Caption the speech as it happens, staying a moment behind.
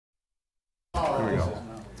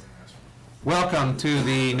Welcome to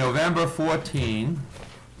the November 14,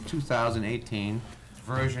 2018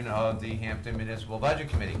 version of the Hampton Municipal Budget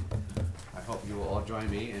Committee. I hope you will all join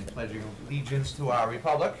me in pledging allegiance to our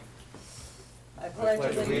republic. I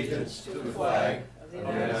pledge allegiance to the flag of the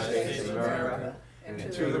United States of America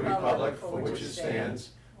and to the republic for which it stands,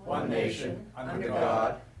 one nation, under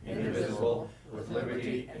God, indivisible, with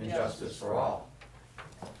liberty and justice for all.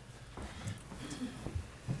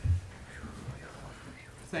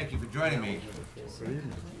 Thank you for joining me.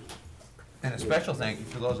 And a special thank you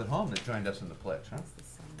for those at home that joined us in the pledge, huh?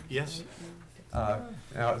 Yes.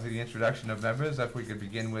 Now, the introduction of members, if we could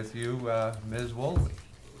begin with you, Ms. Woolsey.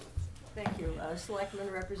 Thank you. Selectman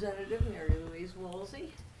Representative Mary Louise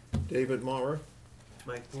Woolsey. David Maurer.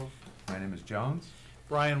 Mike Wolf. My name is Jones.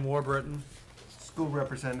 Brian Warburton. School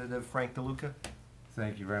Representative Frank DeLuca.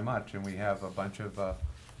 Thank you very much. And we have a bunch of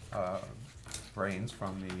brains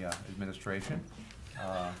from the administration.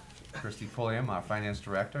 Christy Pulliam, our finance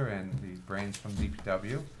director, and the brains from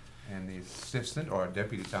DPW, and the assistant or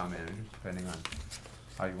deputy town manager, depending on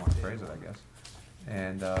how you want to phrase it, I guess.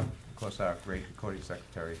 And of course, our great recording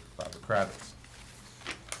secretary, Barbara Kravitz.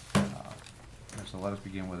 So let us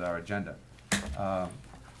begin with our agenda.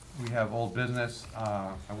 We have old business.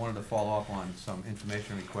 I wanted to follow up on some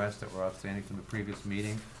information requests that were outstanding from the previous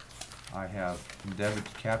meeting. I have endeavored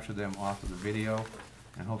to capture them off of the video,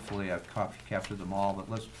 and hopefully I've captured them all, but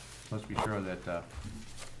let's be sure that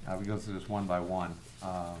we go through this one by one.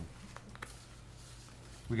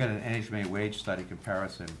 We got an NHMA wage study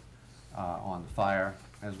comparison on the fire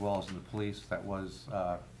as well as in the police that was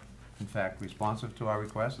in fact responsive to our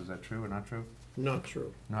request. Is that true or not true? Not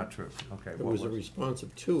true. Not true. Okay. It was a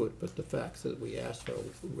responsive to it, but the facts that we asked for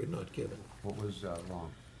were not given. What was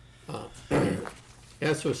wrong?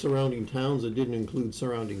 As for surrounding towns, it didn't include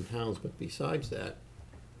surrounding towns, but besides that,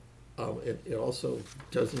 it also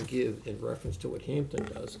doesn't give in reference to what Hampton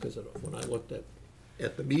does, because when I looked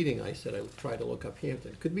at the meeting, I said I would try to look up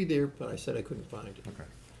Hampton. It could be there, but I said I couldn't find it. Okay.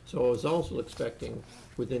 So I was also expecting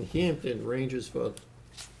within Hampton ranges for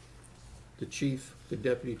the chief, the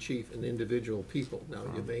deputy chief, and individual people. Now,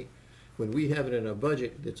 you may, when we have it in our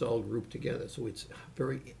budget, it's all grouped together, so it's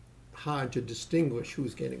very hard to distinguish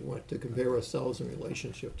who's getting what, to compare ourselves in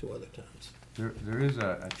relationship to other towns. There is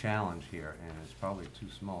a challenge here, and it's probably too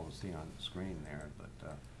small to see on the screen there,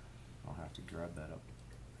 but I'll have to grab that up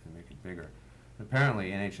and make it bigger. Apparently,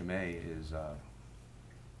 NHMA is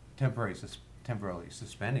temporarily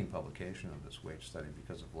suspending publication of this wage study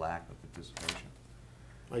because of lack of participation.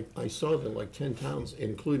 I saw that like 10 towns,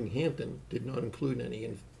 including Hampton, did not include any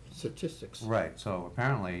in statistics. Right, so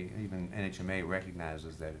apparently even NHMA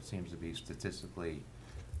recognizes that it seems to be statistically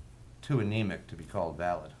too anemic to be called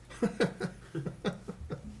valid. Do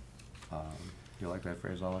you like that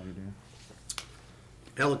phrase, all of you do?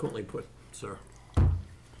 Eloquently put, sir.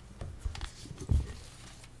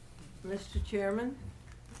 Mr. Chairman,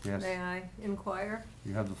 Yes, may I inquire?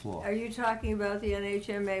 you have the floor. Are you talking about the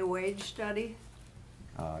NHMA wage study?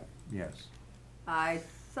 Yes. I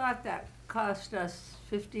thought that cost us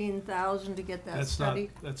 $15,000 to get that study.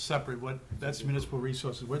 That's separate. That's municipal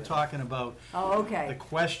resources. We're talking about Oh, the okay.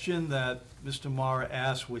 question that Mr. Mara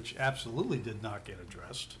asked, which absolutely did not get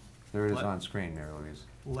addressed There it is on screen, Mary Louise.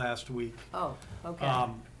 last week. Oh, okay.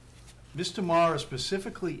 Mr. Mara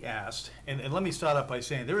specifically asked, and let me start out by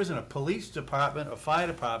saying, there isn't a police department or fire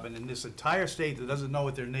department in this entire state that doesn't know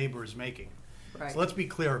what their neighbor is making. Right. So let's be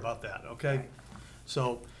clear about that, okay? Right.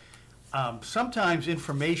 So sometimes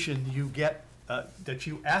information you get that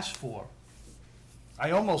you ask for,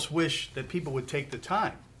 I almost wish that people would take the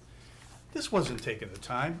time. This wasn't taking the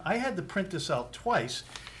time. I had to print this out twice,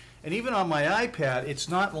 and even on my iPad, it's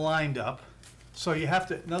not lined up. So you have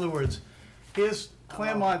to, in other words, here's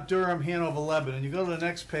Claremont, Durham, Hanover, Lebanon. You go to the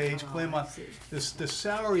next page, Claremont. The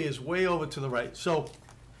salary is way over to the right. So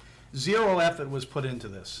zero effort was put into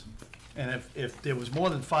this. And if there was more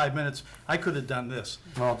than 5 minutes, I could have done this.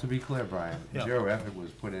 Well, to be clear, Brian, Yeah. zero effort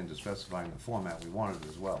was put into specifying the format we wanted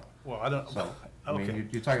as well. Well, I don't, So, I okay. mean,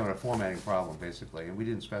 you're talking about a formatting problem, basically, and we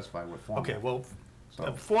didn't specify what format. Okay, well,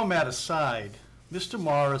 So- format aside, Mr.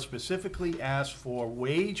 Mara specifically asked for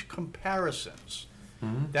wage comparisons.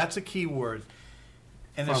 That's a key word.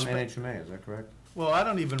 And From espe- NHMA, is that correct? Well, I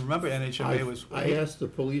don't even remember NHMA was. I asked the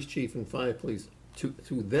police chief and fire police to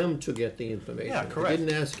them to get the information. Yeah, correct. I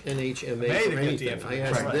didn't ask NHMA They to for get the anything. I information.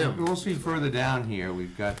 asked Right. them. We'll see further down here,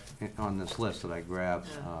 we've got on this list that I grabbed,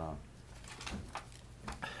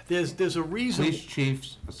 There's a reason. Police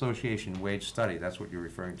Chiefs Association wage study, that's what you're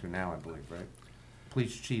referring to now, I believe, right?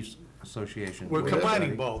 Police Chiefs Association. We're wage combining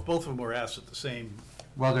study. both. Both of them were asked at the same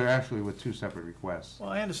Well, they're actually with two separate requests. Well,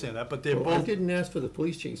 I understand that, but they're Well, I both, didn't ask for the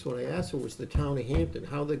police chiefs, what I asked for was the town of Hampton,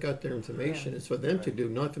 how they got their information, it's for them to do,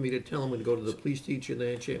 not for me to tell them to go to the police teacher and the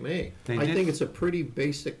HMA. They I did- think it's a pretty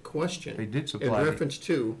basic question. They did supply In the- reference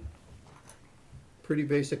to, pretty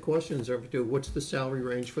basic questions are to, what's the salary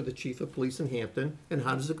range for the chief of police in Hampton, and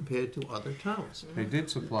how does it compare to other towns? They did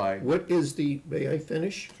supply, What is the, may I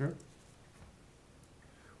finish? sure,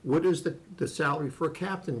 What is the salary for a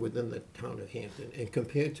captain within the town of Hampton and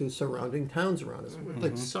compared to surrounding towns around us?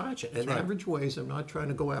 Like sergeant, and right. average ways, I'm not trying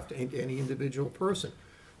to go after any individual person.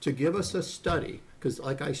 To give us a study, because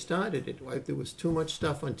like I started it, like there was too much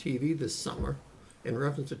stuff on TV this summer in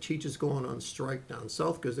reference to teachers going on strike down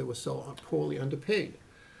south because they were so poorly underpaid.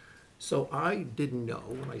 So I didn't know,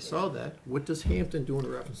 when I saw that, what does Hampton do in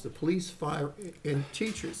reference to police, fire, and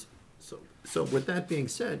teachers? So with that being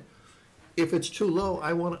said, if it's too low,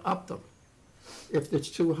 I want to up them. If it's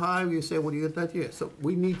too high, you say, what do you get that year? So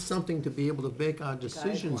we need something to be able to make our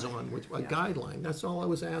decisions on, with a guideline, that's all I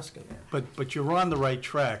was asking. but you're on the right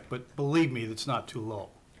track, but believe me, it's not too low,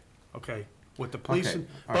 okay? With the police, Okay, and-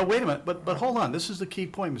 all but right. wait a minute, but hold on, this is the key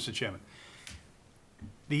point, Mr. Chairman.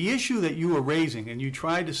 The issue that you were raising, and you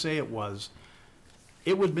tried to say it was,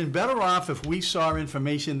 it would have been better off if we saw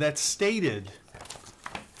information that stated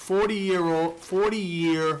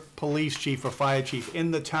 40-year police chief or fire chief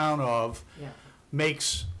in the town of Yeah.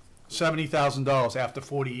 makes $70,000 after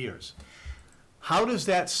 40 years. How does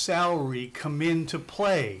that salary come into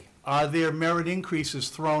play? Are there merit increases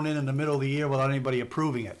thrown in the middle of the year without anybody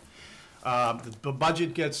approving it? The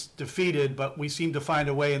budget gets defeated, but we seem to find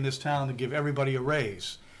a way in this town to give everybody a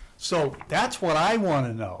raise. So that's what I want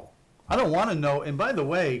to know. I don't want to know, and by the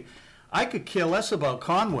way, I could care less about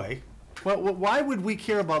Conway. Well, why would we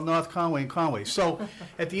care about North Conway and Conway? So,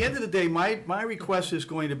 at the end of the day, my request is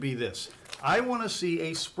going to be this. I want to see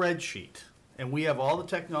a spreadsheet, and we have all the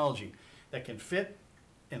technology that can fit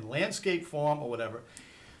in landscape form or whatever,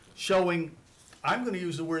 showing, I'm going to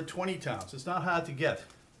use the word 20 towns. It's not hard to get.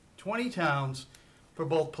 20 towns for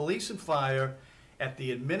both police and fire at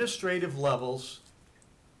the administrative levels,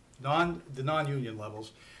 the non-union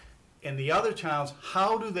levels, and the other towns,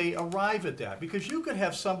 how do they arrive at that? Because you could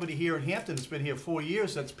have somebody here in Hampton that's been here 4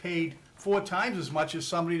 years that's paid 4 times as much as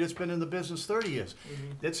somebody that's been in the business 30 years.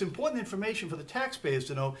 That's important information for the taxpayers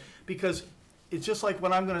to know, because it's just like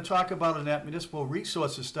what I'm gonna talk about in that municipal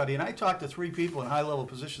resources study, and I talked to 3 people in high-level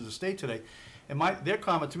positions of the state today, and their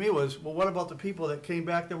comment to me was, well, what about the people that came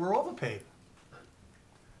back that were overpaid?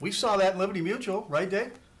 We saw that in Liberty Mutual, right,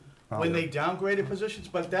 Dave? When they downgraded positions,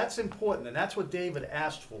 but that's important, and that's what David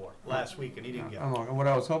asked for last week, and he didn't get it. What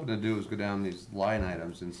I was hoping to do is go down these line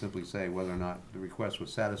items and simply say whether or not the request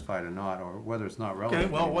was satisfied or not, or whether it's not relevant.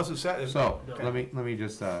 Okay, well, it wasn't set. So, Okay. let me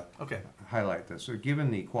just Okay, highlight this. So given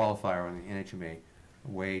the qualifier on the NHMA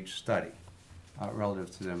wage study, relative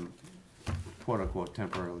to them quote-unquote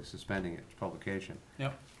temporarily suspending its publication,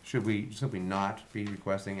 yep. should we simply not be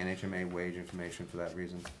requesting NHMA wage information for that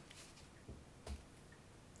reason?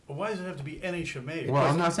 Well, why does it have to be NHMA? Well,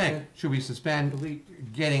 I'm not saying, should we suspend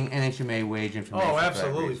getting NHMA wage information Oh, for that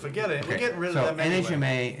absolutely, reason? forget it, we're Okay, getting rid of them anyway. So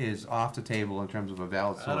NHMA is off the table in terms of a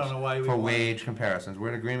valid I don't know why source we for want- wage comparisons. We're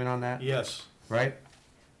in agreement on that, Yes, right?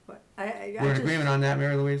 But We're in just- agreement on that,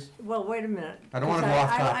 Mary Louise? Well, wait a minute. I don't wanna 'cause go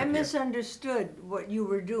off I topic here. misunderstood what you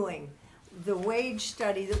were doing. The wage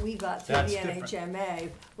study that we got through That's the different. NHMA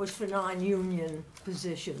was for non-union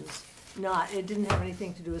positions, it didn't have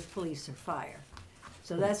anything to do with police or fire.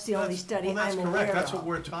 So that's the only That's- study well, that's I'm aware correct. of. That's what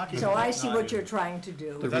we're talking So about, I see not what you're even- trying to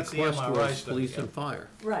do. The That's the request MRI was study, police yeah. and fire.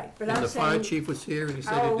 Right, but And I'm the fire saying chief was here and he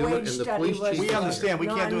said our to do it, wage and the study police was chief We was here. understand. We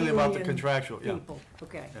can't do anything about the non-union contractual, yeah. people.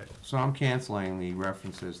 Okay. Okay. So I'm canceling the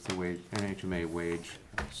references to NHMA wage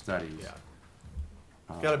studies.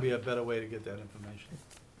 Yeah. Gotta be a better way to get that information.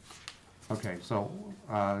 Okay, so,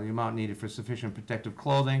 the amount needed for sufficient protective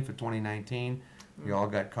clothing for 2019, you all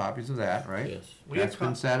got copies of that, right? Yes. We have That's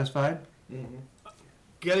been satisfied?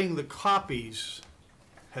 Getting the copies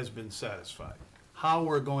has been satisfied. How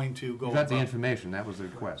we're going to go You got the about, information, that was the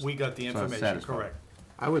request. we got the So it's information, satisfied. correct.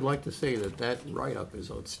 I would like to say that that write-up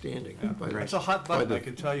is outstanding. by the- It's a hot by button, the- I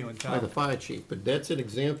can tell you in By the town. fire chief, but that's an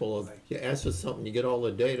example of, you ask for something, you get all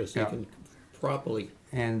the data so you Yeah. can properly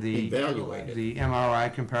And the evaluate it. MRI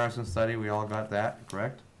comparison study, we all got that,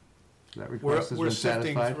 correct? That request has We're been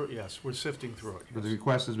sifting satisfied? through, yes, we're sifting through it. But the yes.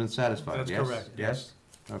 request has been satisfied, That's yes? correct, Yes?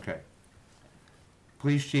 Okay.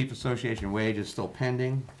 Police Chief Association wage is still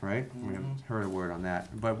pending, right? We haven't heard a word on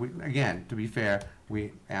that. But we, again, to be fair,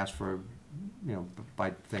 we asked for, by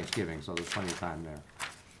Thanksgiving, so there's plenty of time there.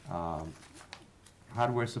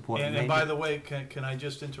 hardware support. And by the way, can I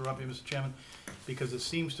just interrupt you, Mr. Chairman? Because it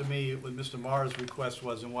seems to me what Mr. Morris' request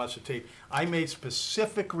was, and watch the tape, I made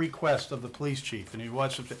specific request of the police chief, and he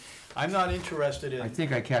watched the tape. I'm not interested in. I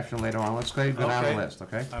think I captured it later on. Let's go down the Okay. list,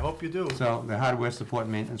 okay? I hope you do. So the hardware support,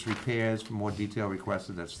 maintenance, repairs, for more detail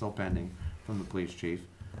requested, that's still pending from the police chief.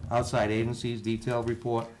 Outside agencies, detailed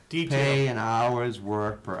report. Detail. Pay and hours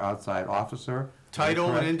worked per outside officer. Title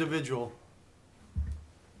and Correct? individual.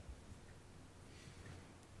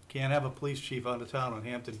 Can't have a police chief out of town on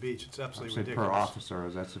Hampton Beach, it's absolutely Say ridiculous. per officer,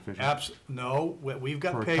 is that sufficient? No, we've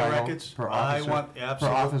got Per pay title, records. per I officer, want, Per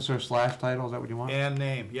absolute, officer slash title, is that what you want? and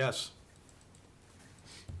name, yes.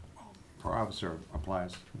 Per officer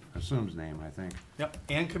applies, assumes name, I think. Yep,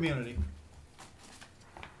 and community.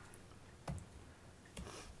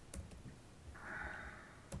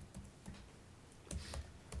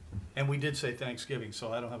 And we did say Thanksgiving,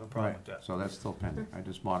 so I don't have a problem with that. So that's still pending. I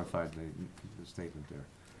just modified the statement there.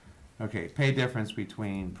 Okay, pay difference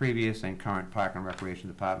between previous and current Park and Recreation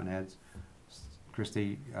Department heads.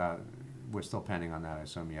 Christie, we're still pending on that. I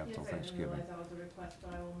assume you have till Thanksgiving. Yes, I didn't realize that was a request,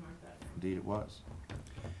 but I will mark that. Indeed it was.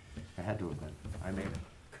 It had to have been. I made it.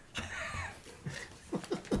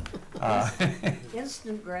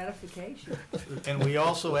 Instant gratification. And we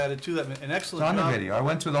also added to that, an It's excellent on the job. video. I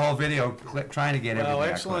went through the whole video trying to get everything. Well, I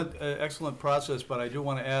could. excellent, excellent process, but I do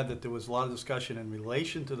want to add that there was a lot of discussion in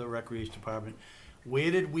relation to the Recreation Department.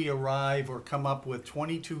 Where did we arrive or come up with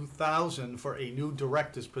 22,000 for a new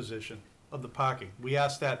director's position of the parking? We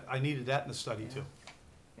asked that, I needed that in the study too.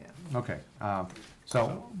 Okay,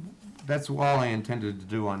 so that's all I intended to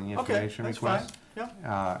do on the Okay, information that's fine, request.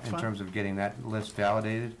 yeah, In fine. terms of getting that list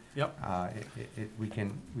validated. Yep. We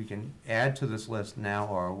can add to this list now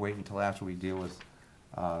or wait until after we deal with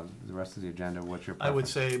the rest of the agenda. What's your I would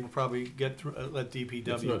preference? say we'll probably get through, let It's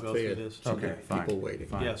DPW not go fair through this. to Okay, have fine. people waiting.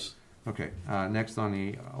 Fine. Yes, Okay, next on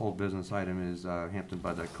the old business item is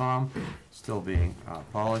HamptonBud.com, still being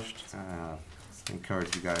polished.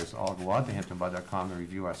 Encourage you guys all to go out to HamptonBud.com and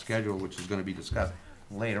review our schedule, which is gonna be discussed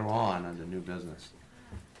later on under new business.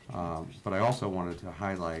 But I also wanted to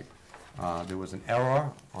highlight, there was an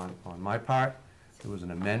error on my part. There was an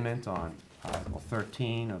amendment on Article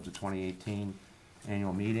 13 of the 2018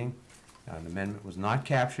 annual meeting. An amendment was not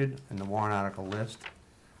captured in the warrant article list.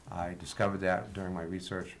 I discovered that during my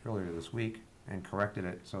research earlier this week and corrected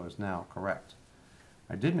it, so it's now correct.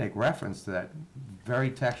 I did make reference to that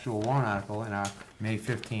very textual warrant article in our May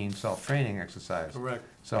 15 self-training exercise. correct.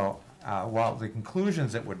 So while the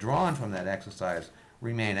conclusions that were drawn from that exercise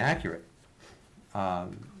remain accurate,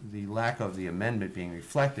 the lack of the amendment being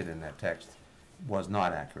reflected in that text was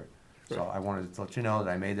not accurate. So I wanted to let you know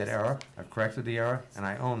that I made that error, I've corrected the error, and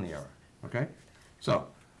I own the error, okay? So,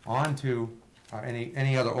 on to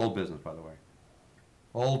any other old business, by the way?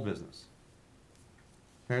 Old business.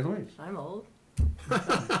 Mary Louise? I'm old.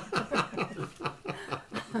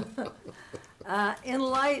 In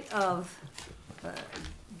light of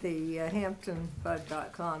the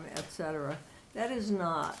HamptonBud.com, et cetera, that is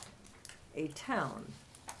not a town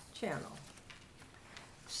channel.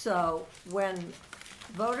 So when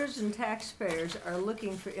voters and taxpayers are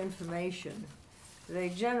looking for information, they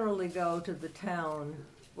generally go to the town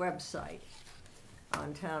website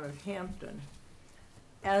on Town of Hampton.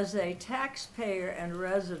 As a taxpayer and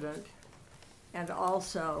resident, and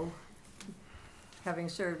also having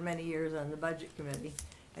served many years on the Budget Committee,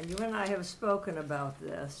 and you and I have spoken about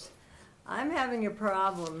this, I'm having a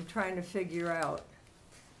problem trying to figure out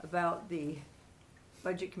about the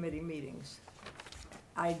Budget Committee meetings.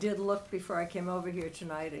 I did look before I came over here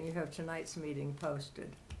tonight, and you have tonight's meeting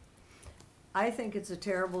posted. I think it's a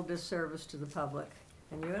terrible disservice to the public,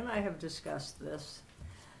 and you and I have discussed this,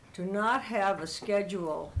 to not have a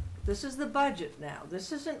schedule. This is the budget now.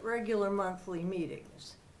 This isn't regular monthly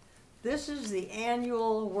meetings. This is the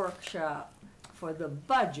annual workshop for the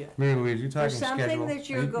budget. Mary Louise, you talking something schedule? that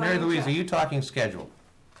you're going Mary Louise, to- are you talking schedule?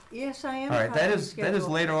 Yes, I am. All right, that talking is schedule.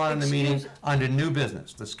 later on in the meeting, Excuse- under new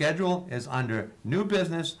business. The schedule is under new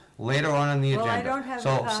business, later on in the Well, I agenda. don't have a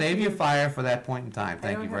So copy save your of- fire for that point in time.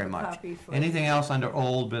 Thank don't you have very a much. copy for- Anything else under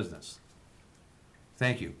old business?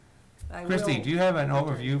 Thank you. I Christie, will- do you have an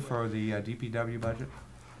overview for the DPW budget?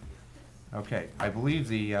 Okay, I believe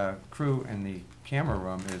the crew in the camera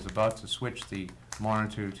room is about to switch the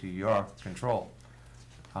monitor to your control,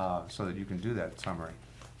 so that you can do that summary.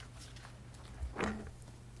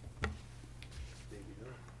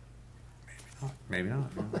 Maybe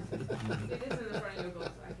not. It is in the front of your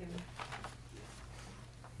books, I can.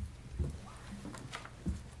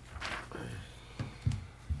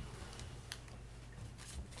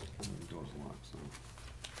 The door's locked, so.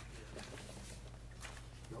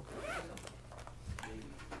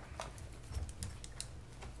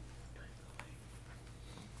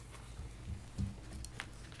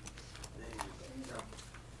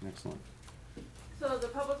 Excellent. So the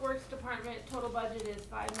Public Works Department total budget is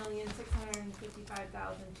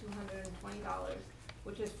 $5,655,220,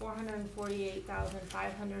 which is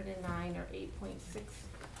 $448,509, or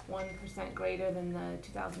 8.61% greater than the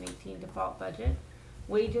 2018 default budget.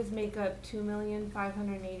 Wages make up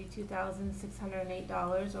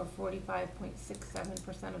 $2,582,608, or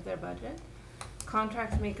 45.67% of their budget.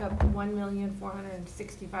 Contracts make up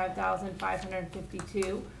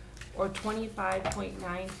 $1,465,552, or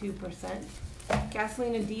 25.92%.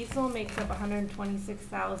 Gasoline and diesel makes up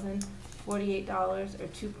 $126,048, or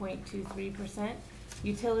 2.23%.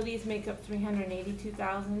 Utilities make up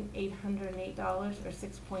 $382,808, or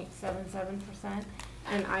 6.77%.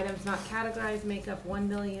 And items not categorized make up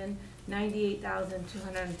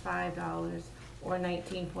 $1,098,205, or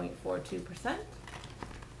 19.42%.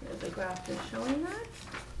 There's a graph that's showing that.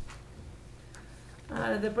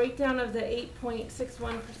 The breakdown of the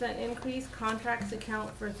 8.61% increase, contracts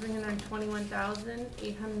account for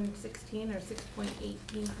 $321,816, or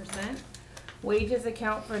 6.18%. Wages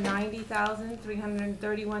account for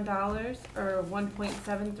 $90,331, or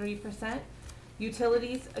 1.73%.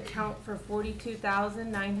 Utilities account for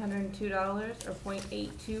 $42,902, or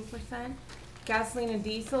 0.82%. Gasoline and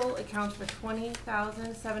diesel accounts for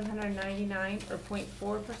 $20,799, or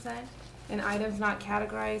 0.4%. And items not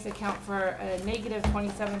categorized account for a negative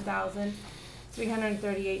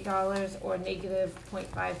 $27,338, or negative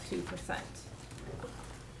 0.52%.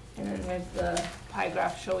 And then there's the pie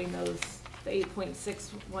graph showing those, the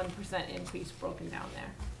 8.61% increase broken down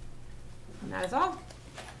there. And that is all.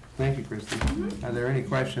 Thank you, Christie. Are there any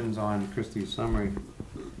questions on Christie's summary?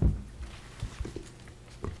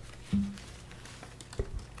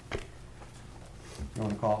 You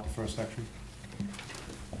want to call out the first section?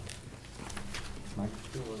 Mike?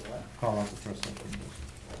 Call out the first section,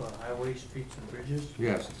 please. On highways, streets, and bridges?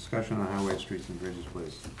 Yes, discussion on highway, streets, and bridges,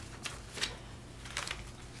 please.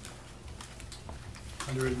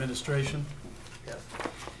 Under administration. Yes.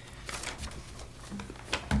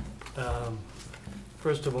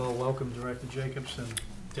 First of all, welcome Director Jacobs and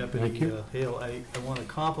Deputy Hale. I want to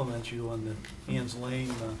compliment you on the Ann's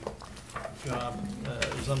Lane job.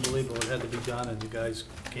 It was unbelievable. It had to be done, and you guys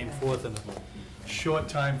came forth in a short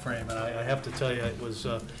time frame. And I have to tell you, it was,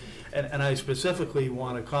 and I specifically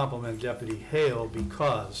want to compliment Deputy Hale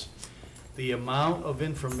because the amount of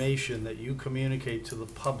information that you communicate to the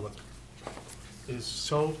public is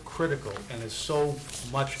so critical and is so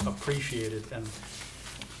much appreciated. And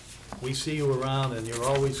we see you around and you're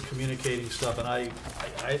always communicating stuff. And I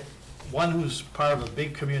one who's part of a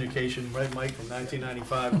big communication, right, Mike, from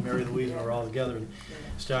 1995, and Mary Louise, and we're all together and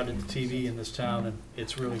started the TV in this town, and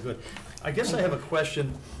it's really good. I guess I have a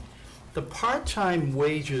question. The part-time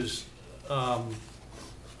wages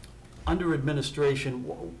under administration,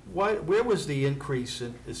 where was the increase?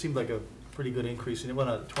 It seemed like a pretty good increase, and it went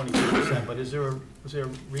up 22%, but was there a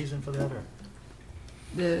reason for that, or?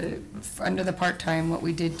 Under the part-time, what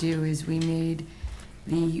we did do is we made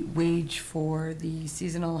the wage for the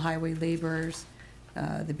seasonal highway laborers,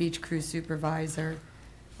 the beach crew supervisor,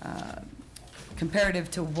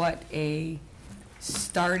 comparative to what a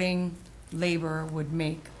starting laborer would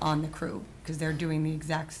make on the crew, because they're doing the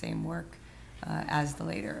exact same work as the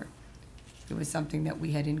laborer. It was something that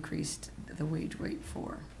we had increased the wage rate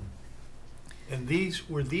for. And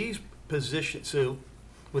were these positions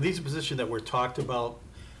that were talked about,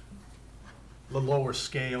 the lower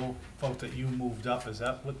scale folk that you moved up, is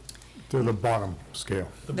that what? To the bottom scale.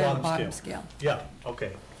 The The bottom scale? Yeah,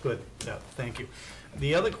 okay, good, yeah, thank you.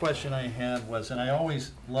 The other question I had was, and I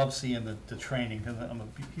always love seeing the training, because I'm a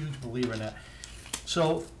huge believer in that.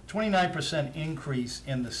 So 29% increase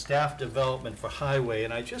in the staff development for highway,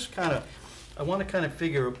 and I just I want to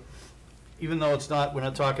figure, even though we're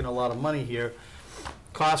not talking a lot of money here,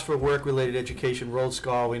 cost for work-related education, road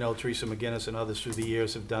scholar, we know Teresa McGinnis and others through the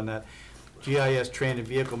years have done that. GIS training,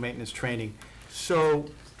 vehicle maintenance training. So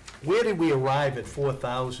where did we arrive at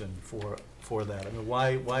 4,000 for that? I mean,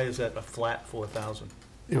 why is that a flat 4,000?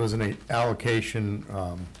 It was an allocation.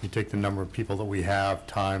 You take the number of people that we have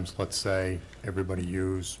times, let's say, everybody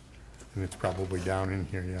use, and it's probably down in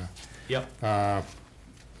here, yeah. Yep.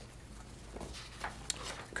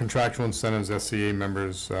 Contractual incentives, SCA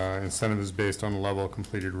members, incentives based on the level of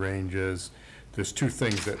completed ranges. There's two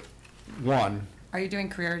things that, one, Are you doing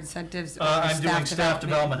career incentives or I'm doing staff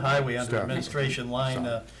development highway under Staff. administration line,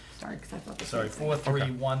 Sorry, because I thought the sorry, same thing.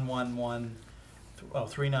 43111,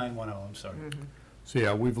 3910, I'm sorry. so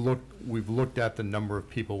yeah, we've looked at the number of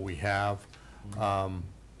people we have.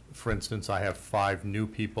 For instance, I have 5 new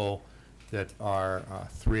people that are,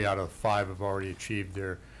 3 out of 5 have already achieved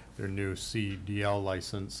their new CDL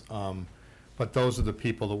license. But those are the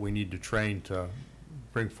people that we need to train to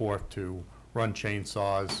bring forth to run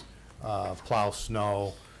chainsaws, plow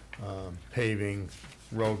snow, paving,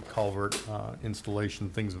 road culvert installation,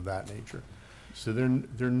 things of that nature. So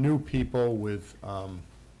they're new people with,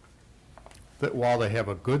 that while they have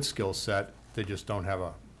a good skill set, they just don't have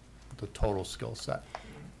the total skill set.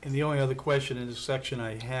 And the only other question in this section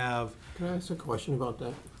I have, Can I ask a question about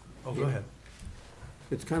that? oh, go ahead.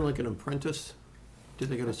 It's kind of like an apprentice. Did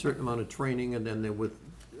they get a certain amount of training and then they're with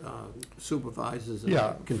supervisors and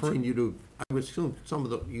Yeah, continue to, I would assume some of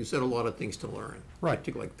the, you said a lot of things to learn. Right.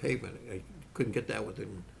 Particularly like pavement. I couldn't get that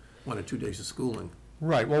within 1 or 2 days of schooling.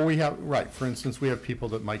 Right, well, we have, right, for instance, we have people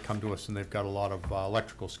that might come to us and they've got a lot of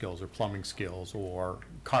electrical skills or plumbing skills or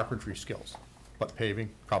carpentry skills, but paving,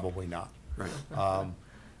 probably not. Right.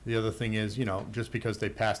 The other thing is, you know, just because they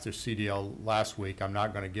passed their CDL last week, I'm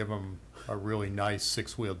not gonna give them a really nice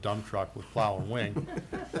 6-wheel dump truck with plow and wing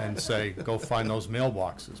and say, go find those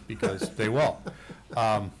mailboxes, because they will.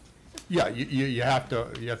 Yeah, you have to,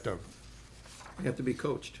 You have to be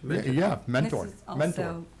coached. yeah, mentor, This is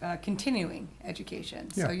mentor. also continuing education.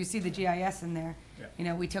 Yeah. So you see the GIS in there. You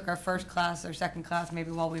know, we took our first class or second class maybe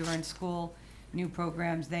while we were in school, new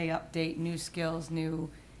programs, they update, new skills, new,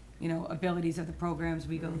 you know, abilities of the programs.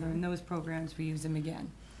 We go learn those programs, we use them again.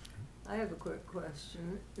 I have a quick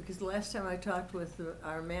question, because the last time I talked with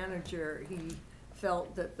our manager, he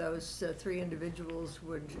felt that those 3 individuals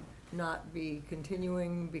would not be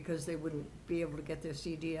continuing because they wouldn't be able to get their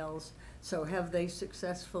CDLs. So have they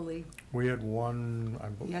successfully? We had one,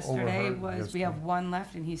 Yesterday overheard we have one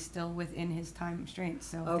left and he's still within his time constraints,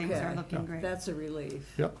 so things are Okay. looking great. That's a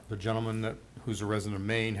relief. Yep, the gentleman who's a resident of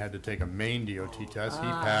Maine had to take a Maine DOT test, he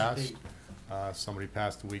passed. Somebody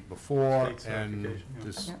passed the week before, State and certification, yeah.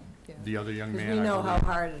 this, Yeah. the other young Because man, we I know how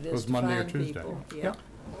believe, hard it is was to Monday or find Tuesday. people. Yep.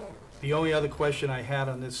 The only other question I had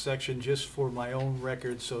on this section, just for my own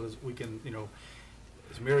record, so that we can, you know,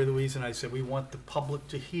 as Mary Louise and I said, we want the public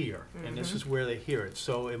to hear, and this is where they hear it.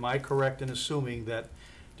 So am I correct in assuming that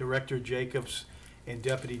Director Jacobs and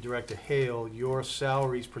Deputy Director Hale, your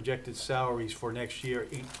salaries, projected salaries for next year,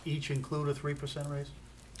 each include a 3% raise?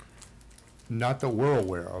 Not that we're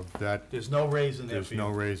aware of, that There's no raise in there there's for you? no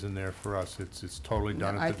raise in there for us. It's totally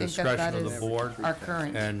done I at the think that discretion of is the board, our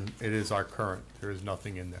current. and it is our current. There is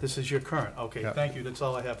nothing in there. This is your current, okay, Yeah. thank you, that's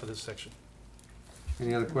all I have for this section.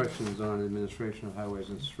 Any other questions on administration of highways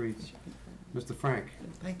and streets? Mr. Frank?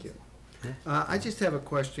 Thank you. I just have a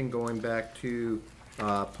question going back to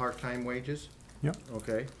part-time wages. Yep.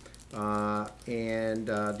 Okay. And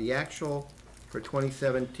the actual for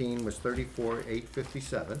 2017 was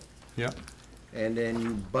 34,857. Yep, And then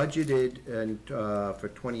you budgeted for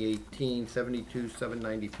 2018,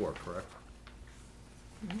 72,794, correct?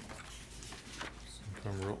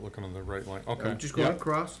 I'm looking on the right line, okay. Just going Yep.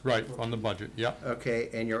 across? Right, on the budget, yep, Okay,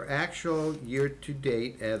 and your actual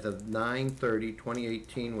year-to-date as of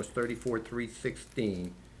 9/30/2018 was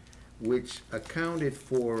 34,316, which accounted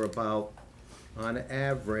for about, on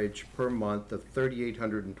average, per month of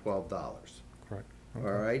 $3,812. correct. All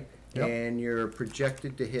right? Yep. And you're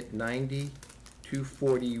projected to hit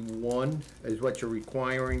 90,241 is what you're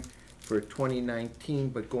requiring for 2019,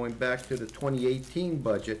 but going back to the 2018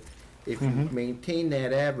 budget, if you maintain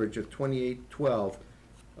that average of 2812,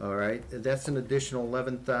 all right, that's an additional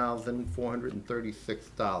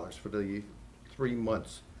 $11,436 for the 3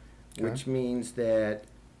 months, which means that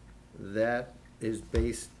that is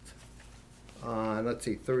based on, let's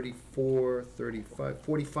see, 34, 35,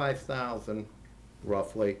 45,000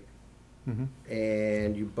 roughly,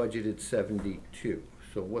 and you budgeted 72.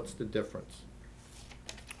 So what's the difference?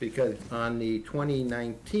 Because on the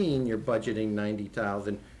 2019, you're budgeting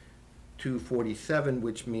 90,247,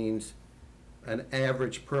 which means an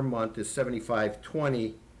average per month is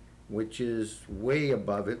 7520, which is way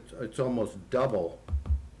above it. It's almost double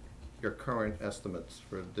your current estimates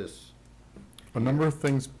for this. A number of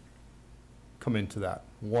things come into that.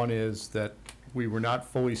 One is that we were not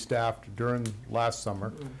fully staffed during last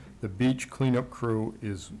summer. The beach cleanup crew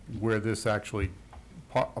is where this actually,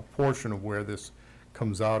 a portion of where this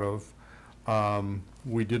comes out of.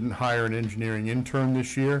 We didn't hire an engineering intern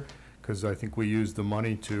this year, because I think we used the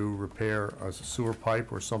money to repair a sewer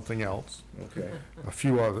pipe or something else, Okay. a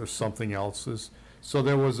few other something else's. So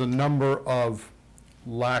there was a number of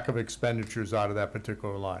lack of expenditures out of that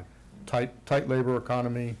particular line. Tight labor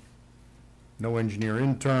economy, no engineer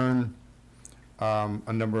intern,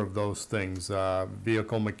 a number of those things.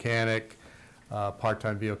 Vehicle mechanic,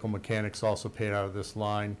 part-time vehicle mechanics also paid out of this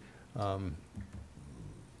line.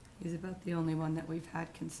 He's about the only one that we've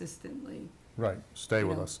had consistently Right, stay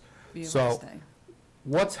with Yeah. us. be able So- to stay.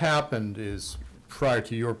 What's happened is, prior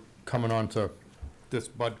to your coming on to this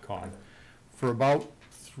BudCom, for about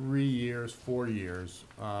 3 years, 4 years,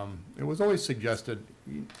 it was always suggested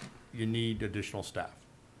you need additional staff.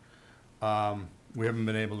 We haven't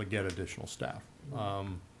been able to get additional staff.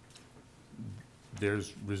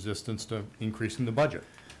 There's resistance to increasing the budget.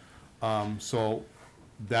 So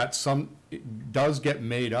it does get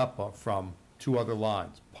made up from 2 other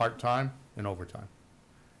lines, part-time and overtime.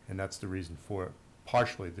 And that's the reason for,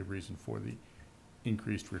 partially the reason for the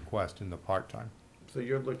increased request in the part-time. So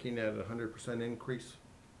you're looking at a 100% increase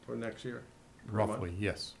for next year? per month? Roughly,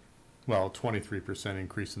 yes. Well, 23%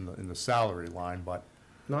 increase in the salary line, but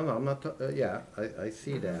No, I'm not, yeah, I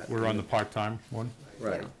see that. we're on the part-time one.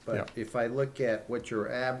 Right, Yeah. but if I look at what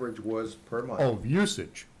your average was per month. Oh,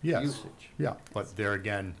 usage, yes. Usage. Yeah, but there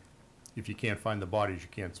again, if you can't find the bodies, you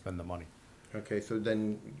can't spend the money. Okay, so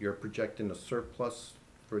then you're projecting a surplus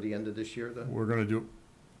for the end of this year then, We're gonna do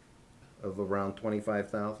of around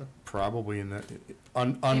 25,000? probably in the,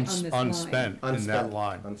 On this line. unspent in that Unspent,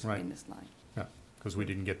 line, unspent. right, In this line. yeah, because we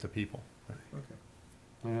didn't get the people. Okay.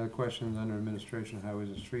 Any other questions under administration, highways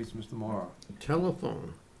and streets? Mr. Morrow?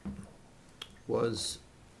 Telephone was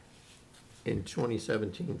in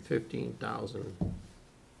 2017,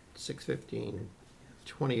 15,615.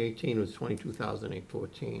 2018 was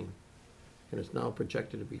 22,814, and it's now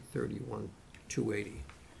projected to be 31,280.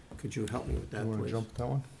 Could you help me with that, You wanna please? jump that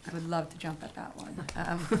one? I would love to jump at that one.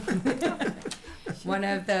 One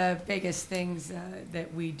of the biggest things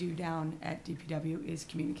that we do down at DPW is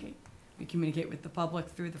communicate. We communicate with the public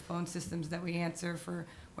through the phone systems that we answer for,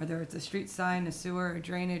 whether it's a street sign, a sewer, a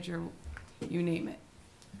drainage, or you name it.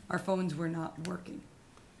 Our phones were not working.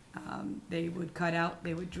 They would cut out,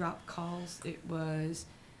 they would drop calls. It was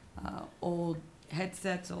old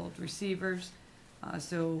headsets, old receivers.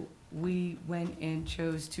 So we went and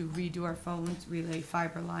chose to redo our phones, relay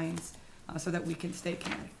fiber lines, so that we can stay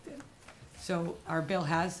connected. So our bill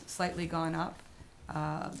has slightly gone up.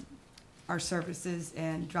 Our services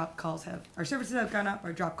and drop calls our services have gone up,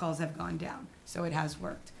 our drop calls have gone down. So it has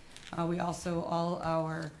worked. We also, all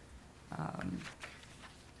our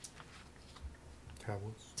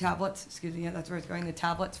tablets, excuse me, yeah, that's where it's going, the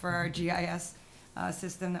tablets for our GIS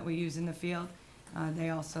system that we use in the field, they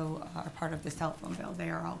also are part of this telephone bill. They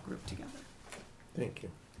are all grouped together. Thank you.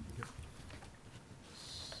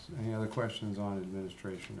 Any other questions on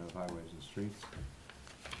administration of highways and streets?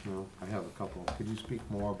 No, I have a couple. Could you speak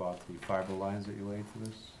more about the fiber lines that you laid for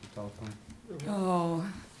this telephone? Oh,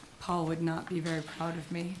 Paul would not be very proud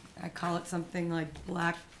of me. I call it something like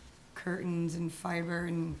black curtains and fiber,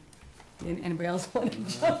 and anybody else want to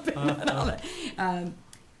jump in on all that?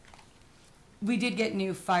 We did get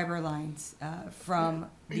new fiber lines from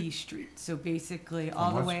the street. So basically, all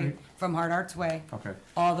the what way street? from Hard Arts Way, Okay,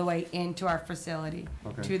 all the way into our facility,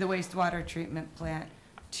 Okay. to the wastewater treatment plant,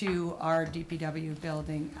 to our DPW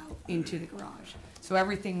building, out into the garage. So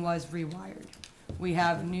everything was rewired. We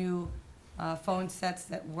have new phone sets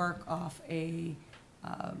that work off a,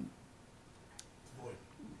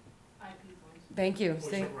 thank you.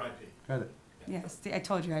 See? got it. Yes, see, I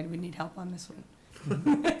told you I would need help on this one.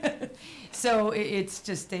 So it's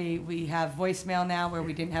just we have voicemail now where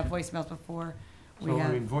we didn't have voicemails before. We So, I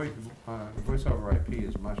have, mean, voice over IP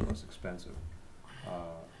is much less expensive.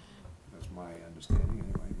 That's my understanding,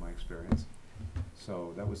 anyway, my experience.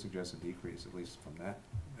 So that would suggest a decrease, at least from that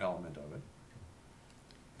element of it.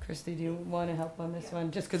 Christie, do you want to help on this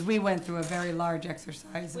one? Just because we went through a very large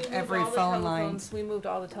exercise We of moved every all the phone telephones- line. We moved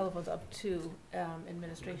all the telephones up to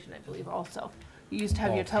administration, I believe, also. You used to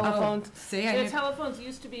have your Oh. telephones. Oh, see, I Their knew, telephones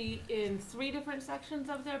used to be in 3 different sections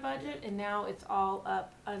of their budget, and now it's all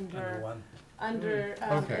up under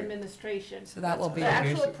Okay. administration. so that will be, The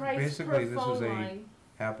actual Basic- price basically, per this phone is a- line,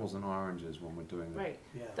 Apples and oranges when we're doing the. right.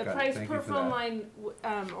 The Got it. price Thank per you for phone that.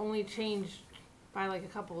 line only changed by like a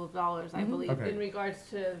couple of dollars, I Mhm. believe, Okay. in regards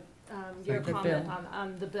to your Thank you. comment The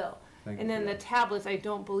on the bill. Thank you And then for the that. tablets, I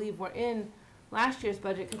don't believe were in last year's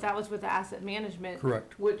budget, because that was with the asset management.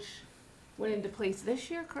 Correct. Which went into place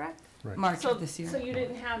this year, correct? Right. March So- of this year. So you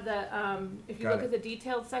didn't have the, if you Got look it. at the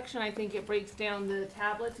detailed section, I think it breaks down the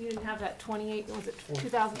tablets, you didn't have that 28, was it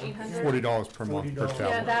 2,800? $40 per month per Yeah,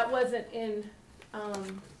 tablet. that wasn't in, So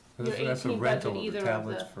your that's a 18 rental budget of either the of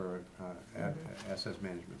tablets the- for asset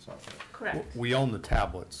management software. correct. We own the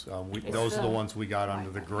tablets. Those are the the- ones we got under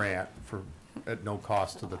the grant at no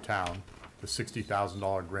cost to the town. The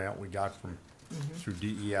 $60,000 grant we got through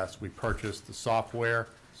DES. We purchased the software,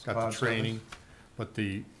 got Cloud the training, but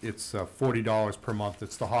it's $40 per month.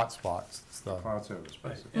 It's the hotspots. It's the, Cloud service,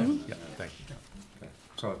 basically. yeah, thank you. Okay.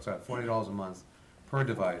 So it's at $40 a month per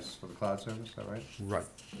device for the cloud service, is that right? Right.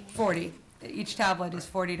 40 Each tablet is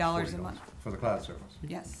 $40 a month. For the cloud service,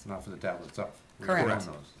 Yes. not for the tablet itself. We Correct. own those.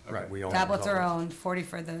 Okay. Right, we own. Tablets those. are owned, 40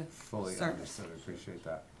 for the Fully service. understood, I appreciate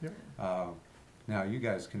that. Yep. Now, you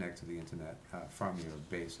guys connect to the internet from your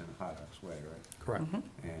base in Hot Oaks Way, right? Correct.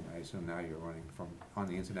 And I assume now you're running on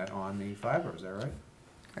the internet on the fiber, is that right?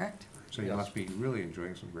 Correct. So you Yes. must be really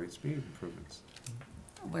enjoying some great speed improvements.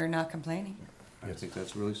 We're not complaining. I Yes. think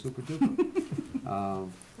that's really super duper.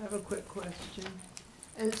 I have a quick question.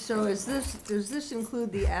 And so does this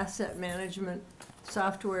include the asset management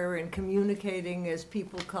software and communicating as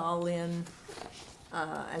people call in,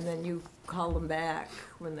 and then you call them back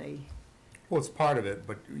when they, Well, it's part of it,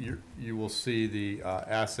 but you will see the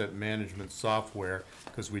asset management software,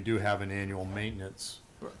 because we do have an annual maintenance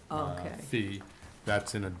okay. fee.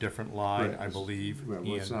 That's in a different line, Right, I believe. Well,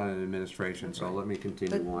 it's and- not an administration, so let me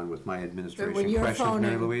continue But- on with my But when administration you're questions,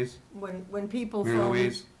 Mary phoning, Louise. when people phone. Mary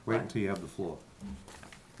Louise, wait What? until you have the floor.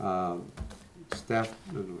 Staff,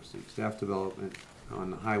 let's see, staff development on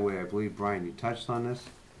the highway, I believe, Brian, you touched on this,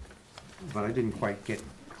 but I didn't quite get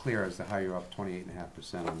clear as to how you're up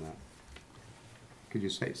 28.5% on that. Could you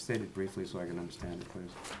state it briefly so I can understand it, please?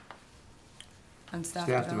 On staff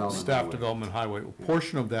Staff development. Staff Highway. development highway, a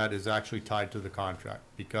portion of that is actually tied to the contract,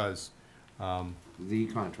 because The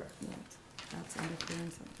contract. Yeah, that's under career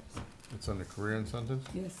incentives. it's under career incentives.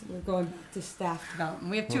 Yes, we're going back to staff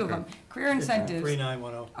development. We have two of Okay. them. Career incentives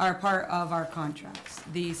 3910. are part of our contracts.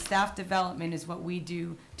 The staff development is what we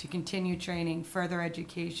do to continue training, further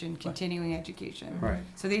education, continuing education. Right.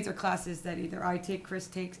 So these are classes that either I take, Chris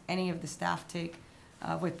takes, any of the staff take,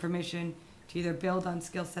 with permission to either build on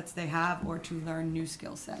skill sets they have or to learn new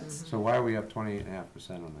skill sets. So why are we up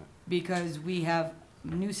 28.5% on that? Because we have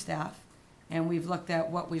new staff, and we've looked at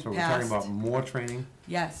what we've So we're talking passed. about more training,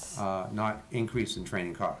 Yes, not increase in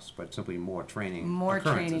training costs, but simply more training More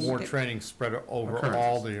occurrences. training. More training spread over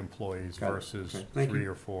all Occurrences. the employees Got it. versus Okay. Thank 3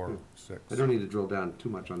 you. or 4, Good. 6. I don't need to drill down too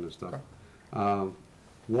much on this stuff.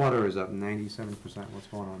 Water is up 97%, what's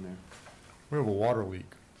going on there? We have a water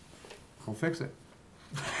leak. We'll fix it.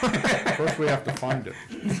 First, we have to find it.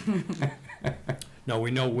 No,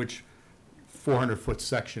 we know which 400-foot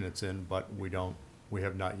section it's in, but we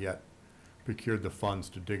have not yet procured the funds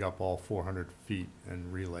to dig up all 400 feet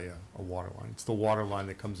and relay a water line. It's the water line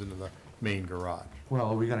that comes into the main garage. Well,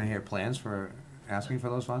 are we gonna hear plans for asking for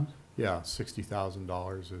those funds? Yeah,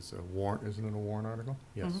 $60,000 is a warrant, isn't it a warrant article?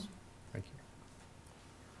 Yes, Mhm. thank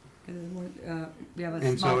you. 'Cause we have a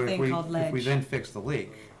And small so thing called if ledge. we then fix the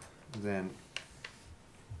leak, then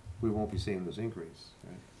we won't be seeing this increase,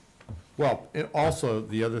 right? Well, also,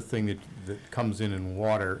 the other thing that comes in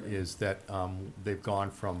water is that they've gone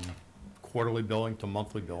from quarterly billing to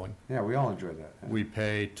monthly billing. Yeah, we all enjoy that. We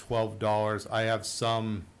pay $12. I have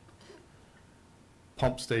some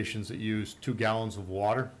pump stations that use 2 gallons of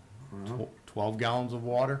water, Mhm. 12 gallons of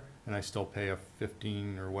water, and I still pay a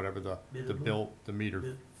 15 or whatever the bill, the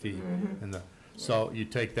meter fee. And so you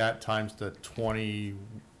take that times the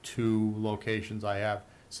 22 locations I have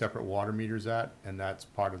separate water meters at, and that's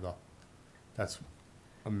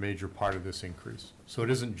a major part of this increase. So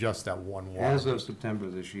it isn't just that one water. As of September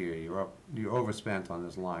this year, you're overspent on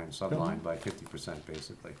this line, subline by 50%,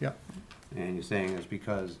 basically. Yeah, And you're saying it's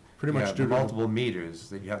because Pretty you much have due to- multiple meters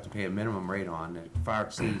that you have to pay a minimum rate on that far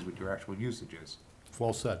exceeds what your actual usage is.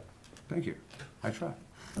 well said. Thank you. I try.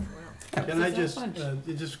 Can I Is that just, fun?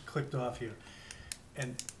 it just clicked off here.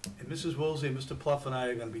 And Mrs. Woolsey, and Mr. Pluff and I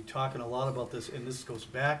are gonna be talking a lot about this, and this goes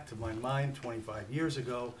back to my mind 25 years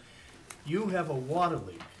ago. You have a water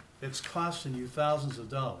leak that's costing you thousands of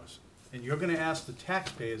dollars, and you're gonna ask the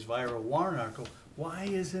taxpayers via a warrant article, why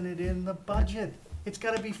isn't it in the budget? It's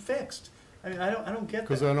gotta be fixed. I mean, I don't get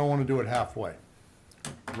Because that. I don't want to do it halfway.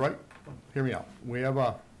 Right, hear me out.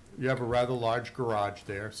 You have a rather large garage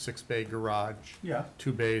there, 6-bay garage. Yeah.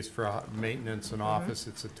 2 bays for maintenance and office,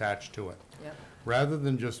 it's attached to it. Yep. Rather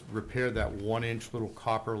than just repair that 1-inch little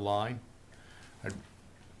copper line,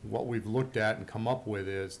 what we've looked at and come up with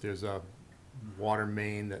is, there's a water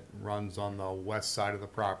main that runs on the west side of the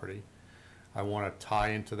property. I want to tie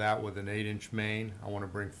into that with an 8-inch main. I want to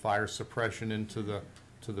bring fire suppression into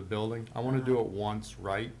the building. I want to do it once,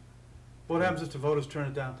 right? What happens if the voters turn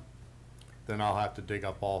it down? Then I'll have to dig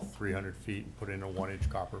up all 300 feet and put in a 1-inch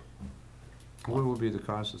copper. What would be the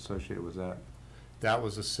cost associated with that? That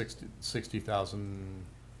was a 60,000.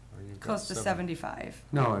 or you've got Close to 75.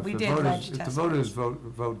 No, We if the did ledge voters, if the testing. voters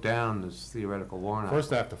vote down this theoretical warrant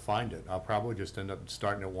First, article. I have to find it. I'll probably just end up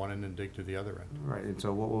starting at one end and dig to the other end. Right, and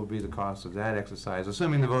so what will be the cost of that exercise,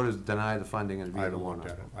 assuming the voters deny the funding and I via the haven't warrant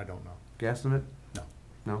looked at it. article? I don't know. Guesstimate? No.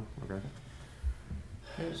 No? Okay.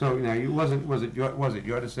 So now, was it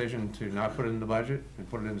your decision to not put it in the budget and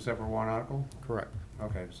put it in a separate warrant article? Correct.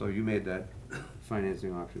 Okay, so you made that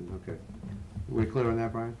financing option, okay. We clear on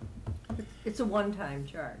that, Brian? It's a one-time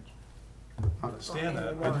charge. I understand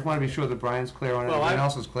that. I just want to be sure that Brian's clear on it, Well, everyone I-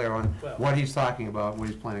 else is clear on well- what he's talking about, what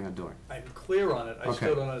he's planning on doing. I'm clear on it, I still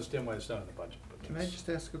Okay. don't understand why it's not in the budget. but Can I that's- just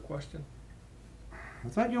ask a question? I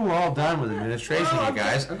thought you were all done with administration, you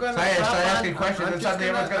guys. So I started asking questions, and suddenly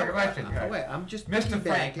everyone's got a question. Wait, I'm just. Mr.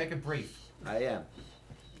 Frank, piggybacking. make it brief. I am.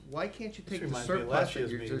 Why can't you This take the reminds me of surplus last that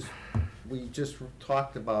year's you meeting. we just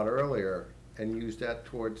talked about earlier and use that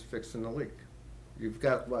towards fixing the leak? You've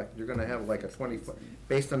got, what, you're gonna have like a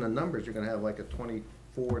based on the numbers, you're gonna have like a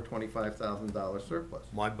 $25,000 surplus.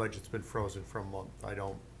 My budget's been frozen for a month.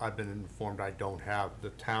 I've been informed I don't have, the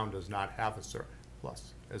town does not have a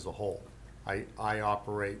surplus as a whole. I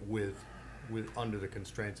operate under the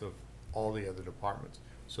constraints of all the other departments.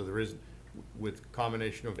 So there is, with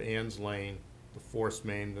combination of Ann's Lane, the force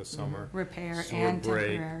main this summer. Repair sewer and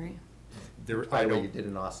break, temporary. By the way, you did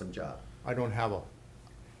an awesome job. I don't have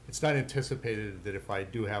it's not anticipated that if I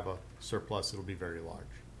do have a surplus, it'll be very large.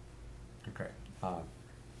 Okay.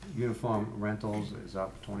 Uniform rentals is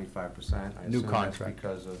up 25%. I New assume that's contract.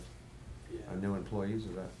 because of new employees,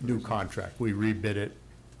 is that? New contract. We rebid it,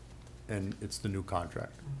 and it's the new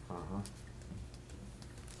contract. Uh-huh.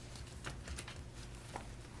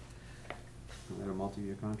 Is that a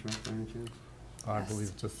multi-year contract by any chance? I Yes. believe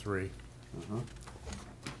it's a 3. Uh-huh.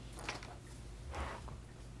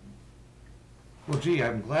 Well, gee,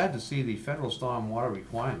 I'm glad to see the federal stormwater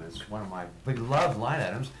requirements, one of my beloved line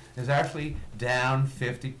items, is actually down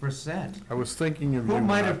 50%. I was thinking of you. Who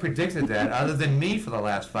might have Mark. predicted that, other than me for the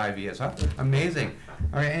last 5 years, huh? Amazing.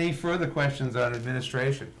 All right, any further questions on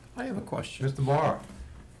administration? I have a question. Mr. Morrow?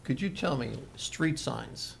 Could you tell me, street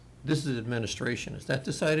signs, this is administration, is that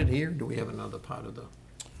decided here? Do we have another part of the?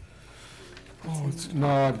 Oh, no,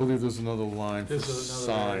 I believe there's another line for There's another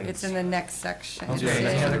line. signs. It's in the next section. It's Okay,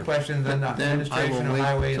 any in- other questions on the Then I will administration of wait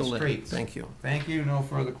highway and till then. streets? Thank you. Thank you, no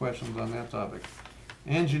further questions on that topic.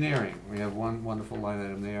 Engineering, we have one wonderful line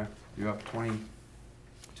item there, you're up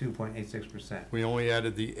 22.86%. We only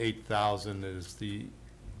added the 8,000 as the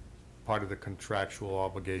part of the contractual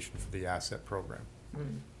obligation for the asset program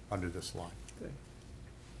under this line. Good.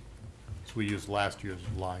 So we used last year's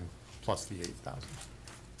line plus the 8,000.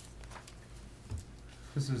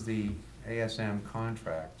 This is the ASM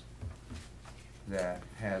contract that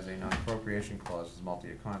has a non-appropriation clause, it's a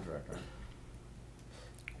multi-year contract, right?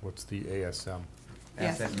 What's the ASM?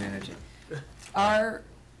 Yes. Asset management. Our,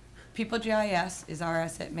 People GIS is our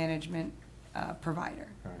asset management provider.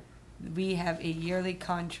 All right. We have a yearly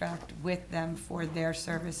contract with them for their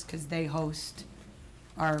service because they host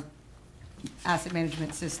our asset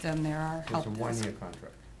management system, they're our It's help a desk. one-year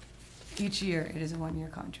contract. Each year, it is a one-year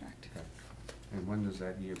contract, Okay. And when does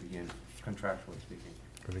that year begin, contractually speaking?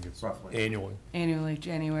 I think it's Roughly. annually. annually,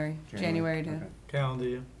 January to, Okay. Calendar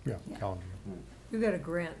year. Yeah, Yeah. calendar. You got a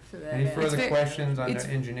grant for that. Any Ed. further ve- questions on the it's-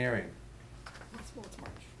 engineering?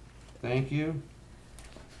 Thank you.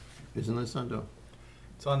 Isn't this under?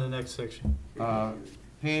 It's on the next section.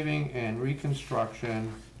 Paving and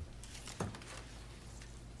reconstruction.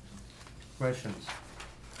 Questions?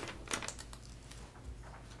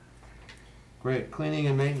 Great, cleaning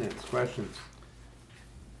and maintenance, questions?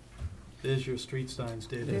 There's your street signs,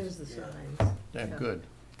 David. There's the signs. Yeah, Yeah. good.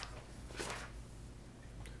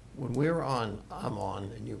 When we're on, I'm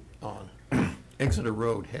on, and you on, Exeter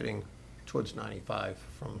Road heading towards 95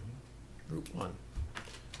 from Route 1,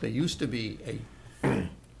 there used to be a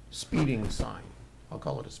speeding sign. I'll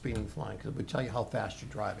call it a speeding sign, because it would tell you how fast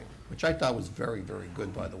you're driving, which I thought was very, very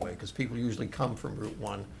good, by the way, because people usually come from Route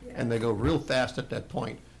 1, and they go real fast at that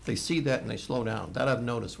point. They see that and they slow down. That I've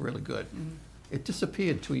noticed really good. It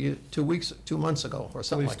disappeared 2 months ago, or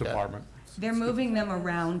something Police like that. department. they're moving them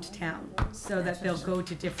around town so that they'll go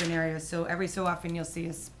to different areas. So every so often, you'll see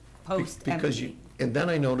us post Because you, empty. and then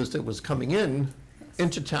I noticed it was coming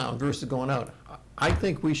into town versus going out. I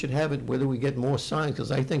think we should have it whether we get more signs, because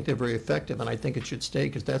I think they're very effective, and I think it should stay,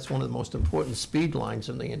 because that's one of the most important speed lines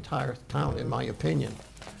in the entire town, in my opinion.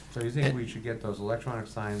 So you think we should get those electronic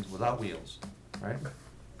signs without wheels, right?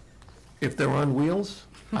 If they're on wheels,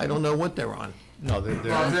 I don't know what they're on. No, Well, if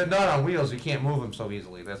they're not on wheels, you can't move them so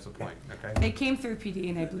easily, that's the point, okay? They came through PD,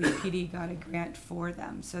 and I believe PD got a grant for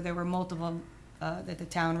them. So there were multiple that the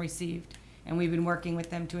town received, and we've been working with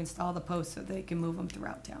them to install the posts so they can move them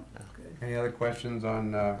throughout town. Any other questions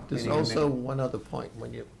on There's cleaning and also maintenance? one other point,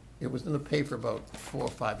 it was in the paper about 4 or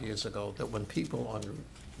 5 years ago, that when people on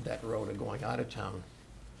that road are going out of town,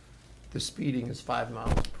 the speeding is 5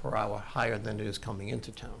 miles per hour higher than it is coming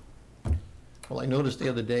into town. Well, I noticed the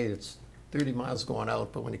other day, it's 30 miles going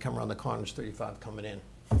out, but when you come around the corner, it's 35 coming in.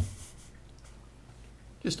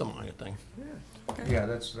 Just a minor thing. Yeah,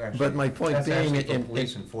 that's actually. But my point that's being, actually for in-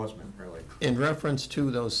 police enforcement, really. In reference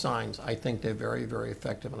to those signs, I think they're very, very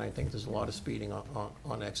effective, and I think there's a lot of speeding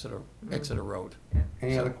on Exeter Road.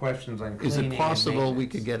 Any other questions on Is cleaning it and possible we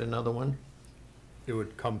maintenance? could get another one It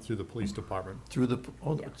would come through the police department. through the,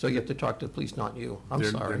 oh, Yeah. so you have to talk to the police, not you? I'm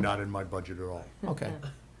They're sorry. not in my budget at all. Okay.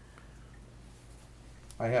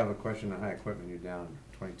 I have a question on high equipment, you're down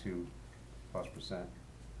 22+%.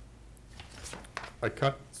 I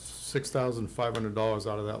cut $6,500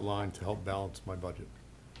 out of that line to help balance my budget.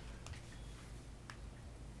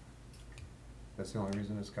 That's the only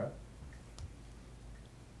reason it's cut?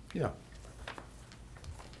 Yeah.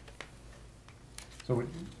 So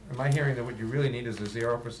am I hearing that what you really need is a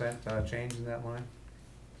 0% change in that line?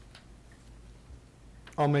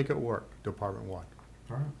 I'll make it work, department-wide.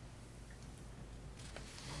 All right.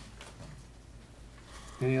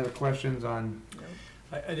 Any other questions on,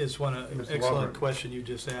 I just want to, Mr. excellent Walbert. question you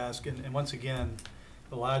just asked, and once again,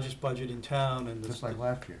 the largest budget in town, and just like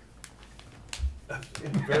last year?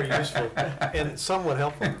 very useful, and somewhat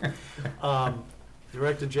helpful.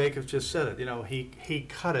 Director Jacobs just said it, you know, he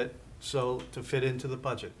cut it so, to fit into the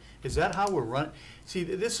budget. Is that how we're running? See,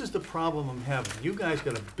 this is the problem I'm having. You guys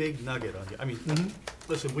got a big nugget on you. I mean,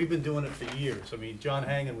 listen, we've been doing it for years. I mean, John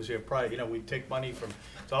Hangan was here prior, you know, we take money from,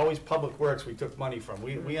 it's always Public Works we took money from.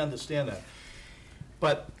 We understand that.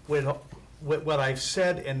 But what I've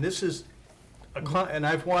said, and this is, and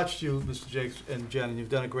I've watched you, Mr. Jakes and Jen, and you've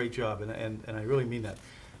done a great job, and I really mean that.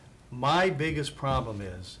 My biggest problem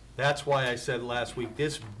is, that's why I said last week,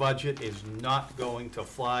 this budget is not going to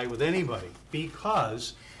fly with anybody,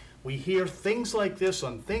 because we hear things like this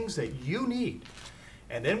on things that you need.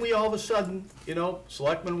 And then we all of a sudden, you know,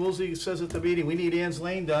 Selectman Woolsey says at the meeting, we need Ann's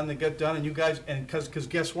Lane done to get done, and you guys, and because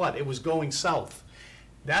guess what? It was going south.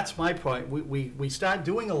 That's my point. We start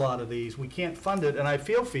doing a lot of these, we can't fund it, and I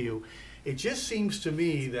feel for you. It just seems to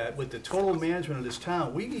me that with the total management of this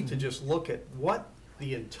town, we need to just look at what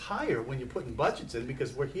the entire, when you're putting budgets in,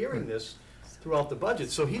 because we're hearing this throughout the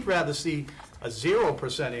budget. So he'd rather see a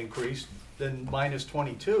 0% increase than minus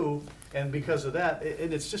 22, and because of that,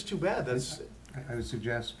 and it's just too bad. That's, I would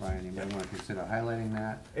suggest, Brian, you may want to consider highlighting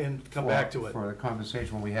that. and come back to it. For the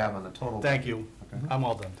conversation when we have on the total. Thank you. Okay. I'm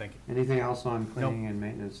all done, thank you. Anything else on cleaning and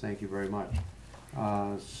maintenance? Thank you very much.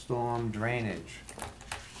 Storm drainage.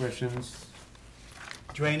 Questions?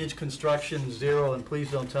 Drainage construction, 0, and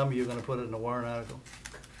please don't tell me you're gonna put it in a warrant article.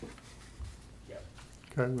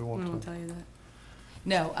 Okay, we We won't. won't tell you that.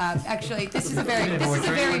 No, actually, this is a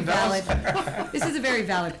very valid, this is a very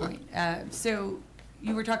valid point. So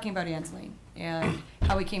you were talking about Ann's Lane and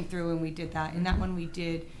how we came through and we did that. And that one we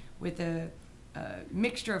did with a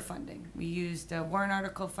mixture of funding. We used warrant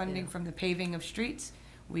article funding from the paving of streets.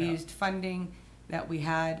 We used funding that we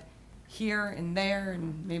had here and there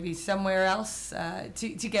and maybe somewhere else to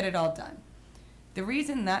get it all done. The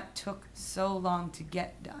reason that took so long to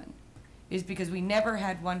get done is because we never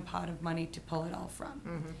had one pot of money to pull it all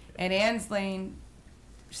from. And Ann's Lane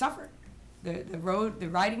suffered. The road, the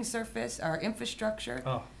riding surface, our infrastructure.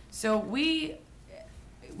 Oh. So we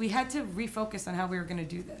had to refocus on how we were gonna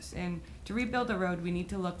do this. And to rebuild a road, we need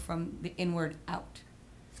to look from the inward out.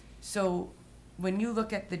 So when you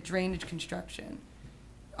look at the drainage construction,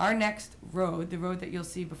 our next road, the road that you'll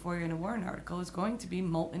see before you're in a warrant article, is going to be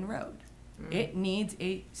Molten Road. It needs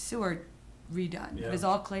a sewer redone. It is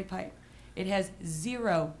all clay pipe. It has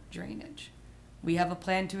 0 drainage. We have a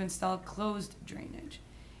plan to install closed drainage.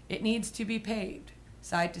 It needs to be paved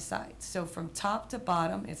side to side. So from top to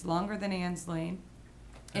bottom, it's longer than Ann's Lane.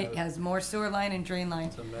 It has more sewer line and drain line.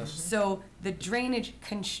 It's a mess. So the drainage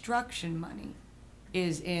construction money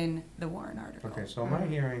is in the warrant article. Okay, so am I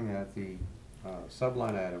hearing that the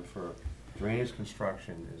subline item for drainage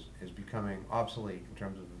construction is becoming obsolete in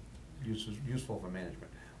terms of useful for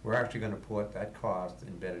management? We're actually gonna put that cost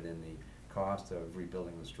embedded in the cost of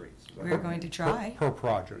rebuilding the streets. Is that We're right? going to try. Per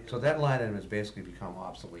project. So that line item has basically become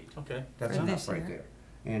obsolete. Okay. That's For enough this right year.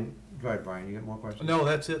 there. And, go ahead, Brian, you got more questions? No,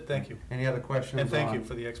 that's it, thank you. Any other questions And thank you on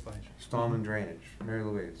for the explanation. storm and drainage? Mary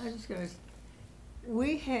Louise? I was gonna,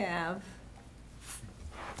 we have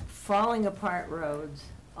falling apart roads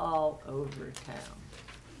all over town.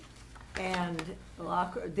 And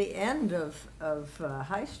the end of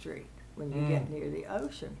High Street, when you get near the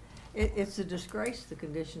ocean, it's a disgrace, the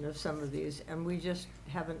condition of some of these, and we just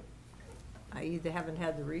I either haven't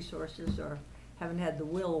had the resources or haven't had the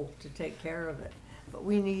will to take care of it. But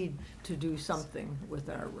we need to do something with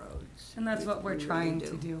our roads. And that's what we're We really trying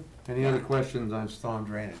to do. Any other questions on storm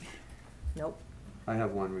drainage? Nope. I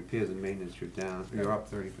have one, repairs and maintenance, you're down, you're up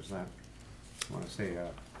 30%. Want to say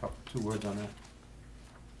two words on that?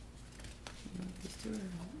 You want these two, or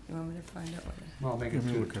you want me to find out what it, Well, make it Let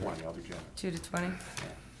me 2 look to at it. 20, I'll be generous. 2 to 20?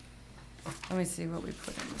 Let me see what we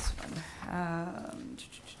put in this one. I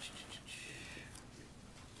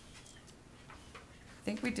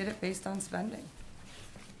think we did it based on spending.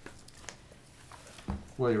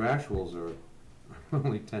 Well, your actuals are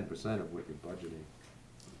only 10% of what you're budgeting.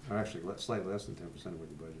 Or actually, slightly less than 10% of what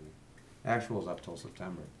you're budgeting. Actuals up till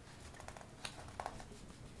September.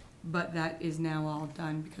 But that is now all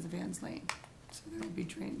done because of Ann's Lane. So there will be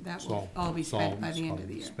that It's will all be it's spent by the end of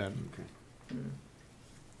the year. spent. Okay.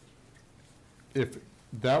 If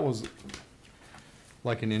that was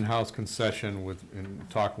like an in-house concession with, in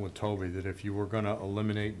talking with Toby, that if you were gonna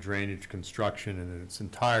eliminate drainage construction in its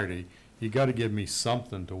entirety, you gotta give me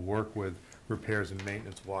something to work with repairs and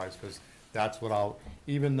maintenance wise, because that's what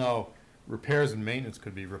even though repairs and maintenance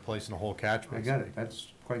could be replacing a whole catch I basin. got it, that's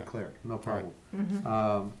quite clear, no problem. Mm-hmm.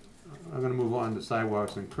 I'm gonna move on to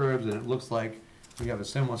sidewalks and curbs, and it looks like we have a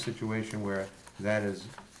similar situation where that is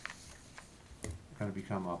gonna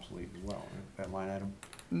become obsolete as well, right, that line item?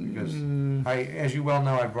 Because as you well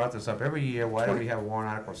know, I brought this up every year, why do we have a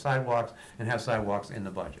warrant article sidewalks and have sidewalks in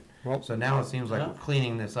the budget? Well, So now it seems like we're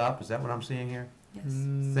cleaning this up, is that what I'm seeing here? Yes.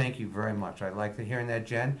 Thank you very much, I like hearing that,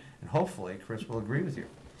 Jen, and hopefully Chris will agree with you.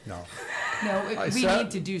 no. No, I we sat-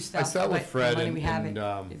 need to do stuff. I sat with but Fred the money and, we have and,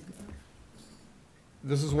 it is-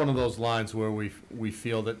 this is one of those lines where we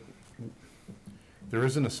feel that there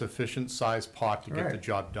isn't a sufficient size pot to get the Right.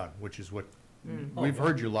 job done, which is what, Mm. we've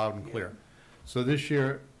heard you loud and clear. So this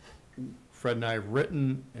year, Fred and I have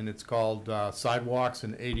written, and it's called sidewalks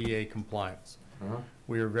and ADA compliance. Uh-huh.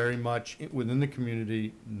 We are very much, within the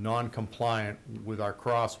community, non-compliant with our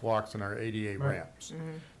crosswalks and our ADA Right. ramps.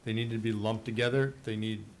 They need to be lumped together, they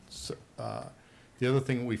need, the other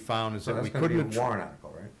thing we found is So that we that's gonna be couldn't. a warrant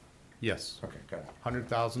article, right? Yes, Okay, got it.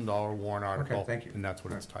 $100,000 warrant article. thank you. And that's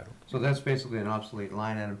what it's titled. So that's basically an obsolete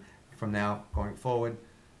line item from now going forward,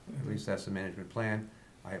 at least that's the management plan.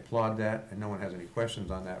 I applaud that, and no one has any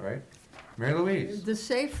questions on that, right? Mary Louise? The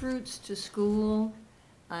safe routes to school,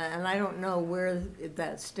 and I don't know where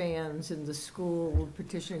that stands in the school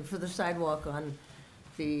petitioning for the sidewalk on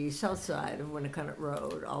the south side of Winnicott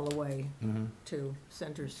Road, all the way to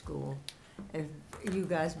Center School. Have you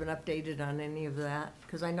guys been updated on any of that?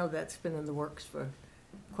 Because I know that's been in the works for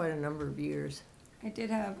quite a number of years. I did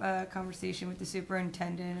have a conversation with the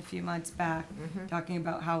superintendent a few months back, talking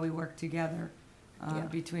about how we work together Yeah.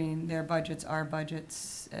 between their budgets, our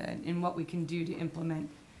budgets, and what we can do to implement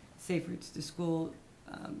safe routes to school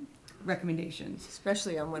recommendations.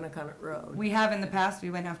 Especially on Winnicott Road. We have in the past, we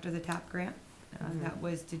went after the TAP grant. That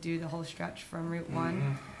was to do the whole stretch from Route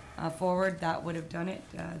 1 forward. That would have done it.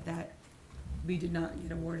 That, we did not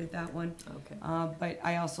get awarded that one. Okay. But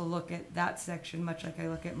I also look at that section, much like I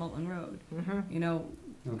look at Moulton Road. You know,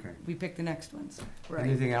 Okay. we pick the next ones. Right.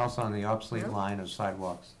 Anything else on the obsolete No. line of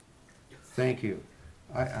sidewalks? Thank you.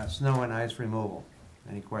 Snow and ice removal,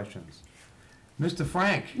 any questions? Mr.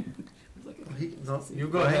 Frank? You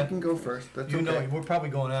go ahead. You can go first, that's You know, okay. we're probably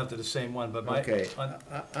going after the same one, but my. Okay, on-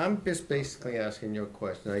 I'm just basically asking you a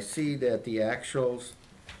question. I see that the actuals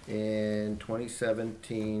in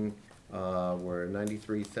 2017 were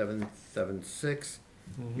 93,776.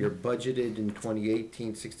 You're budgeted in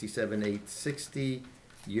 2018, 67,860.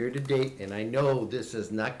 Year-to-date, and I know this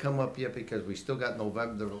has not come up yet because we still got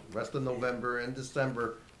November, the rest of November and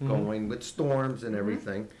December going with storms and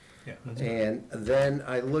everything. Yeah. And then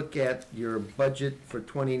I look at your budget for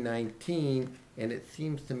 2019, and it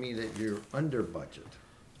seems to me that you're under budget.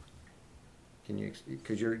 Can you,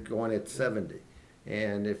 because you're going at 70.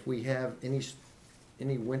 And if we have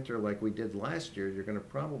any winter like we did last year, you're gonna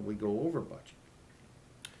probably go over budget.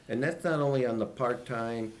 And that's not only on the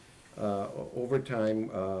part-time, overtime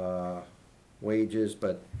wages,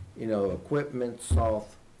 but, you know, equipment, salt,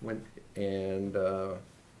 and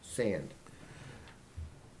sand.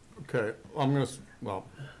 Okay, I'm gonna,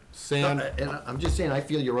 sand. And I'm just saying, I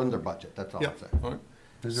feel you're under budget, that's all Yeah, I'm saying. all right.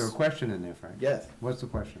 Is there a question in there, Frank? Yes. What's the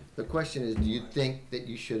question? The question is, do you think that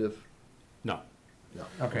you should have? No. No.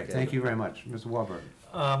 Okay, thank you very much. Mr.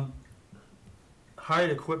 Wahlberg?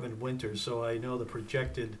 Hired equipment winter, so I know the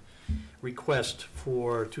projected request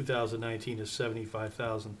for 2019 is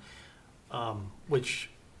 75,000,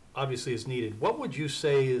 which obviously is needed. What would you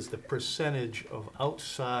say is the percentage of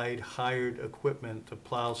outside hired equipment to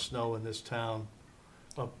plow snow in this town?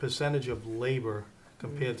 A percentage of labor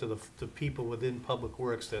compared to the people within Public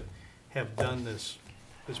Works that have done this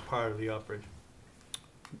as part of the operation?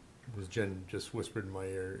 Was Jen just whispered in my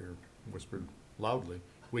ear, or whispered loudly,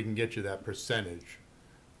 we can get you that percentage.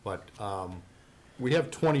 But we have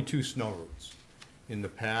 22 snow routes. In the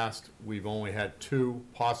past, we've only had 2,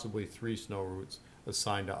 possibly 3 snow routes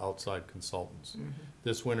assigned to outside consultants.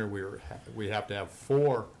 This winter, we have to have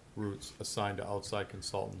 4 routes assigned to outside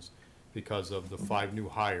consultants because of the 5 new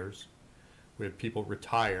hires. We had people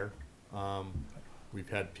retire. We've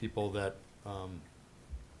had people that,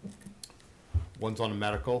 one's on a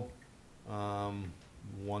medical,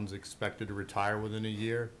 one's expected to retire within a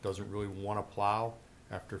year, doesn't really want to plow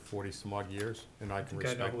after 40 some odd years, and I can I know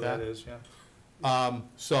respect who that. that is, yeah.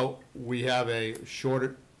 So we have a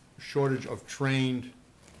shortage of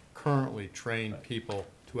currently trained people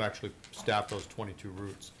to actually staff those 22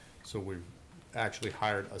 routes. So we've actually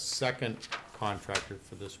hired a second contractor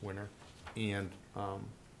for this winter, and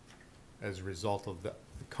as a result of the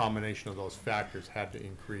combination of those factors, had to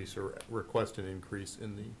increase or request an increase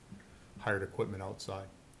in the hired equipment outside.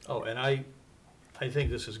 Oh, and I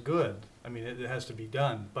think this is good. I mean, it has to be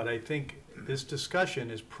done, but I think this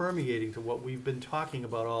discussion is permeating to what we've been talking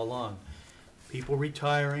about all along. People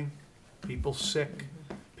retiring, people sick,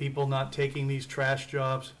 people not taking these trash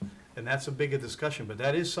jobs, and that's a bigger discussion, but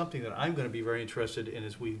that is something that I'm gonna be very interested in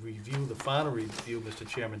as we review the final review, Mr.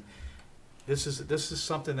 Chairman. This is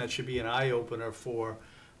something that should be an eye-opener for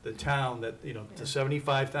the town, that, you know, the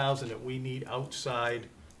 75,000 that we need outside.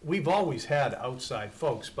 We've always had outside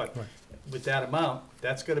folks, but with that amount,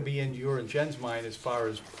 that's gonna be in your and Jen's mind as far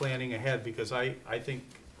as planning ahead, because I think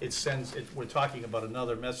it sends, we're talking about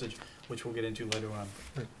another message, which we'll get into later on.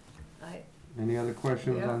 Any other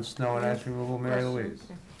questions Yeah. on snow and ice removal, Mary Louise?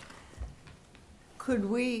 Could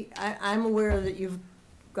we, I'm aware that you've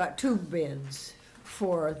got 2 bids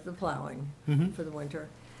for the plowing for the winter.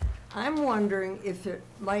 I'm wondering if it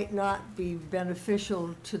might not be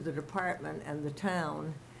beneficial to the department and the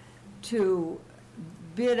town to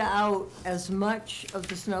bid out as much of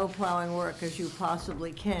the snow plowing work as you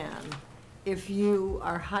possibly can. If you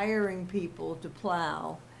are hiring people to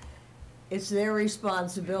plow, it's their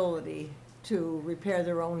responsibility to repair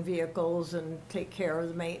their own vehicles and take care of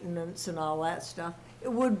the maintenance and all that stuff.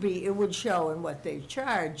 It would show in what they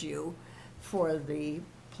charge you for the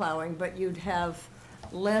plowing, but you'd have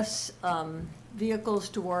less vehicles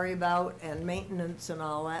to worry about and maintenance and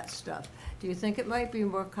all that stuff. Do you think it might be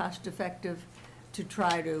more cost-effective to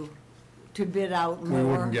try to bid out more? We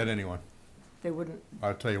wouldn't get anyone. They wouldn't?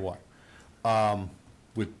 I'll tell you what.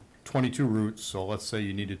 With 22 routes, so let's say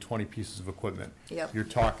you needed 20 pieces of equipment. Yep. You're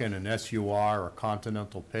talking an SUR or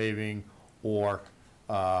Continental Paving or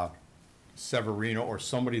Severino or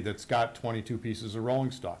somebody that's got 22 pieces of rolling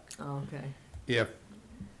stock. Oh, okay. If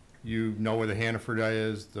you know where the Hannaford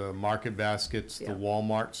is, the Market Baskets, the Yeah.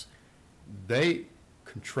 Walmarts, they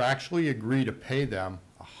contractually agree to pay them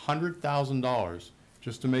 $100,000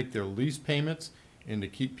 just to make their lease payments and to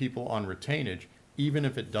keep people on retainage, even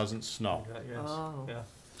if it doesn't snow. Yes, Oh. yeah.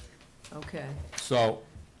 Okay. So,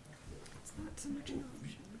 It's not so much an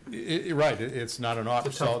option. right, it's not an option.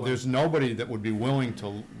 It's a tough So one. there's nobody that would be willing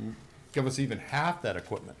to give us even half that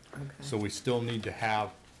equipment. Okay. So we still need to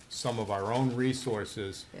have some of our own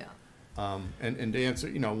resources. Yeah. And to answer,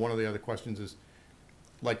 one of the other questions is,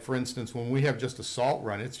 like, for instance, when we have just a salt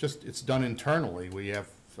run, it's done internally. We have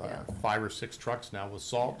Yeah. 5 or 6 trucks now with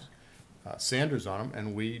salt, sanders on them,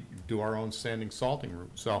 and we do our own sanding salting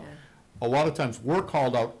route. So Yeah. a lot of times, we're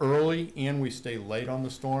called out early and we stay late on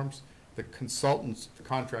the storms. The consultants, the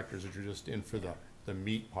contractors are just in for the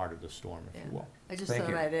meat part of the storm, if you Yeah. will. I just Thank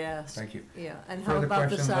thought you. I'd ask. Thank you. Yeah, and how Further about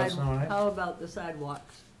the questions on snow and ice? how about the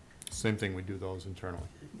sidewalks? Same thing, we do those internally.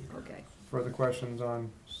 Okay. Further questions on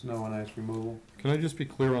snow and ice removal? Can I just be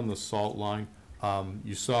clear on the salt line?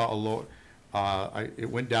 You saw it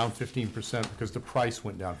went down 15% because the price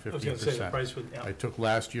went down I was gonna say, the 15%. price would, yeah. I took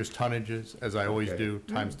last year's tonnages, as I always Okay. do,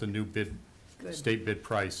 times the new bid, Good. state bid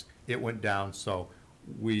price. It went down, so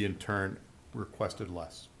we in turn requested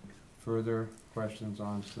less. Further questions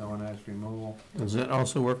on snow and ice removal? Does that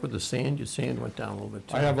also work with the sand? Your sand went down a little bit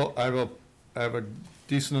too. I have a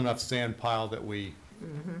decent enough sand pile that we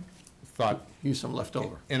thought, Use some left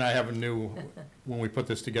over. and I have when we put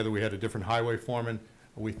this together, we had a different highway foreman.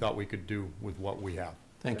 We thought we could do with what we have.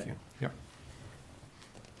 Thank you. Yep.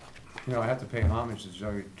 I have to pay homage to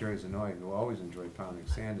Jerry Zanoy, who always enjoyed pounding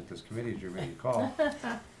sand at this committee, as you may recall.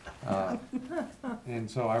 And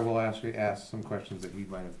so I will actually ask some questions that he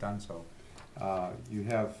might have done so. You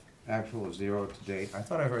have actual 0 to date. I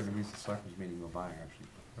thought I heard in the recent selectmen's meeting you're buying, actually,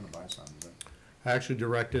 gonna buy some, but. I actually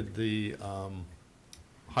directed the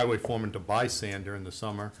highway foreman to buy sand during the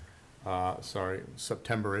summer,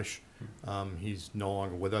 September-ish. He's no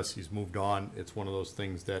longer with us, he's moved on. It's one of those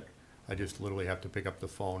things that I just literally have to pick up the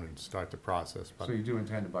phone and start the process, but So you do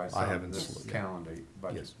intend to buy some haven't this sl- yeah. calendar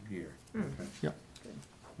budget Yes. year? Mm. Okay. Yep.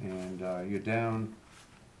 And you're down,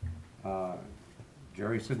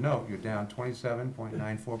 Jerry said no, you're down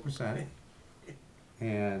 27.94%.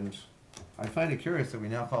 And I find it curious that we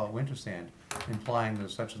now call it winter sand, implying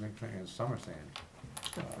there's such a thing as summer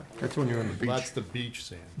sand. That's when you're on the beach. that's the beach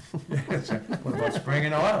sand. What about spring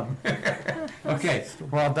and autumn? Okay,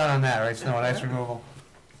 we're all done on that, right? Snow and ice removal.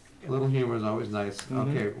 A little humor is always nice.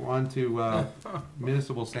 Okay, we're on to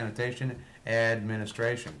municipal sanitation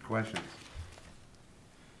administration. Questions?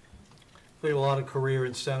 We have a lot of career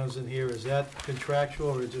incentives in here. Is that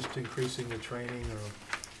contractual or just increasing the training?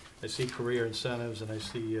 Or I see career incentives and I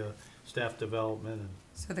see staff development and,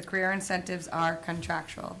 So the career incentives are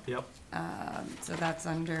contractual. yep, So that's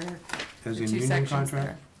under As the in two union sections contract?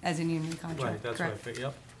 there. As in union contract, right, that's what I correct. think,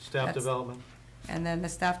 yep. Staff That's- development, And then the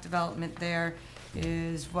staff development there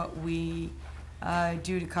is what we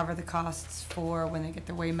do to cover the costs for when they get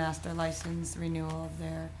their Waymaster license, renewal of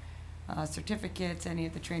their certificates, any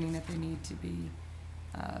of the training that they need to be,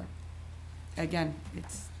 again,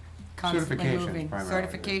 it's constantly Certifications moving. primarily,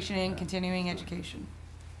 Certification, yeah. continuing education.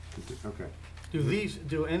 Okay.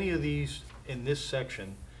 do any of these in this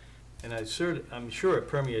section, and I'm sure it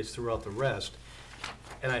permeates throughout the rest,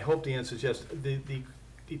 and I hope the answer is yes, the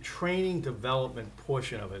training development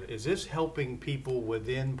portion of it, is this helping people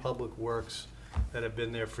within Public Works that have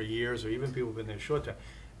been there for years, or even people who've been there a short time,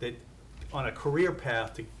 that on a career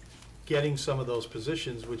path to getting some of those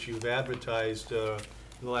positions which you've advertised in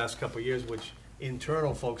the last couple of years, which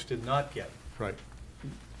internal folks did not get? Right.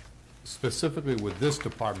 Specifically with this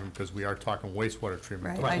department, because we are talking wastewater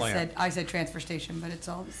treatment Right, plant. I said transfer station, but it's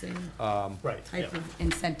all the same Right, yeah. type of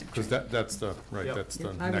incentive. Because training. that's the, right, Yep. that's the Yeah,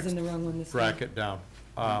 I was in next the wrong one this time. bracket down.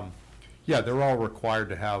 Yeah, they're all required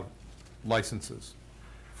to have licenses.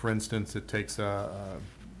 For instance, it takes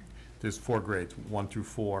there's 4 grades, 1 through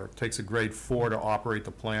 4. It takes a grade 4 to operate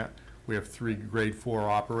the plant. We have 3 grade 4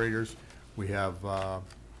 operators. We have a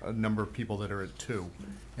number of people that are at 2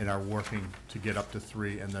 and are working to get up to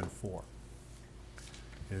 3 and then 4.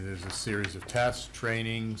 And there's a series of tests,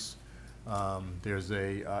 trainings. There's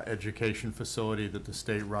a education facility that the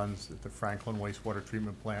state runs at the Franklin wastewater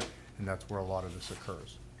treatment plant, and that's where a lot of this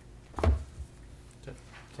occurs.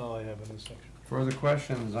 That's all I have in this section. Further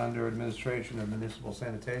questions under administration and municipal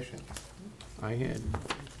sanitation? I had,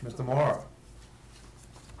 Mr. Morrow?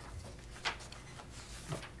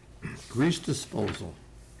 grease disposal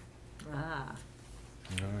Ah,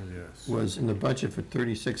 Oh, yes. was in the budget for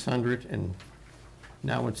 3,600, and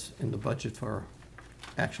now it's in the budget for,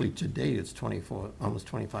 actually, to date, it's almost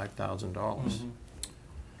 $25,000.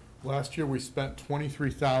 Last year, we spent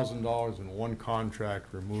 $23,000 in one contract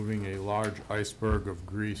removing a large iceberg of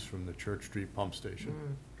grease from the Church Street pump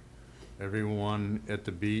station. Everyone at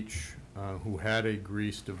the beach who had a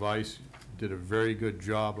grease device did a very good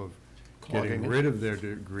job of Clogging getting it. rid of their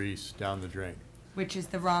grease down the drain Which is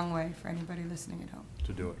the wrong way for anybody listening at home.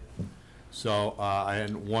 to do it. So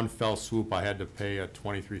in one fell swoop, I had to pay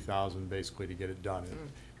 $23,000 basically to get it done.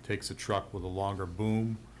 It takes a truck with a longer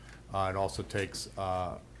boom. It also takes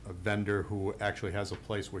a vendor who actually has a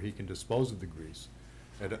place where he can dispose of the grease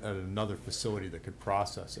at another facility that could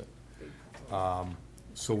process it.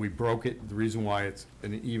 So we broke it. The reason why it's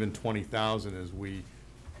an even 20,000 is we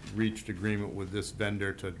reached agreement with this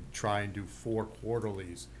vendor to try and do 4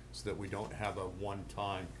 quarterlies so that we don't have a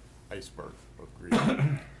one-time iceberg of grease.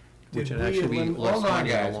 Which Did would we actually be elim- less Hold on, money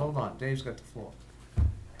in the guys, long- hold on. Dave's got the floor.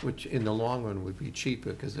 Which in the long run would be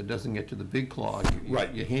cheaper, because it doesn't get to the big clog.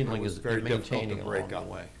 Right. Your handling It was is very difficult to maintaining along break the up.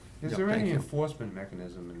 way. Is Yep, there thank any you. enforcement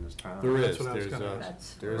mechanism in this town? There That's is, what I was there's gonna a,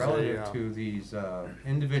 ask. there's Relative a, to these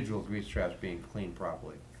individual grease traps being cleaned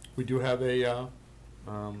properly? we do have a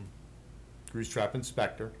grease trap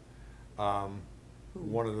inspector.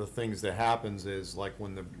 One of the things that happens is like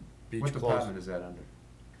when the beach What closes. department is that under?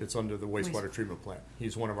 It's under the wastewater treatment plant.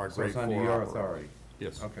 He's one of our So grade it's 4 under your operators. authority?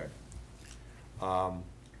 Yes. Okay.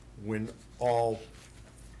 When all,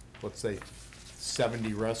 let's say,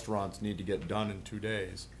 70 restaurants need to get done in 2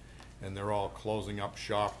 days, and they're all closing up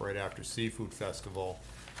shop right after Seafood Festival,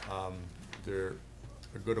 a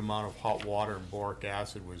good amount of hot water and boric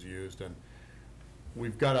acid was used, and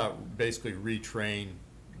we've got to basically retrain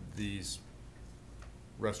these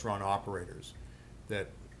restaurant operators that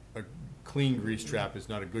a clean grease trap is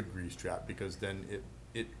not a good grease trap, because then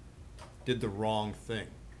it did the wrong thing.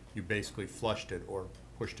 You basically flushed it or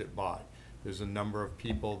pushed it by. There's a number of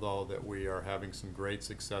people, though, that we are having some great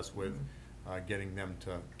success with, getting them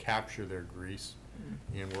to capture their grease.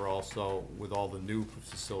 And we're also, with all the new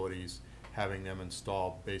facilities, having them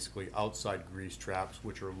install basically outside grease traps,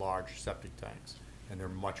 which are large septic tanks, and they're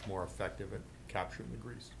much more effective at capturing the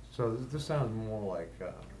grease. So this sounds more like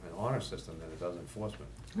an honor system than it does enforcement.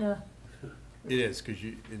 Yeah. It is, because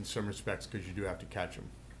you, in some respects, because you do have to catch them,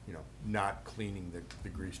 you know, not cleaning the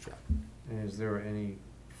grease trap. And is there any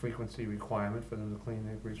frequency requirement for them to clean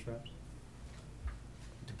their grease traps?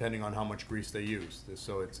 Depending on how much grease they use.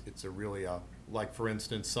 So it's a really, like, for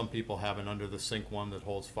instance, some people have an under the sink one that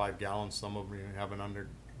holds 5 gallons, some of them have an under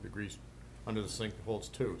the sink that holds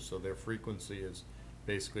 2. So their frequency is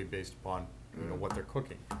basically based upon, you know, what they're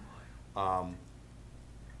cooking. I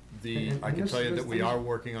can tell you that we are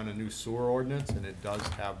working on a new sewer ordinance, and it does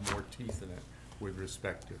have more teeth in it with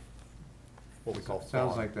respect to what we call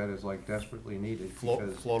Sounds like that is like desperately needed,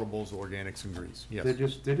 because floatables, organics, and grease, yes.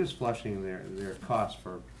 they're just flushing their costs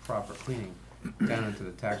for proper cleaning down into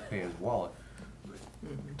the taxpayer's wallet,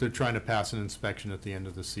 They're trying to pass an inspection at the end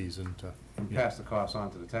of the season to. and pass the costs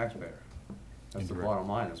on to the taxpayer. That's the Indirect. bottom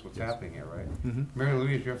line, that's what's Yes. happening here, right? Mhm. Mary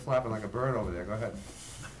Louise, you're flapping like a bird over there, go ahead.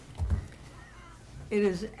 It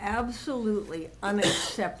is absolutely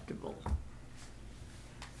unacceptable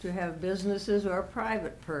to have businesses or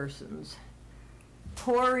private persons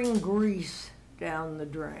pouring grease down the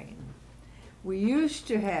drain. We used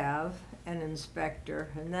to have an inspector,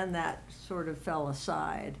 and then that sort of fell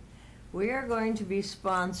aside. We are going to be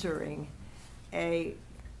sponsoring a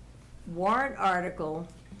warrant article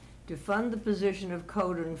to fund the position of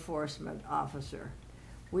code enforcement officer.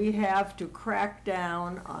 We have to crack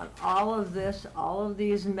down on all of this, all of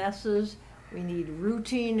these messes. We need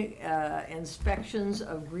routine inspections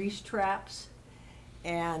of grease traps.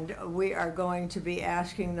 And we are going to be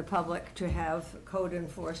asking the public to have a code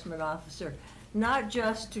enforcement officer, not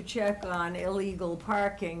just to check on illegal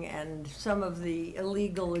parking and some of the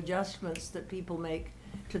illegal adjustments that people make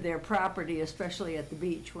to their property, especially at the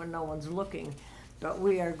beach when no one's looking, but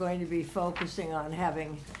we are going to be focusing on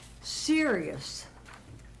having serious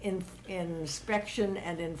inspection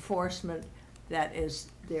and enforcement. That is,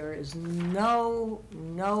 there is no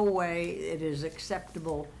way it is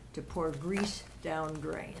acceptable to pour grease down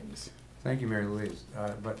drains. Thank you, Mary Louise.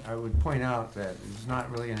 But I would point out that it's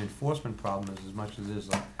not really an enforcement problem as much as it is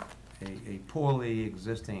a poorly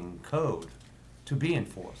existing code to be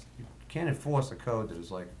enforced. You can't enforce a code that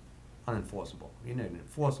is like unenforceable. You need an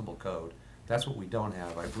enforceable code. That's what we don't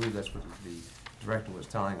have. I believe that's what the director was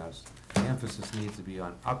telling us. The emphasis needs to be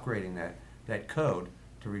on upgrading that code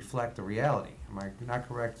to reflect the reality. Am I not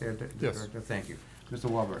correct there, Yes. Director? Thank you. Mr.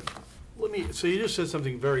 Wahlberg. So you just said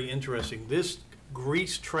something very interesting. This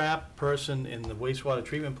grease trap person in the wastewater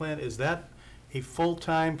treatment plant, is that a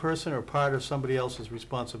full-time person or part of somebody else's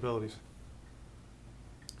responsibilities?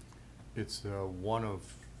 It's one of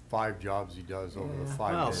 5 jobs he does over the Yeah.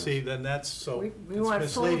 5 Well, days. see, then that's, so We it's want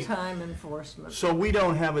misleading. full-time enforcement. So we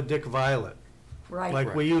don't have a Dick Violet Right,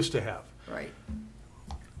 like we used to have. right.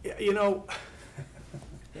 You know,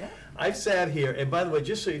 Yeah. I've sat here, and by the way,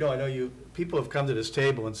 just so you know, I know people have come to this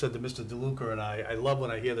table and said to Mr. DeLuca and I love when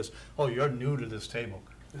I hear this, oh, you're new to this table.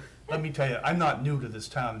 Let me tell you, I'm not new to this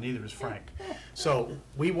town, and neither is Frank. So,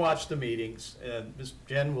 we watch the meetings, and Ms.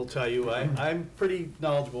 Jen will tell you, I'm pretty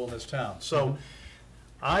knowledgeable in this town. So,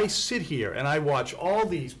 I sit here and I watch all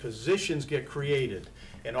these positions get created,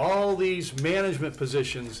 and all these management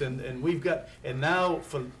positions, and we've got, and now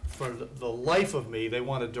for the life of me, they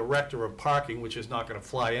want a director of parking, which is not gonna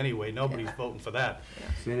fly anyway, nobody's voting for that.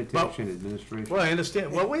 Sanitation Administration. Well, I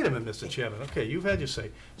understand, well, wait a minute, Mr. Chairman, okay, you've had your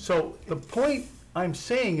say. So, the point I'm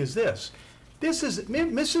saying is this is,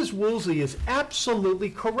 Mrs. Woolsey is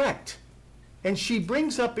absolutely correct. And she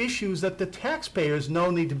brings up issues that the taxpayers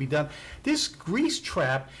know need to be done. This grease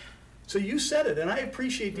trap, so you said it, and I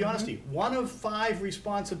appreciate the honesty, one of 5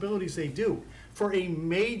 responsibilities they do for a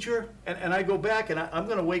major, and I go back, and I'm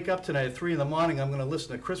gonna wake up tonight at 3 in the morning, I'm gonna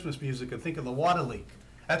listen to Christmas music and think of the water leak.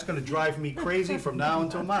 That's gonna drive me crazy from now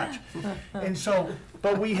until March. And so,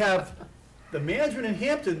 but we have the management in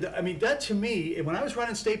Hampton, I mean, that to me, when I was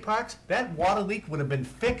running state parks, that water leak would have been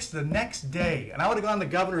fixed the next day. And I would have gone to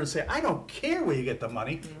the governor and say, I don't care where you get the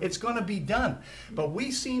money, it's gonna be done. But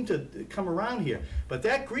we seem to come around here. But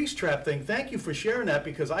that grease trap thing, thank you for sharing that,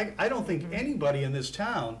 because I don't think anybody in this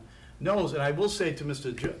town knows, and I will say to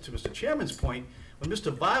Mr. Chairman's point, when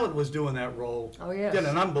Mr. Violet was doing that role, Oh, yes. did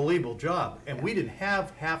an unbelievable job. And we didn't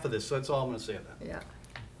have half of this, so that's all I'm gonna say on that. Yeah.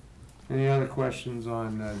 Any other questions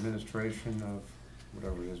on administration of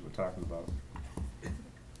whatever it is we're talking about?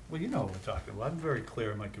 Well, you know what we're talking about, I'm very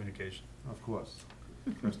clear in my communication. Of course.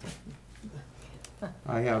 Crystal.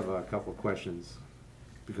 I have a couple of questions,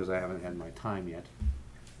 because I haven't had my time yet.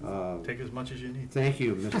 Take as much as you need. Thank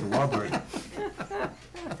you, Mr. Wahlberg.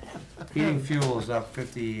 Heating fuel is up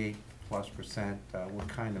 58+%. What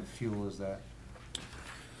kind of fuel is that?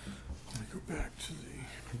 Let me go back to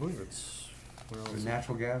I believe it's, well, Is it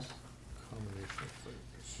natural gas? combination of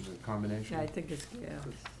things. Is it a combination? Yeah, I think it's gas.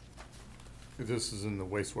 This is in the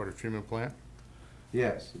wastewater treatment plant?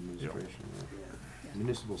 Yes, administration, yeah.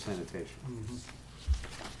 Municipal sanitation.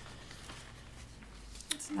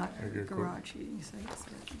 It's not Very good, garage heating sites.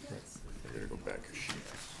 I gotta go back a sheet.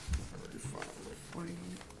 I already found it. 48.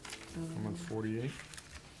 I'm on 48.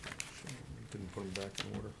 Didn't put them back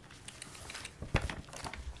in order.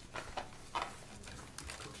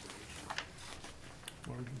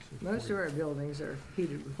 Why did you say Most of 40? our buildings are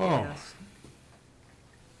heated with Oh. gas.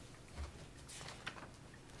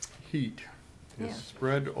 Heat Yeah. is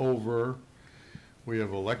spread over, we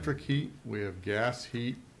have electric heat, we have gas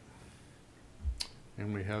heat,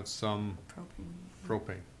 and we have some Propane.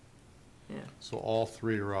 propane. Yeah. So all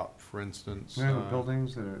three are up, for instance. Do you have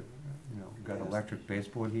buildings that are, got electric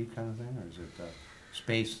baseboard heat kind of thing, or is it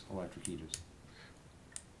space electric heaters?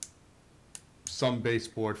 Some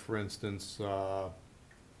baseboard, for instance,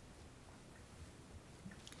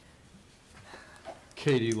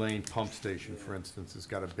 Katy Lane Pump Station, for instance, has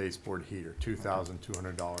got a baseboard heater,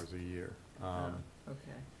 $2,200 a year.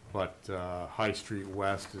 Okay. But High Street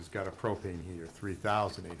West has got a propane heater,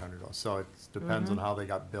 $3,800. So it depends on how they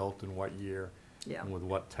got built and what year Yeah. and with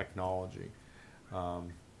what technology.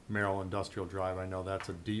 Merrill Industrial Drive, I know that's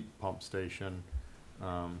a deep pump station.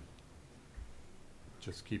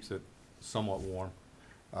 Just keeps it somewhat warm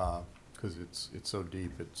because it's so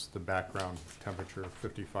deep. It's the background temperature of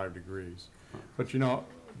 55 degrees. But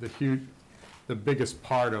the biggest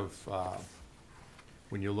part of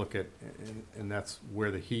when you look at, and that's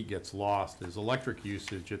where the heat gets lost, is electric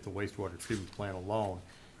usage at the wastewater treatment plant alone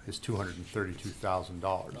is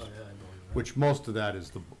 $232,000. Which most of that is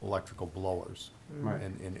the electrical blowers Right.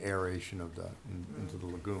 and aeration of into the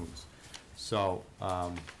lagoons. So,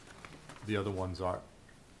 the other ones are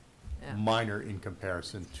Yeah. minor in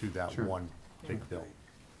comparison to that Sure. one big bill.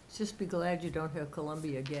 Just be glad you don't have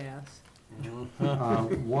Columbia Gas.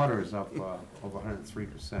 Water is up over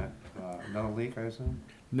 103%. Another leak, I assume?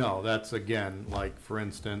 No, that's again, like, for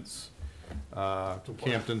instance,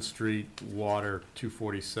 Campton Street, water,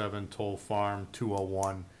 247, Toll Farm,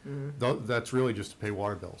 201. That's really just to pay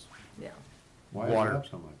water bills, Yeah. Why is it Water. up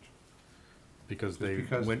so much? because Just they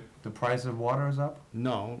because went, the price of water is up?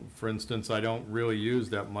 no, for instance, I don't really use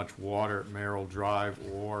that much water at Merrill Drive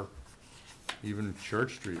or even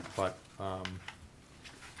Church Street, but,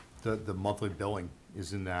 the monthly billing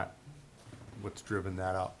is in that, what's driven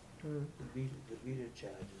that up. The meter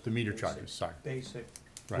charges. The meter charges, sorry, Basic.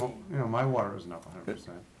 right. Well, my water isn't up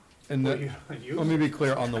 100%. And let me be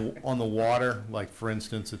clear, on the water, like, for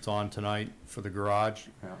instance, it's on tonight for the garage.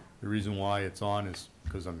 Yeah. The reason why it's on is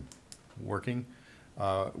because I'm working.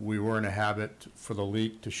 We were in a habit for the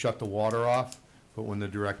leak to shut the water off, but when the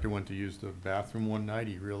director went to use the bathroom one night,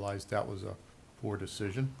 he realized that was a poor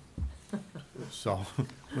decision. So,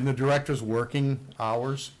 when the director's working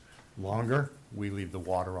hours longer, we leave the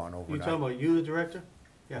water on You overnight. talking about you, the director?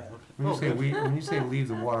 Yeah. When you say leave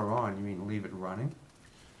the water on, you mean leave it running?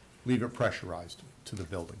 Leave it pressurized to the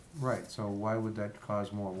building. Right, so why would that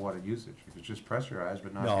cause more water usage? If it's just pressurized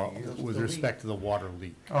but No, not being used? with respect to the water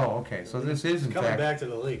leak. Oh, okay, so this is in Coming fact, back to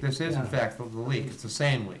the leak. this is in fact the leak, it's the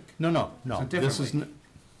same leak. No, It's a this is, different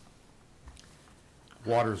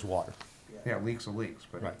water's water, Yeah, leaks are leaks,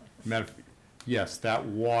 but. right. Yes, that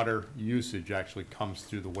water usage actually comes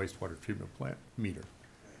through the wastewater treatment plant meter.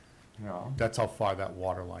 No. That's how far that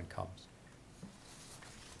water line comes.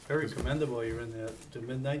 Very commendable, you're in there to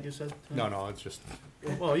midnight, you said? No, it's just,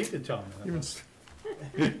 Well, you can tell me even,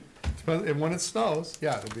 that. and when it snows,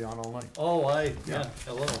 yeah, it'll be on all night. Oh, yeah,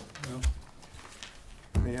 hello.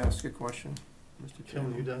 May I ask a question, Mr.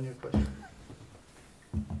 Tim, you Chairman? done your question?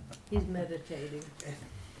 He's meditating.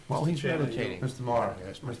 Well, he's Chairman, meditating. Mr. Morrow,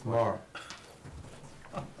 Yes, my Mr. Morrow.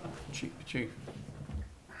 Chief,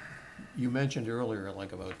 you mentioned earlier,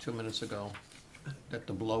 like about 2 minutes ago, that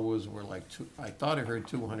the blowers were like I thought I heard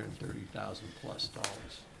 $230,000 plus.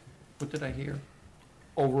 What did I hear?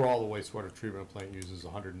 Overall, the wastewater treatment plant uses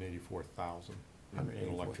 184,000 in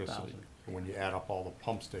electricity. 184,000. And when you add up all the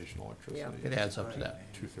pump station electricity, It adds up to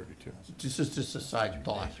that. 232. This is just a side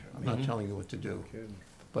thought. I'm not telling you what to do.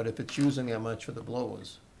 But if it's using that much for the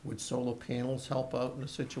blowers, would solar panels help out in a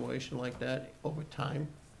situation like that over time?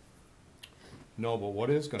 No, but what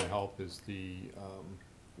is gonna help is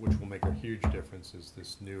which will make a huge difference, is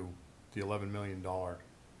the $11 million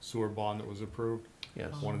sewer bond that was approved.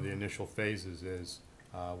 Yes. One of the initial phases is,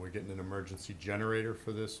 we're getting an emergency generator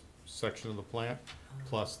for this section of the plant,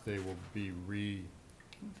 plus they will be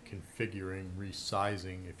configuring,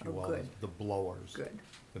 resizing, if you Oh, will, good. the blowers Good.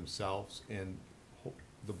 themselves, and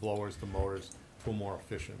the blowers, the motors, feel more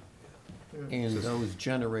efficient. And those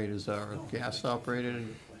generators are gas operated?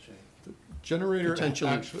 Generator, Potentially-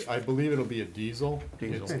 actually, I believe it'll be a diesel.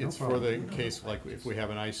 Diesel. It's, Okay, no it's for the problem. case, like, if we have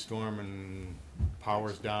an ice storm and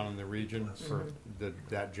power's down in the region, for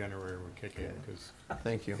that generator would kick in, because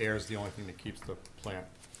Thank you. air is the only thing that keeps the plant.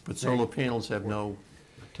 But solar panels have no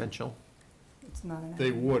potential? It's not an.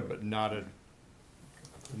 They would, but not a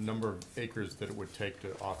number of acres that it would take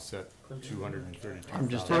to offset 232,000. I'm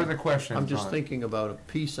just- Further questions I'm just on- thinking about a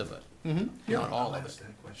piece of it, not all of it.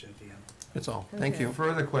 That's all. Thank you.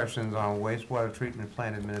 Further questions on wastewater treatment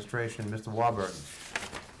plant administration, Mr. Warburton.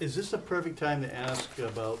 Is this a perfect time to ask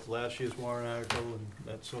about last year's warrant article and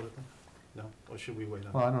that sort of thing? No, or should we wait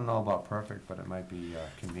on? Well, I don't know about perfect, but it might be The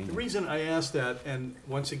convenient. reason I asked that, and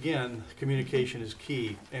once again, communication is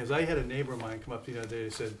key, as I had a neighbor of mine come up the other day,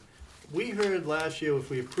 and said, we heard last year if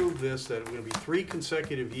we approved this, that it would be 3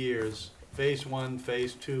 consecutive years, phase 1,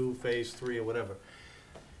 phase 2, phase 3, or whatever.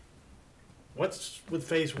 What's with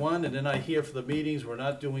phase 1, and then I hear for the meetings, we're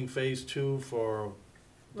not doing phase 2 for,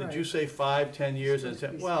 did you Right. say 5, 10 years?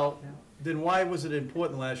 And well, then why was it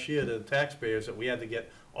important last year to the taxpayers that we had to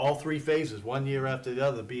get all 3 phases, 1 year after the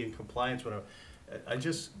other, be in compliance with our, I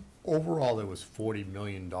just, Overall, there was $40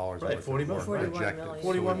 million Right, worth of 40 work million. 41 projected. million. So we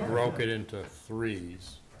 41 million. broke it into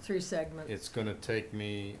threes. 3 segments. It's gonna take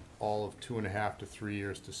me all of 2.5 to 3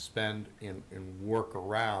 years to spend and work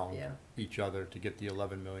around Yeah. each other to get the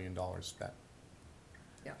 $11 million spent.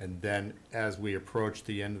 Yeah. And then, as we approach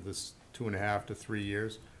the end of this 2.5 to 3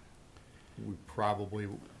 years, we probably,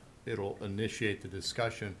 it'll initiate the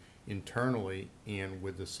discussion internally and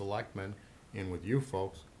with the selectmen and with you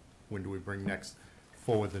folks, when do we bring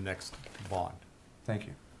forward the next bond? Thank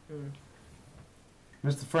you.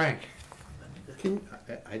 Mr. Frank?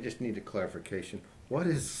 I just need a clarification. What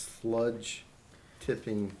is sludge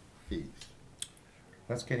tipping fees?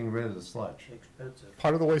 That's getting rid of the sludge.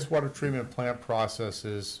 Part of the wastewater treatment plant process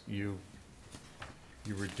is you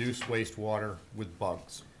reduce wastewater with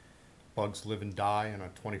bugs. Bugs live and die in a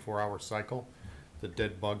 24-hour cycle. The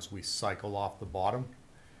dead bugs, we cycle off the bottom.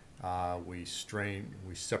 We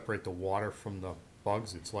separate the water from the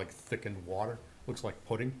bugs. It's like thickened water, looks like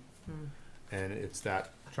pudding. And it's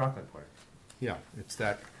that, Chocolate pudding. yeah, it's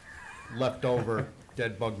that leftover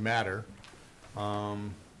dead bug matter,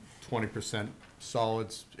 20%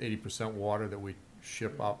 solids, 80% water that we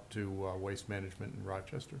ship up to Waste Management in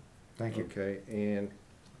Rochester. Thank you. Okay, and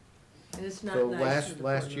And it's not so nice to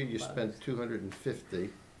last put year in you the spent bugs. 250.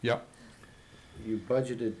 Yep, You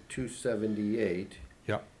budgeted 278,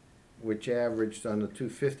 yep. which averaged on the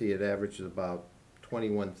 250, it averaged about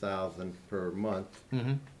 21,000 per month.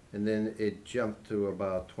 Mm-hmm, And then it jumped to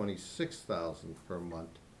about 26,000 per month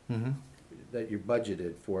mm-hmm. that you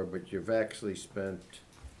budgeted for, but you've actually spent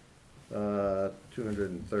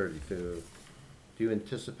 232. Do you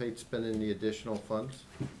anticipate spending the additional funds?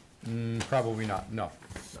 Probably not, no.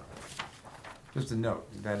 Just a note,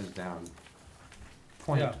 that is down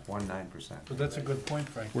Yeah. 0.19%. but that's a good point,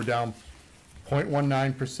 Frank. We're down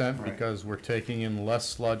 0.19% Right. because we're taking in less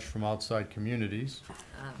sludge from outside communities.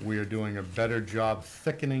 We are doing a better job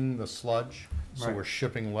thickening the sludge, so Right. we're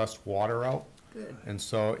shipping less water out. Good. And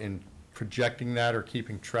so in projecting that or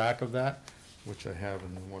keeping track of that, which I have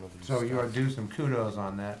in one of these. So you are due some kudos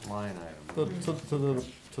on that line item.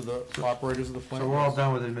 To the operators of the plant. So we're all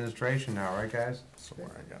done with administration now, right, guys? Somewhere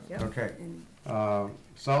I got it. Yep. Okay. And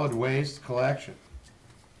Solid waste collection.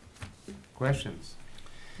 Questions?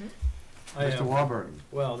 I Mr. am- Warburton?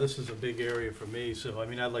 Well, this is a big area for me, so I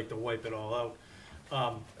mean, I'd like to wipe it all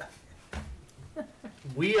out.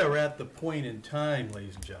 We are at the point in time,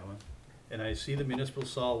 ladies and gentlemen, and I see the municipal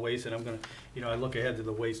solid waste, and I'm gonna, I look ahead to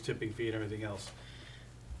the waste tipping fee and everything else.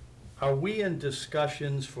 Are we in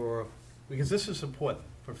discussions for, because this is important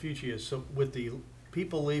for future years, so with the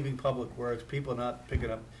people leaving public works, people not picking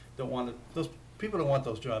up, those people don't want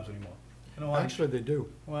those jobs anymore. You know why? Actually, they do.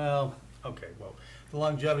 Well, okay, well, the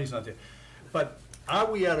longevity's not there. But are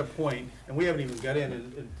we at a point, and we haven't even got in,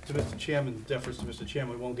 and to Mr. Chairman, deference to Mr.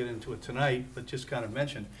 Chairman, we won't get into it tonight, but just kind of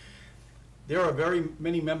mention, there are very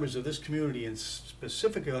many members of this community, and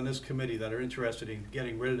specifically on this committee, that are interested in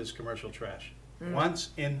getting rid of this commercial trash, once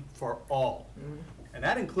and for all. And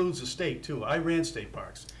that includes the state, too. I ran state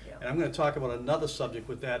parks. Yeah. And I'm gonna talk about another subject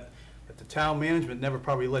with that the town management never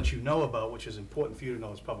probably lets you know about, which is important for you to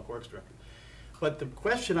know as Public Works Director. But the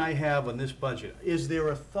question I have on this budget, is there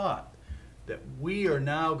a thought that we are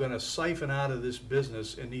now gonna siphon out of this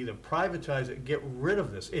business and either privatize it, get rid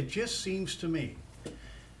of this? It just seems to me,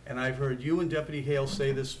 and I've heard you and Deputy Hale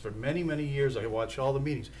say this for many, many years, I watch all the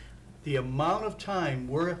meetings, the amount of time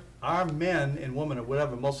our men and women or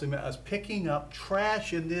whatever, mostly men, us picking up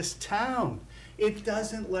trash in this town. It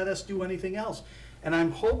doesn't let us do anything else. And I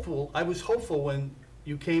was hopeful when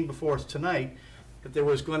you came before us tonight that there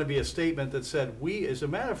was going to be a statement that said, as a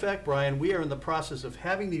matter of fact, Brian, we are in the process of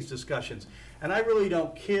having these discussions. And I really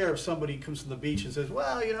don't care if somebody comes from the beach and says,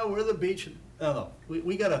 well, we're the beach. No,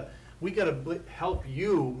 we gotta help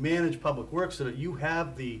you manage public works so that you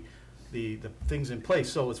have the things in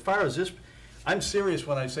place. So as far as this, I'm serious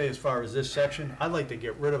when I say as far as this section, I'd like to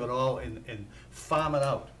get rid of it all and farm it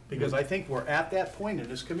out. Because I think we're at that point in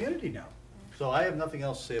this community now. So I have nothing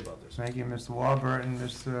else to say about this. Thank you, Mr. Warburton.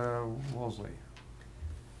 Mr. Woolsey.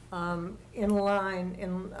 In line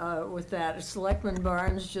with that, Selectman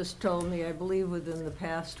Barnes just told me, I believe within the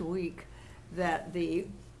past week, that the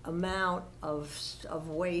amount of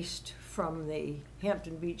waste from the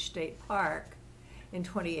Hampton Beach State Park in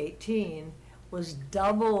 2018 was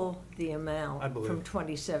double the amount from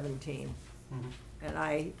 2017. Mhm. And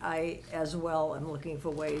I as well am looking for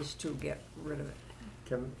ways to get rid of it.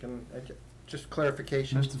 Can I just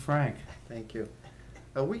clarification? Mr. Frank. Thank you.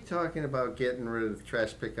 Are we talking about getting rid of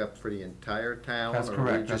trash pickup for the entire town? That's or correct.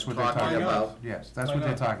 Are we That's just what they're talking talking about? Yes, that's Why what they're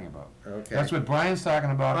not? talking about. Okay. That's what Brian's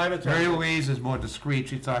talking about. Privatizing. Mary Louise is more discreet.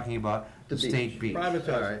 She's talking about the The state beach. Private-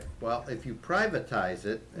 All right, well, if you privatize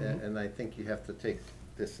it, Mhm. and I think you have to take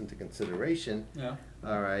this into consideration, Yeah.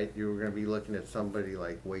 all right, you're gonna be looking at somebody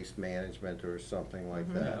like Waste Management or something like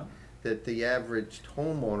Yeah. that. That the average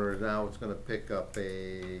homeowner now is gonna pick up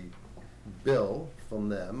a bill from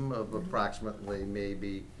them of approximately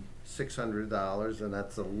maybe $600, and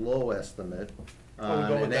that's a low estimate Well, we on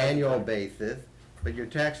go with an that. annual basis, but your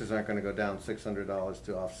taxes aren't gonna go down $600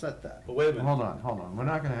 to offset that. But wait a minute. Hold on. We're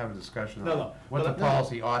not gonna have a discussion No, on no. what the But-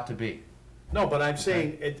 policy ought to be. No, but I'm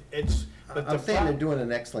saying it's, but the I'm saying they're problem, doing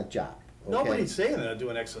an excellent job, okay? nobody's saying they're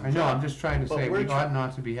doing an excellent I know, job. I'm just trying to But say, we're we try- ought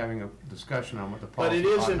not to be having a discussion on what the But it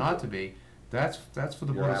policy is ought not impo- to be. That's for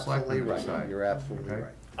the You're Board of absolutely Selectmen to right, decide. you're absolutely Okay.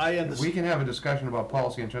 right. I We understand. can have a discussion about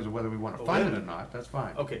policy in terms of whether we want to But fund wait it a or not, that's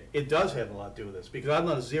fine. Okay, it does have a lot to do with this, because I'm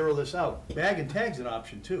gonna zero this out. Bag and tag's an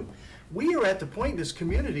option too. We are at the point in this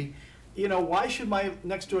community, why should my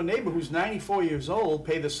next door neighbor who's 94 years old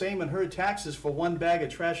pay the same in her taxes for one bag of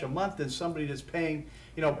trash a month than somebody that's paying,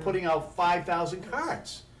 putting out 5,000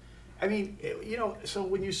 carts? I mean, so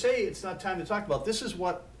when you say it's not time to talk about, this is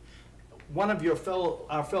what one of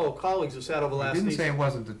our fellow colleagues has said over the I last. didn't say it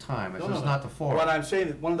wasn't the time, it's just not the forum. What I'm saying,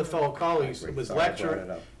 that one of the fellow colleagues was Sorry I brought lecturing. it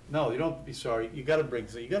up. No, you don't be sorry. You gotta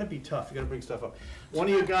be tough. You gotta bring stuff up. One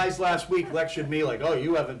of you guys last week lectured me like, oh,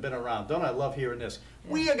 you haven't been around. Don't I love hearing this?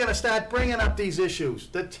 We are gonna start bringing up these issues.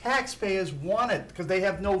 The taxpayers want it because they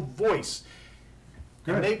have no voice.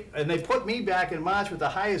 And Good. they put me back in March with the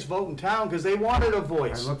highest vote in town because they wanted a I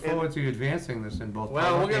voice. look And- forward to you advancing this in both Well,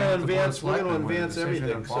 public we're gonna and at the Board of advance, we're gonna Selectmen when the advance decision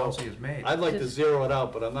everything, and so policy is made. I'd like to Just- zero it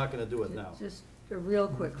out, but I'm not gonna do it now. Just a real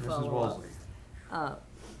quick Mrs. follow-up. Wolsey.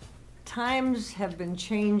 Times have been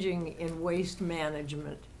changing in waste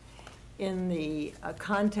management in the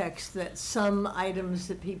context that some items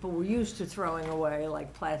that people were used to throwing away,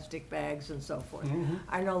 like plastic bags and so forth,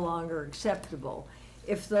 are no longer acceptable.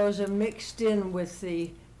 If those are mixed in with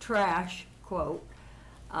the trash, quote,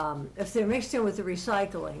 if they're mixed in with the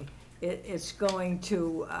recycling, it's going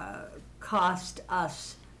to cost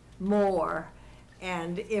us more.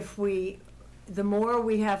 And the more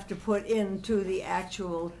we have to put into the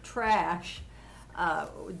actual trash,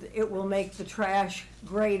 it will make the trash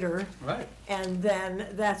greater. Right. And then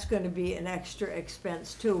that's going to be an extra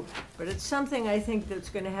expense too. But it's something I think that's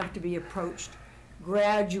going to have to be approached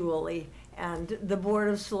gradually. And the Board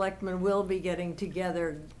of Selectmen will be getting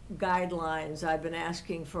together guidelines. I've been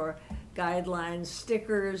asking for guidelines,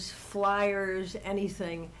 stickers, flyers,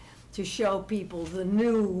 anything to show people the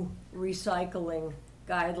new recycling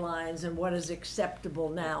guidelines and what is acceptable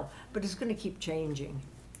now. But it's going to keep changing.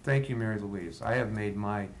 Thank you, Mary Louise. I have made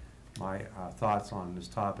my thoughts on this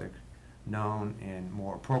topic known in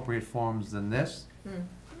more appropriate forms than this,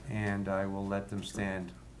 and I will let them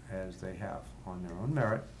stand as they have on their own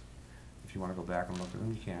merit. If you want to go back and look at them,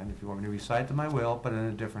 you can. If you want me to recite them, I will, but in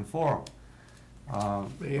a different forum.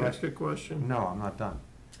 May I ask a question? No, I'm not done.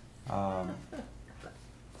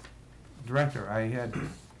 Director, I had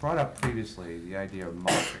brought up previously the idea of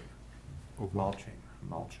mulching. There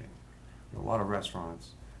are a lot of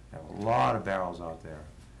restaurants have a lot of barrels out there,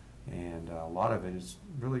 and a lot of it is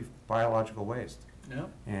really biological waste. Yeah.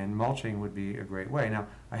 And mulching would be a great way. Now,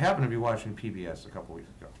 I happened to be watching PBS a couple weeks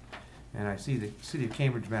ago, and I see the city of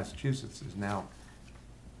Cambridge, Massachusetts is now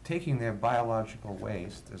taking their biological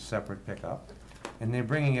waste as separate pickup and they're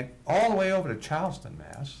bringing it all the way over to Charleston,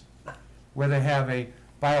 Mass, where they have a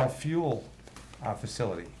biofuel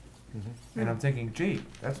facility. And I'm thinking, gee,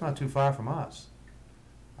 that's not too far from us.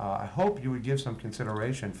 I hope you would give some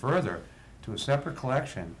consideration further to a separate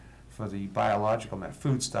collection for the biological,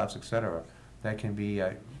 foodstuffs, et cetera, that can be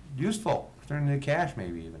useful, turn into cash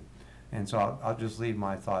maybe even. And so I'll just leave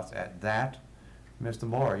my thoughts at that. Mr.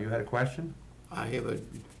 Moore, you had a question? I have a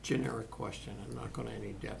generic question, I'm not going to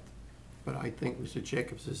any depth, but I think Mr.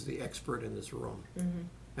 Jacobs is the expert in this room.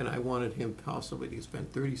 And I wanted him possibly to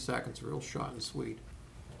spend 30 seconds, real short and sweet.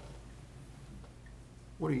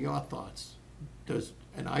 What are your thoughts?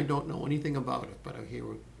 And I don't know anything about it, but I hear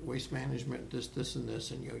waste management, this, and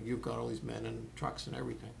this, and you've got all these men and trucks and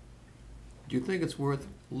everything. Do you think it's worth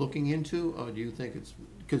looking into, or do you think it's,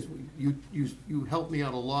 because you helped me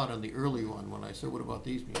out a lot on the early one when I said, what about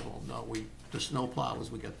these people? No, the snow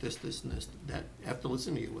plows, we got this, and this, that, after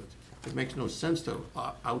listening to you, it makes no sense to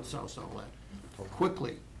outsource all that.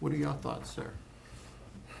 Quickly, what are your thoughts, sir?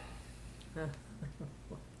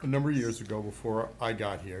 A number of years ago, before I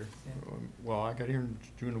got here, well, I got here in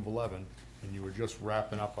June of 11, and you were just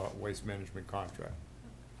wrapping up a waste management contract.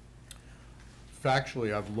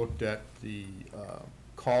 Factually, I've looked at the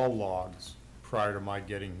call logs prior to my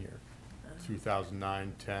getting here,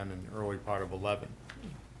 2009, 10, and early part of 11.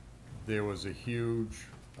 There was a huge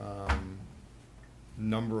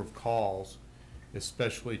number of calls,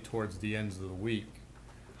 especially towards the ends of the week.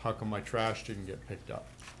 How come my trash didn't get picked up?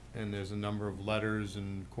 And there's a number of letters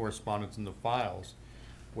and correspondence in the files.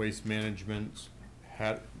 Waste Management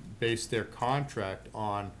had based their contract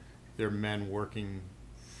on their men working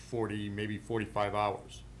 40, maybe 45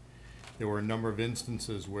 hours. There were a number of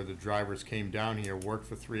instances where the drivers came down here, worked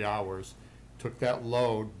for 3 hours, took that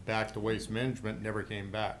load back to Waste Management, never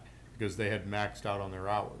came back because they had maxed out on their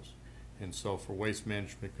hours. And so for Waste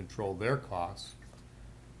Management to control their costs,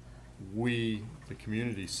 we, the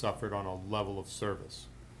community, suffered on a level of service.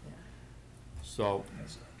 So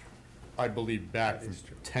I believe back from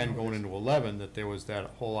 10 going into 11 that there was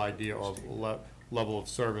that whole idea of level of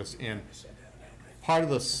service. And part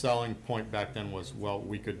of the selling point back then was, well,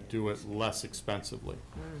 we could do it less expensively.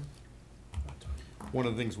 One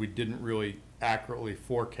of the things we didn't really accurately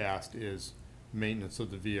forecast is maintenance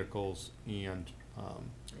of the vehicles and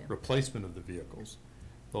replacement of the vehicles.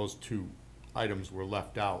 Those two items were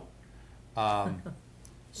left out.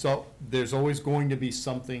 So there's always going to be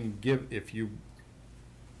something if you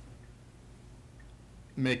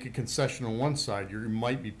make a concession on one side, you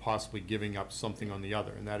might be possibly giving up something on the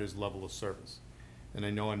other, and that is level of service. And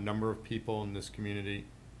I know a number of people in this community,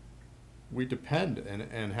 we depend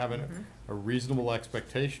and have a reasonable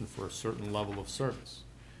expectation for a certain level of service.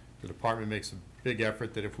 The department makes a big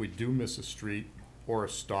effort that if we do miss a street or a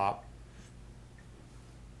stop,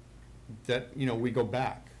 that, we go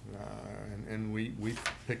back. And we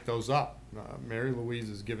pick those up. Mary Louise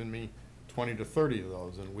has given me 20 to 30 of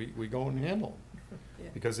those, and we go and handle them. Yeah.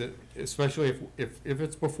 Because especially if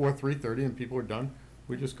it's before 3:30 and people are done,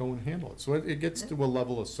 we just go and handle it. So it gets to a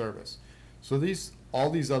level of service. So all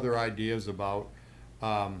these other ideas about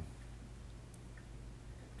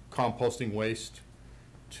composting waste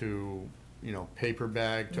to, paper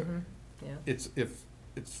bag to,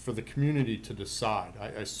 it's for the community to decide.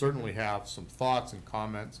 I certainly have some thoughts and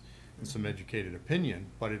comments and some educated opinion,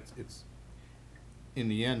 but it's in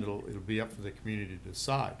the end, it'll be up for the community to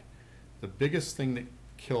decide. The biggest thing that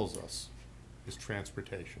kills us is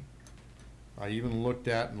transportation. I even looked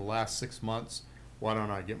at in the last 6 months, why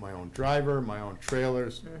don't I get my own driver, my own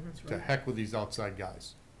trailers, to heck with these outside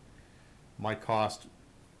guys. My cost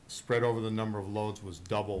spread over the number of loads was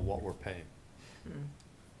double what we're paying.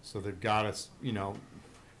 So they've got us,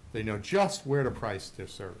 they know just where to price their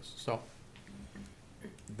service. So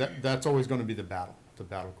that's always going to be the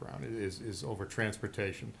battleground is over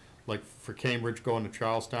transportation. Like for Cambridge going to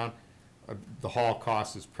Charlestown, the haul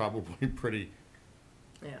cost is probably pretty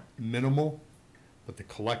minimal, but the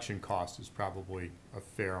collection cost is probably a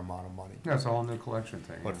fair amount of money. That's a whole new collection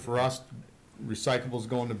thing. But for us, recyclables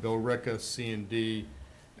going to Billerica, C&D,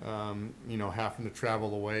 having to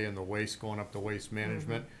travel away and the waste going up to Waste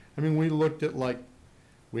Management. I mean, we looked at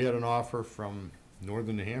we had an offer from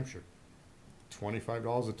northern New Hampshire,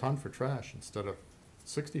 $25 a ton for trash instead of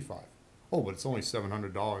 $65. Oh, but it's only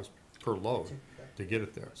 $700 per load to get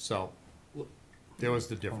it there. So there was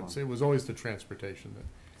the difference. It was always the transportation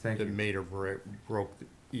that made or broke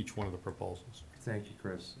each one of the proposals. Thank you,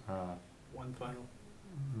 Chris. One final.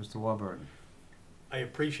 Mr. Warburton. I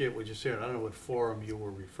appreciate what you said. I don't know what forum you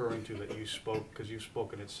were referring to that you spoke, because you've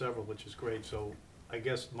spoken at several, which is great. So I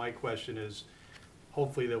guess my question is,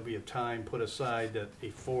 hopefully there'll be a time put aside that a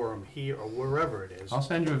forum here or wherever it is. I'll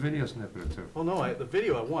send you a video snippet or two. Oh, no, the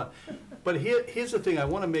video I want. But here's the thing, I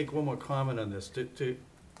want to make one more comment on this, to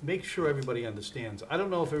make sure everybody understands. I don't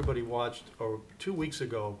know if everybody watched, or 2 weeks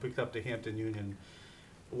ago, picked up the Hampton Union,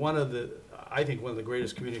 I think one of the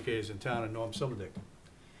greatest communicators in town, and Norm Silverdick.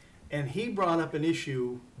 And he brought up an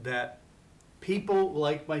issue that people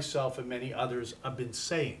like myself and many others have been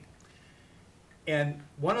saying. And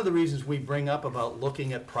one of the reasons we bring up about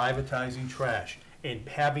looking at privatizing trash and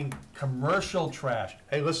having commercial trash.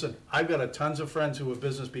 Hey, listen, I've got a tons of friends who are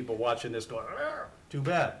business people watching this going, "Arr, too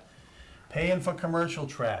bad." Paying for commercial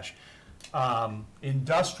trash,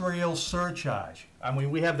 industrial surcharge. I mean,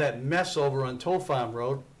 we have that mess over on Toll Farm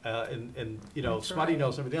Road, and you know, That's Smutty right.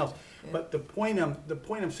 knows everything else. Yeah. But the point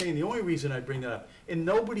I'm saying, the only reason I bring that up, and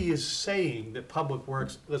nobody is saying that Public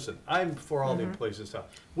Works, listen, I'm for all the employees and stuff.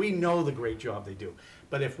 We know the great job they do.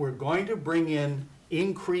 But if we're going to bring in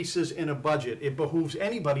increases in a budget, it behooves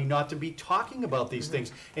anybody not to be talking about these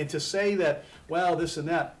things. And to say that, well, this and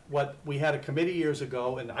that, what we had a committee years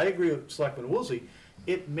ago, and I agree with Selectman Woolsey,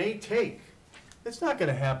 it may take. It's not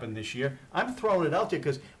gonna happen this year. I'm throwing it out there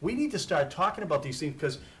because we need to start talking about these things,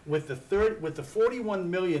 because with the 41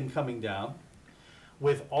 million coming down,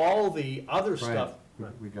 with all the other stuff.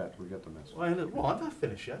 Brian, we got the message. Well, I'm not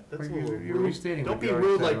finished yet. That's a Well, little you're rude. restating Don't what be you already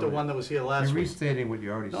rude said like the earlier. one that was here last You're week. restating what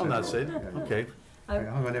you already No, said. I'm not saying, Yeah. okay. I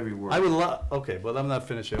hung on every word. I would okay, well, I'm not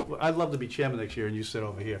finished yet. I'd love to be chairman next year and you sit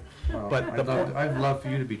over here. Well, But I'd love for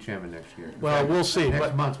you to be chairman next year. Well, we'll see, Next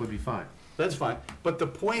but- month would be fine. That's fine. But the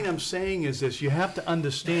point I'm saying is this, you have to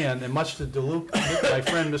understand, and much to my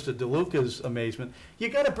friend Mr. DeLuca's amazement, you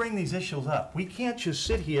gotta bring these issues up. We can't just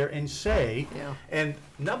sit here and say, Yeah. and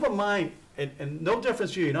never mind, and no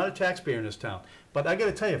difference to you, you're not a taxpayer in this town. But I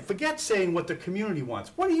gotta tell you, forget saying what the community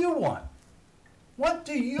wants. What do you want? What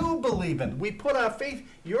do you believe in? We put our faith,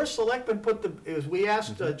 your selectmen as we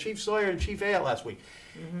asked Chief Sawyer and Chief Ayat last week.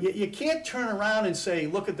 You can't turn around and say,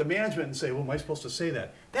 look at the management and say, well, am I supposed to say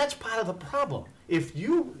that? That's part of the problem. If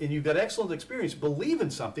you, and you've got excellent experience, believe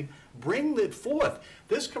in something, bring it forth.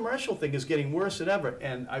 This commercial thing is getting worse than ever,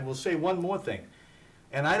 and I will say one more thing.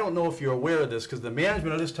 And I don't know if you're aware of this, because the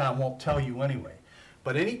management of this town won't tell you anyway.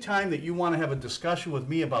 But any time that you want to have a discussion with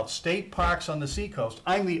me about state parks on the seacoast,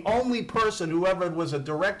 I'm the only person who ever was a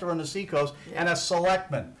director on the seacoast and a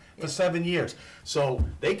selectman for 7 years. So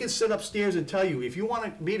they can sit upstairs and tell you, if you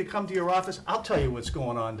want me to come to your office, I'll tell you what's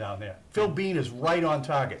going on down there. Phil Bean is right on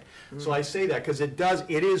target. So I say that because it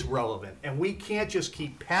is relevant. And we can't just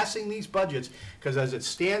keep passing these budgets, because as it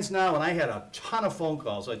stands now, and I had a ton of phone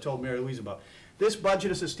calls I told Mary Louise about, this budget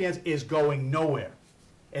as it stands is going nowhere.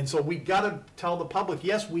 And so we gotta tell the public,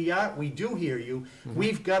 yes, we do hear you.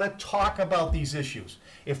 We've gotta talk about these issues.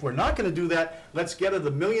 If we're not gonna do that, let's get the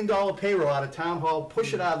 $1 million payroll out of town hall,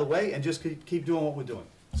 push it out of the way, and just keep doing what we're doing.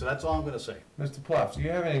 So that's all I'm gonna say. Mr. Pluff, do you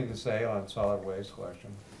have anything to say on solid waste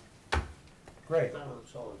collection? Great.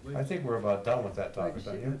 I think we're about done with that topic,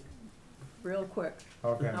 don't you? Real quick.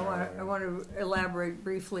 Okay. I want to elaborate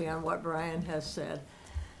briefly on what Brian has said.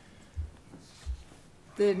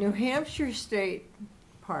 The New Hampshire State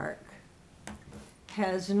Park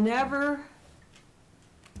has never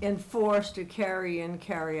enforced a carry-in,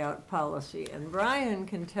 carry-out policy. And Brian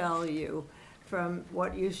can tell you from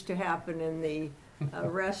what used to happen in the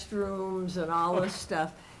restrooms and all this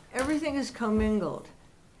stuff, everything is commingled.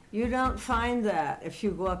 You don't find that if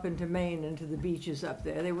you go up into Maine, into the beaches up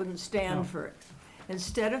there. They wouldn't stand for it.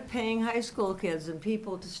 Instead of paying high school kids and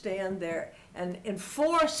people to stand there and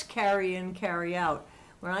enforce carry-in, carry-out,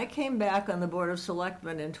 when I came back on the Board of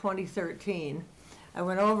Selectmen in 2013, I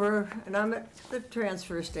went over, and I'm at the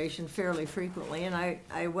transfer station fairly frequently, and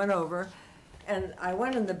I went over, and I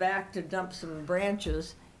went in the back to dump some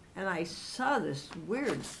branches, and I saw this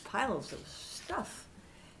weird piles of stuff.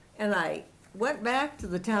 And I went back to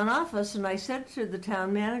the town office, and I said to the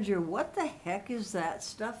town manager, what the heck is that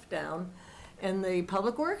stuff down in the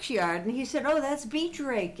Public Works yard? And he said, oh, that's beach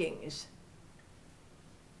rakings.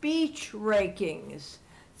 Beach rakings.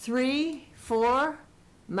 3, 4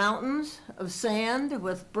 mountains of sand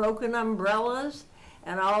with broken umbrellas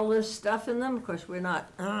and all this stuff in them. Of course, we're not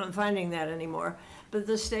finding that anymore. But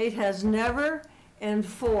the state has never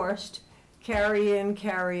enforced carry in,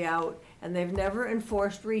 carry out, and they've never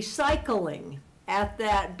enforced recycling at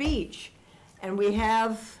that beach. And we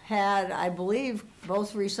have had, I believe,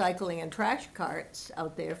 both recycling and trash carts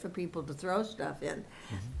out there for people to throw stuff in.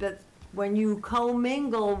 But when you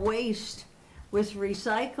commingle waste with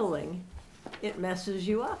recycling, it messes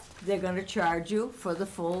you up. They're gonna charge you for the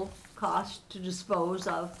full cost to dispose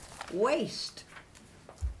of waste.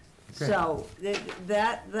 So,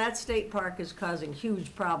 that state park is causing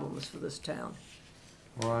huge problems for this town.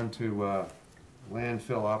 We're on to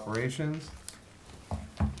landfill operations.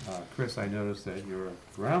 Chris, I noticed that your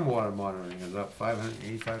groundwater monitoring is up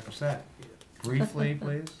 585%. Briefly,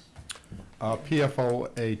 please.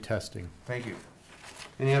 PFOA testing. Thank you.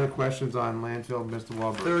 Any other questions on landfill, Mr.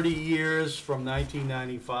 Walberg? 30 years from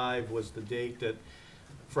 1995 was the date that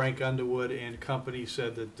Frank Underwood and company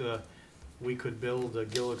said that we could build a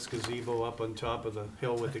Gillick's gazebo up on top of the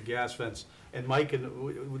hill with the gas fence. And Mike,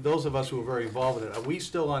 and those of us who were very involved in it, are we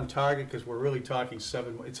still on target? Because we're really talking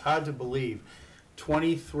it's hard to believe.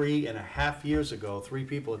 23 and a half years ago, 3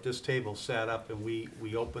 people at this table sat up and we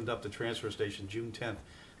opened up the transfer station June 10th,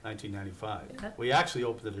 1995. Yeah. We actually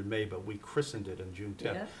opened it in May, but we christened it on June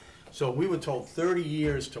 10th. Yeah. So we were told 30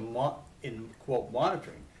 years in quote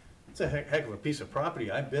monitoring. It's a heck of a piece of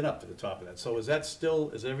property. I've been up to the top of that. So is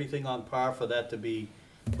everything on par for that to be,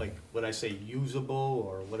 like, what I say, usable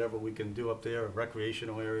or whatever we can do up there, a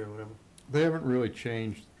recreational area or whatever? They haven't really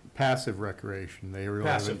changed passive recreation. They really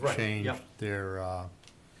Passive, haven't right, changed yep. their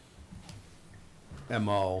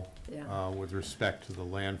MO Yeah. with respect to the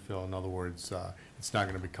landfill. In other words, it's not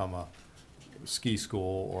going to become a ski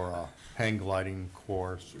school or a hang gliding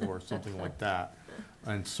course or something like that.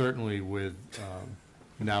 And certainly with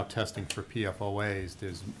now testing for PFOAs,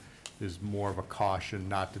 there's more of a caution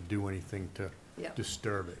not to do anything to Yep.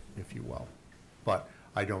 disturb it, if you will. But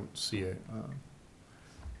I don't see it.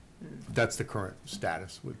 That's the current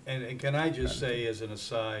status with. And can I just say as an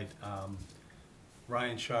aside,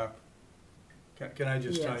 Ryan Sharp, can I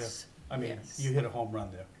just tell you? Yes. I mean, Yes. you hit a home run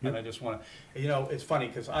there, and I just want to, it's funny,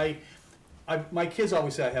 because my kids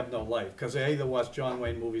always say I have no life, because I either watch John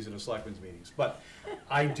Wayne movies or the selectmen's meetings, but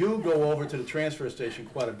I do go over to the transfer station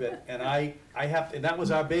quite a bit, and I have, and that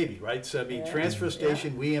was our baby, right? So, I mean, Yeah. transfer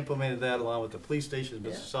station, we implemented that along with the police station,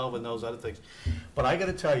 Yeah. Mr. Sullivan knows other things. But I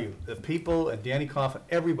gotta tell you, the people, and Danny Coffin,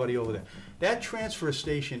 everybody over there, that transfer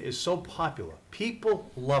station is so popular.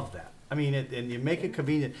 People love that. I mean, and you make it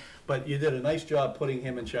convenient, but you did a nice job putting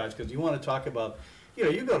him in charge, because you want to talk about,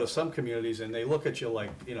 you go to some communities and they look at you like,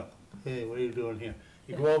 hey, what are you doing here?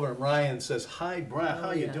 You go over and Ryan says, hi, Brian, how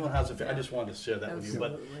Oh, you yeah. doing? How's it feel? I Yeah. just wanted to share that with you,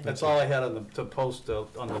 but Absolutely. that's all I had to post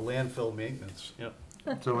on the landfill maintenance,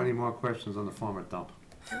 So any more questions on the former dump?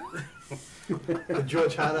 The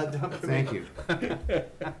George Haddad dump? Thank you.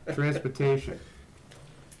 Transportation.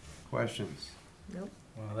 Questions? Nope.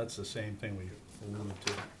 Well, that's the same thing we alluded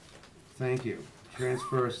to. Thank you.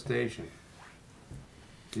 Transfer station.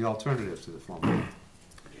 The alternatives to the former.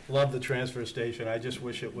 Love the transfer station, I just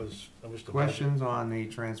wish it was, I wish the budget. Questions on the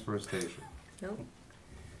transfer station? Nope.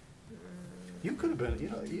 You could have been, you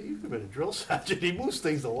could have been a drill sergeant, he moves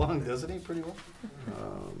things along, doesn't he, pretty well?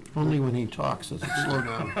 Only when he talks does it slow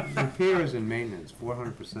down. Repairs and maintenance,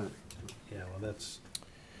 400%. Yeah, well, that's,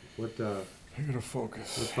 What, I gotta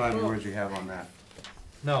focus. what 5 words you have on that?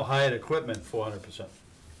 no, hired equipment, 400%.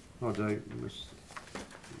 Oh, did I miss, let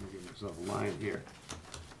me give myself a line here.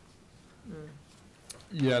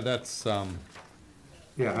 Yeah, that's,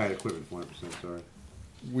 Yeah, hired equipment, 400%, sorry.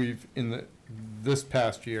 we've, this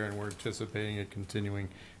past year, and we're anticipating it continuing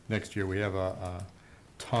next year, we have a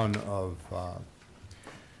ton of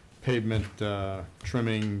pavement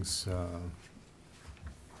trimmings,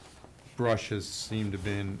 brushes seem to have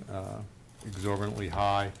been exorbitantly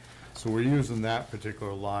high. So we're using that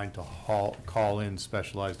particular line to call in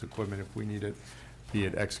specialized equipment if we need it, be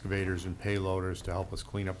it excavators and payloaders to help us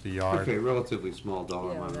clean up the yard. Okay, relatively small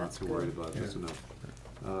dollar Yeah, amount, not that's too worried good. about, just enough.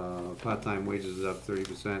 Part-time wages is up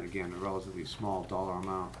 30%, again, a relatively small dollar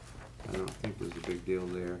amount. I don't think there's a big deal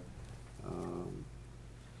there.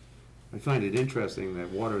 I find it interesting that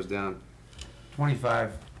water is down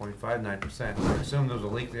 25.59%. I assume there was a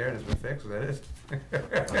leak there and it's been fixed, is that it?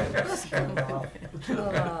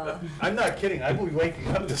 I'm not kidding, I will be waking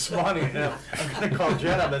up this morning, and I'm gonna call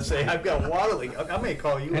Jen up and say, I've got water leak, I may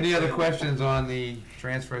call you. Any other questions on the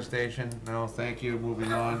transfer station? No, thank you.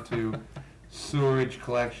 Moving on to sewage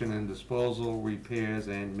collection and disposal, repairs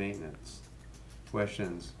and maintenance.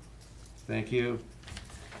 Questions? Thank you.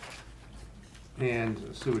 And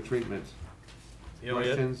sewer treatment. You know,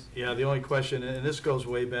 Questions? Yeah, the only question, and this goes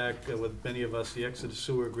way back with many of us, the Exeter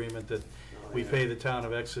sewer agreement that we pay the town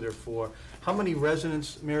of Exeter for. How many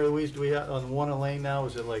residents, Mary Louise, do we have on Warner Lane now?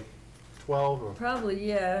 Is it like 12 or? Probably,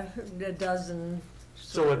 yeah, a dozen.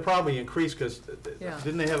 So it probably increased, because Yeah.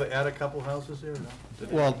 didn't they have, add a couple houses there? or no? Did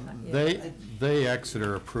they? Well, they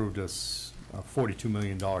Exeter approved us a $42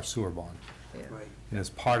 million sewer bond. Yeah. And as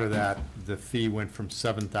part of that, the fee went from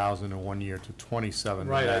 7,000 in 1 year to 27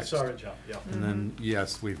 the Right, I next. saw it jump, yeah. And then,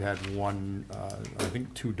 yes, we've had one, I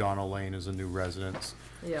think 2 Donna Lane is a new residence.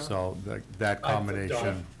 Yeah. So that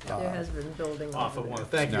combination. There has been building Off of over one, there.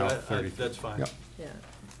 thank you, Now I- 30 that's fine. Yep. Yeah.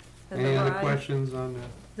 And Any the other Rye- questions on that?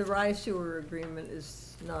 The Rye sewer agreement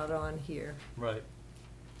is not on here, Right.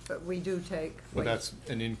 but we do take. But that's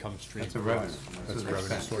an income stream. That's a for revenue. us. That's That's a a revenue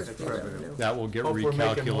expense. source. Just revenue. That will get Hope we're making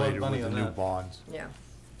more recalculated money with the on new that. bonds. Yeah,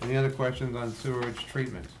 Any other questions on sewerage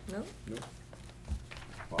treatment? no?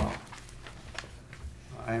 Wow.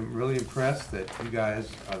 I'm really impressed that you guys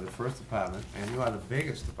are the first department, and you are the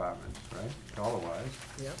biggest department, right, dollar-wise.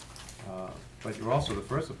 Yep. But you're also the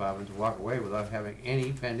first department to walk away without having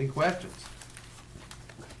any pending questions.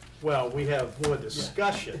 Well, we have more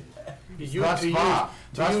discussion. Thus far,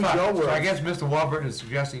 thus far. your So I words. guess Mr. Warburton is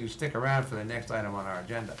suggesting you stick around for the next item on our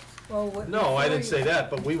agenda. Well, what? No, I didn't say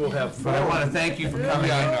that, but we will have. But I want to thank you for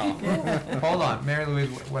coming in. Hold on, Mary Louise,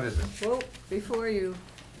 what is it? Well, before you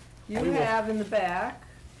We will- have in the back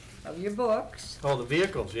of your books, Oh, the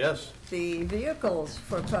vehicles, yes. the vehicles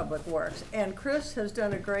for Public Works. And Chris has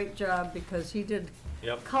done a great job because he did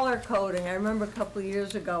Yep. color coding. I remember a couple of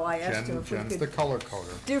years ago, I asked him if we Jen's the could color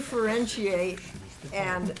coder. differentiate.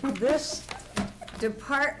 And this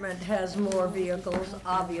department has more vehicles,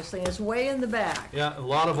 obviously, and it's way in the back. Yeah, a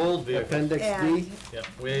lot of old vehicles. Appendix And, D, Yeah,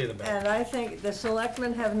 way in the back. and I think the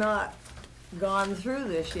selectmen have not gone through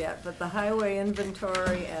this yet, but the highway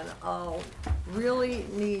inventory and all really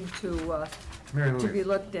need to Mary be Louise,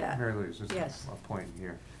 looked at. Mary Louise, just Yes. a point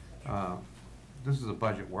here. This is a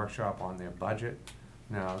budget workshop on their budget.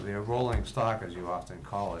 Now, their rolling stock, as you often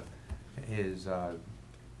call it, is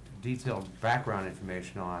detailed background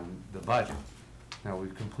information on the budget. Now,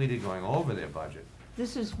 we've completed going over their budget.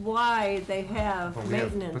 This is why they have but we have-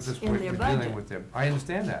 but maintenance this- in we're their dealing budget. with their- I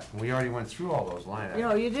understand that. We already went through all those line You know,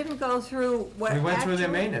 items. you didn't go through what We went through their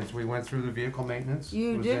actually- maintenance. We went through the vehicle maintenance.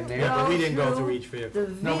 You It was in didn't there. Yeah, but we didn't go go through through each vehicle.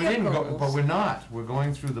 the No, we didn't go, but vehicles. we're not. We're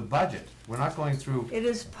going through the budget. We're not going through. It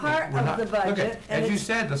is part we're of not- the look at- budget, and As you it's,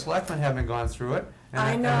 said, the selectmen haven't gone through it.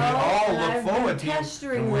 I And know, we all and look I've been forward to you.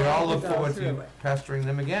 pestering And we them all to look go forward to through you it. pestering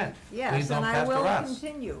them again. Please yes, don't and I pester will us.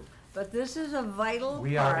 continue. But this is a vital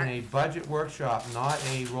We are in part. a budget workshop, not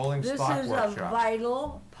a rolling This stock is a workshop.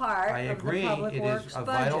 vital part I of the agree, Public it Works is a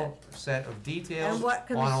budget. vital set of details And what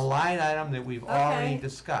on a cons- line item that we've already Okay.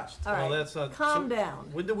 discussed. All Well, right, that's not- calm so- down.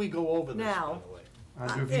 When did we go over this, by Now, the way?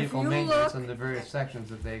 Under if vehicle you maintenance look- and the various sections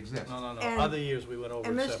that they exist. No, no, no, And- other years we went over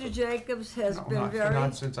And it Mr. separately. Jacobs has No, been not- very,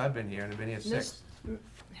 Not since I've been here, and I've been here six.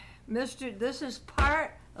 this is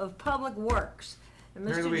part of Public Works. And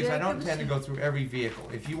Mary Mr. Louise, I don't Jacobs- intend to go through every vehicle.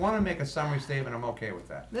 If you want to make a summary statement, I'm okay with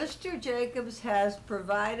that. Mr. Jacobs has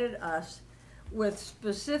provided us with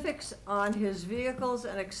specifics on his vehicles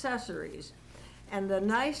and accessories. And the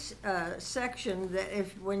nice section that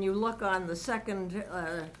when you look on the second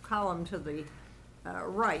column to the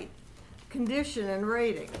right, condition and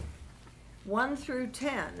rating, 1 through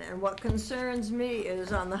 10. And what concerns me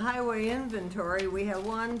is on the highway inventory, we have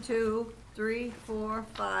 1, 2, 3, 4,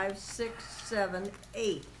 5, 6, 7,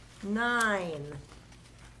 8, 9.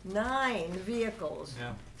 9 vehicles,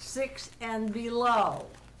 Yeah, 6 and below.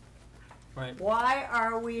 right. Why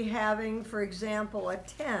are we having, for example, a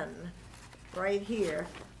 10 right here?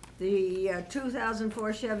 The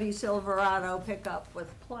 2004 Chevy Silverado pickup with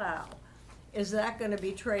plow. Is that gonna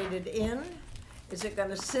be traded in? Is it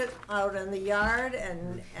gonna sit out in the yard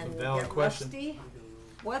and valid get question. rusty?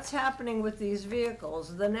 What's happening with these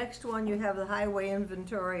vehicles? The next one, you have the highway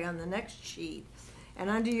inventory on the next sheet. And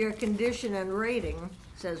under your condition and rating,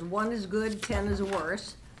 says 1 is good, 10 is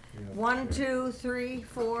worse. 1, 2, 3,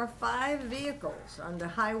 4, 5 vehicles under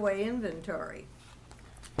highway inventory.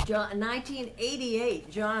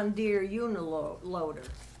 1988 John Deere Uniloader.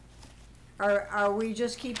 Are we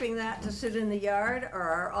just keeping that to sit in the yard, or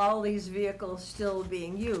are all these vehicles still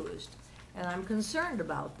being used? And I'm concerned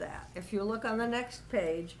about that. If you look on the next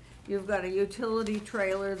page, you've got a utility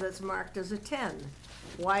trailer that's marked as a 10.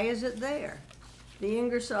 Why is it there? The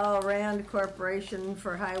Ingersoll Rand Corporation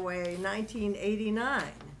for Highway 1989.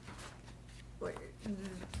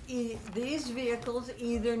 These vehicles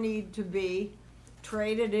either need to be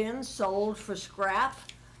traded in, sold for scrap,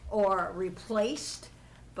 or replaced,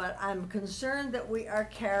 but I'm concerned that we are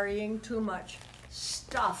carrying too much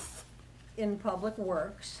stuff in Public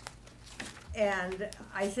Works. And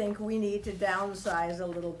I think we need to downsize a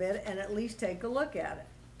little bit and at least take a look at it.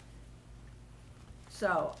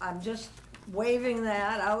 So I'm just waving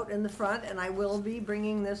that out in the front, and I will be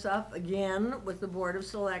bringing this up again with the Board of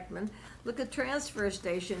Selectmen. Look at transfer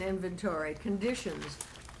station inventory, conditions.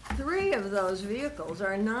 3 of those vehicles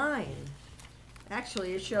are 9.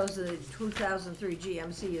 Actually, it shows the 2003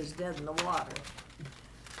 GMC is dead in the water.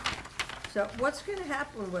 So what's gonna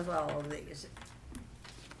happen with all of these?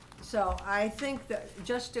 So I think that,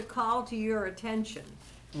 just to call to your attention,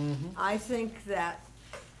 I think that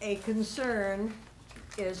a concern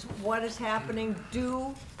is what is happening.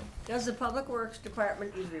 Does the Public Works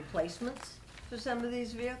Department need replacements for some of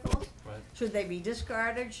these vehicles? Right. Should they be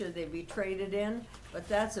discarded? Should they be traded in? But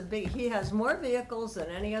that's he has more vehicles than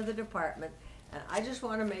any other department, and I just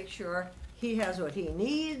wanna make sure he has what he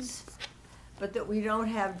needs, but that we don't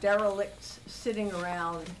have derelicts sitting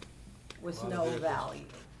around with no value.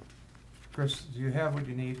 Chris, do you have what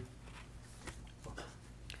you need?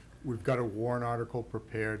 We've got a warrant article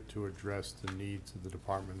prepared to address the needs of the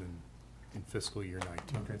department in fiscal year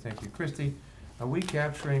 19. Okay, thank you. Christie, are we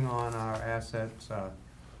capturing on our assets,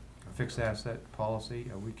 fixed asset policy,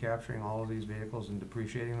 are we capturing all of these vehicles and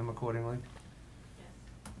depreciating them accordingly?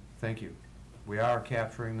 Thank you. We are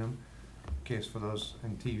capturing them. In case for those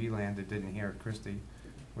in TV land that didn't hear Christie,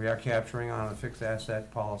 we are capturing on a fixed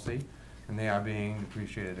asset policy, and they are being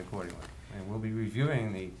depreciated accordingly. And we'll be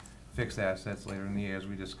reviewing the fixed assets later in the year, as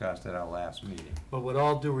we discussed at our last meeting. But with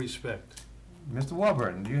all due respect, Mr.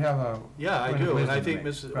 Warburton, do you have a? yeah, I point of do, and I wisdom think to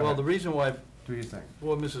make? Mrs., Go well, ahead. the reason why, Do you think?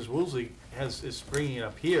 well, Mrs. Woolsey is bringing it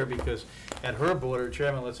up here, because at her board, her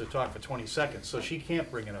chairman lets her talk for 20 seconds, so she can't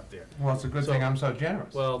bring it up there. Well, it's a good So- thing I'm so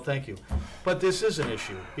generous. Well, thank you. But this is an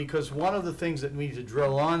issue, because one of the things that we need to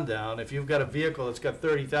drill on down, if you've got a vehicle that's got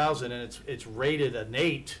 30,000 and it's rated an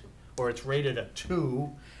 8, or it's rated a 2,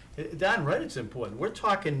 darn right it's important. We're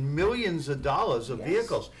talking millions of dollars of Yes.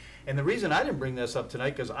 vehicles. And the reason I didn't bring this up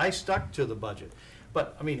tonight, because I stuck to the budget.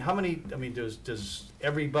 But, I mean, does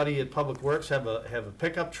everybody at Public Works have a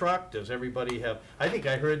pickup truck? Does everybody have, I think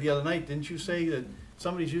I heard the other night, didn't you say that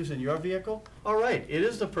somebody's using your vehicle? All right, it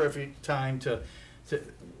is the perfect time to,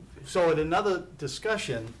 so at another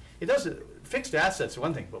discussion, it doesn't, fixed assets are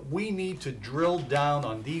one thing, but we need to drill down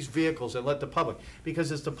on these vehicles and let the public,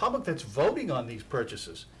 because it's the public that's voting on these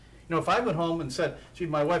purchases. You know, if I went home and said, gee,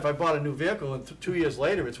 my wife, I bought a new vehicle, and 2 years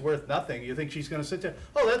later, it's worth nothing, you think she's gonna sit there,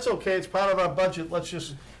 oh, that's okay, it's part of our budget, let's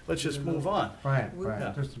just move on. Brian,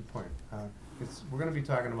 Yeah. just a point. We're gonna be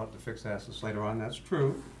talking about the fixed assets later on, that's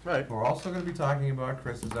true. Right. We're also gonna be talking about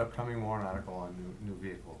Chris's upcoming warrant article on new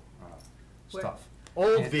vehicle Where- stuff.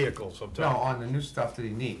 Old And- vehicles, I'm No, talking. on the new stuff that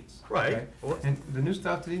he needs. Right. okay? And the new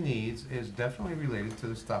stuff that he needs is definitely related to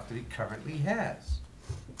the stuff that he currently has.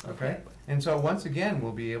 Okay? And so, once again,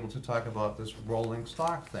 we'll be able to talk about this rolling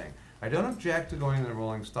stock thing. I don't object to going to the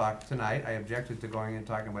rolling stock tonight, I objected to going and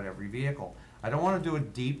talking about every vehicle. I don't wanna do a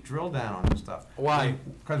deep drill down on this stuff. Why?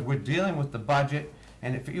 Because we're dealing with the budget,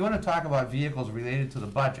 and if you wanna talk about vehicles related to the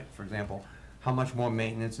budget, for example, how much more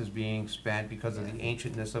maintenance is being spent because of the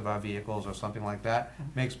ancientness of our vehicles or something like that,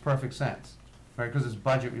 makes perfect sense, right, because it's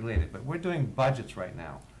budget related, but we're doing budgets right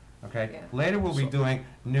now, okay? Yeah. Later, we'll be doing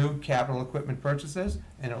new capital equipment purchases,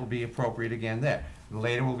 and it will be appropriate again there.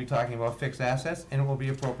 Later, we'll be talking about fixed assets, and it will be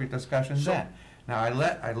appropriate discussion So- then. Now, I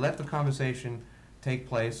let the conversation take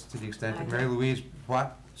place to the extent that Mary Louise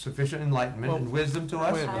brought sufficient enlightenment and wisdom to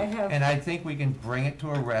us, wait a minute. and I think we can bring it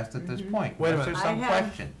to a rest at this point. Wait a Unless minute. there's some I have-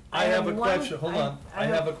 question. I have a one- question, hold on, I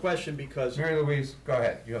have a question because, Mary Louise, go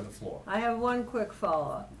ahead, you have the floor. I have one quick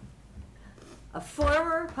follow-up. A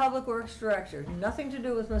former Public Works Director, nothing to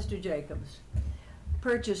do with Mr. Jacobs,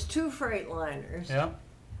 purchased 2 Freightliners yeah,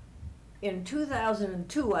 in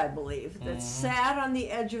 2002, I believe, that sat on the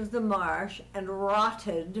edge of the marsh and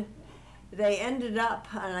rotted. They ended up,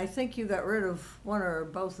 and I think you got rid of one or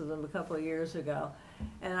both of them a couple of years ago.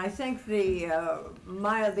 And I think the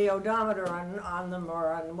odometer on them,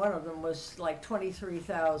 or on one of them, was like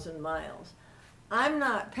 23,000 miles. I'm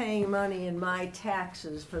not paying money in my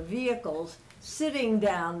taxes for vehicles sitting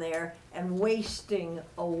down there and wasting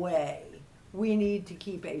away. We need to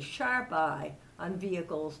keep a sharp eye on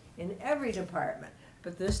vehicles in every department.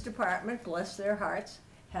 But this department, bless their hearts,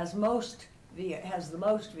 has the most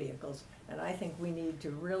vehicles, and I think we need to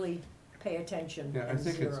really pay attention Yeah, I and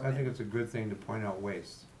think zero in. it's a good thing to point out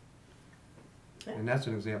waste. And that's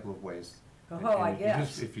an example of waste. Oh, And I if you guess.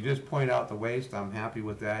 just- If you just point out the waste, I'm happy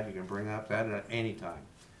with that, you can bring up that at any time.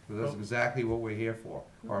 Because that's Well- exactly what we're here for,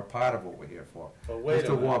 or a part of what we're here for. but wait a Mr.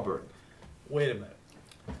 minute, Warburton. wait a minute.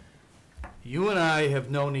 You and I have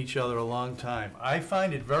known each other a long time. I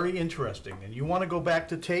find it very interesting, and you wanna go back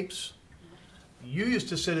to tapes? You used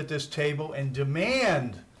to sit at this table and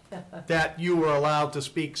demand that you were allowed to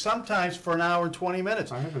speak, sometimes for an hour and 20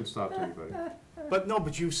 minutes. I haven't stopped anybody. But no,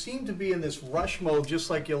 but you seem to be in this rush mode, just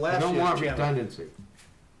like your I last don't year's want chairman. redundancy.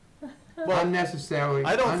 Unnecessary,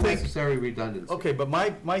 I don't think- unnecessary redundancy. Okay, but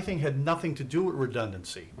my thing had nothing to do with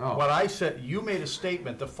redundancy. Oh. What I said, you made a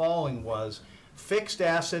statement, the following was, fixed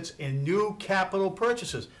assets and new capital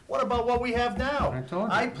purchases. What about what we have now? I told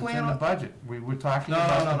you, I it's plan in the on. budget. We were talking No,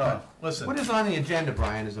 about no, the no, budget. listen. What is on the agenda,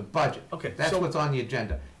 Brian, is a budget. Okay, That's so- what's on the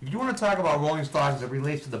agenda. If you wanna talk about rolling stock as it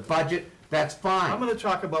relates to the budget, that's fine. I'm gonna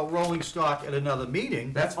talk about rolling stock at another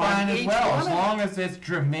meeting. That's on fine as each well, one as of them. long as it's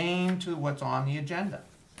germane to what's on the agenda.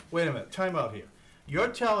 Wait a minute, time out here. You're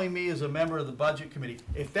telling me as a member of the budget committee,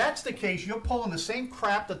 if that's the case, you're pulling the same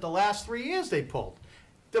crap that the last 3 years they pulled.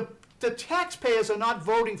 The taxpayers are not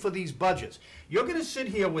voting for these budgets. You're gonna sit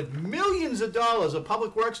here with millions of dollars of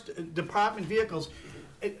public works department vehicles,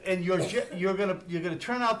 and you're gonna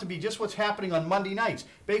turn out to be just what's happening on Monday nights.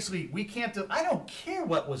 Basically, we can't do, I don't care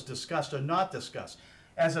what was discussed or not discussed.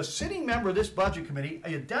 As a sitting member of this budget committee,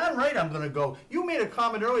 you're darn right I'm gonna go. You made a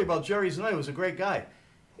comment earlier about Jerry Zanoy, who was a great guy.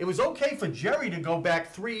 It was okay for Jerry to go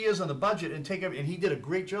back 3 years on the budget and take it, and he did a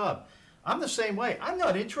great job. I'm the same way. I'm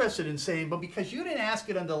not interested in saying, but because you didn't ask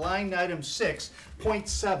it under line item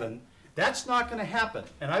 6.7, that's not gonna happen.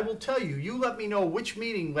 And I will tell you, you let me know which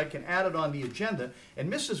meeting I can add it on the agenda.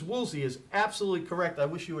 And Mrs. Woolsey is absolutely correct. I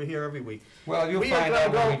wish you were here every week. Well, you'll We are find gonna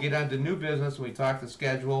out when go- we get onto new business, when we talk the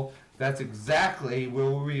schedule, that's exactly where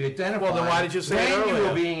we identify. Well, then why did you say it when you earlier?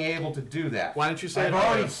 were being able to do that. Why didn't you say it I've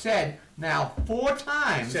already earlier? said now 4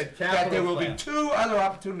 times said that there capital will be plan. 2 other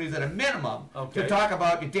opportunities at a minimum Okay. to talk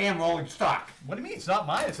about your damn rolling stock. What do you mean? It's not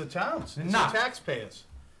mine, it's the town's. It's the Enough. taxpayers.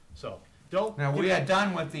 So, don't. Now, we are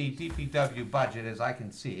done with the DPW budget, as I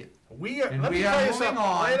can see it. We are, and let me we tell are you moving something.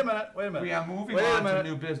 on. Wait a minute. We are moving Wait a on to minute.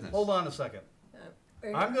 new business. Hold on a second.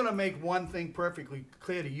 Uh, I'm gonna make one thing perfectly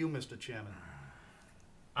clear to you, Mr. Chairman.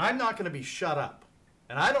 I'm not gonna be shut up.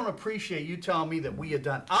 And I don't appreciate you telling me that we are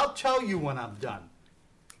done. I'll tell you when I'm done.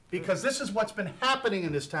 Because this is what's been happening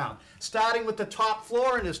in this town, starting with the top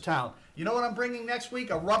floor in this town. You know what I'm bringing next week?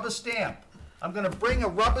 A rubber stamp. I'm gonna bring a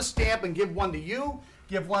rubber stamp and give one to you,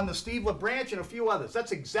 give one to Steve LeBranch and a few others.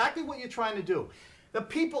 That's exactly what you're trying to do. The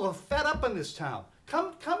people are fed up in this town.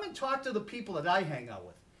 Come and talk to the people that I hang out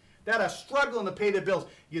with, that are struggling to pay their bills.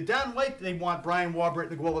 You're down late, they want Brian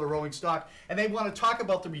Warburton to go over the rolling stock, and they want to talk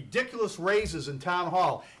about the ridiculous raises in town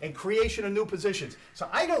hall and creation of new positions. So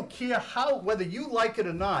I don't care whether you like it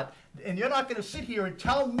or not, and you're not going to sit here and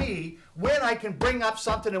tell me when I can bring up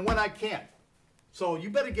something and when I can't. So you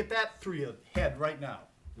better get that through your head right now.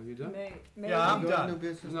 Are you done? Yeah, I'm done.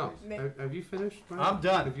 No. May- Have you finished, Brian? I'm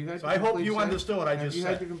done. Have you had So your I hope complete you say? understood what I just Have you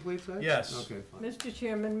had said. your complete say? Yes. Okay, fine. Mr.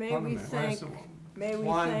 Chairman, may Hold on a we minute. thank,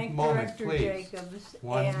 One thank moment, Director please. Jacobs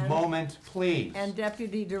One and, moment, please. and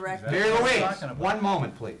Deputy Director. Mary what I'm Louise, talking about. one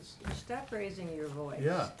moment, please. Stop raising your voice.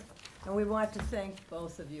 Yeah, And we want to thank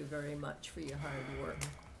both of you very much for your hard work.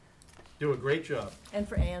 do a great job. And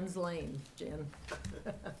for Ann's Lane, Jen.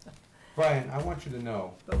 Brian, I want you to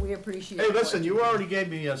know. But we appreciate. Hey, what listen, you do. already gave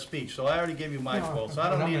me a speech, so I already gave you my quote, so I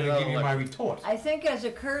but don't I'm need gonna another give you my lecture. retort. I think as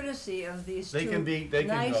a courtesy of these They can two go.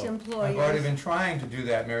 nice I've already employees, been trying to do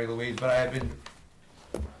that, Mary Louise, but I have been,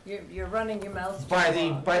 you're running your mouth too by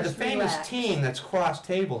long. the Just famous relax. team that's cross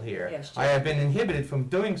table here, Yes, I have been inhibited from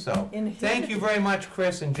doing so. Thank you Inhibited? very much,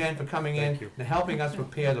 Chris and Jen, for coming in Thank you. and helping us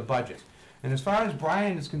prepare the budget. And as far as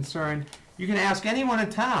Brian is concerned, you can ask anyone in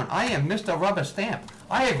town. I am Mr. Rubber Stamp.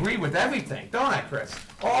 I agree with everything, don't I, Chris?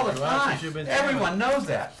 All the Well, that's what time. you've been saying. Everyone knows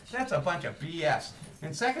that. That's a bunch of BS.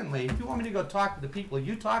 And secondly, if you want me to go talk to the people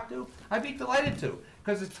you talk to, I'd be delighted to.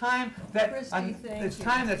 Because it's time that, Christie, thank it's you.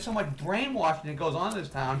 time that so much brainwashing that goes on in this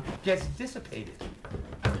town gets dissipated.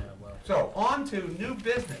 Yeah, well, So, on to new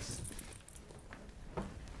business.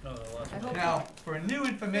 no, I lost I my- hope- Now, for a new Chris,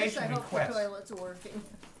 information I hope the request, toilets are working.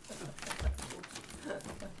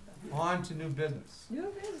 on to new business. New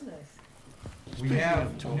business. We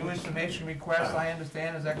have new information requests, I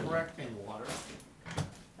understand, is that correct?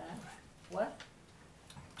 What?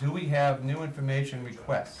 Do we have new information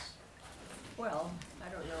requests? Well, I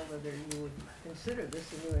don't know whether you would consider this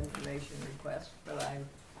a new information request, but I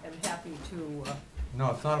am happy to,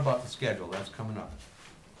 No, it's not about the schedule, that's coming up.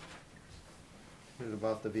 What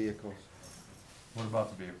about the vehicles? What about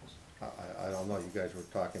the vehicles? I don't know, you guys were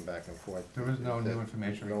talking back and forth. There is no new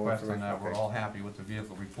information No request on information, that, we're okay. all happy with the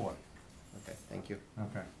vehicle report. Okay, thank you.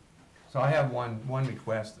 Okay. So I have one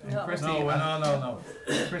request. And No. Christie, No, no.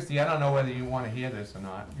 Christie, I don't know whether you wanna hear this or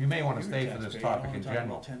not. You may wanna stay for this topic in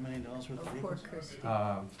general. $10 million worth of course, Chris.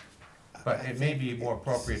 but it may be more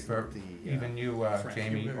appropriate for even you,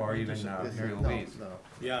 Jamie, or even Mary Louise.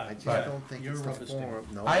 Yeah, I just but don't think you're it's the rubber stamp. forum.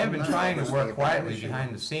 No, I have I'm been not trying to rubber work stamping quietly anything.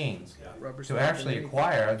 behind the scenes Rubber to stamping actually anything.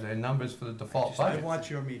 acquire the numbers for the default I budget.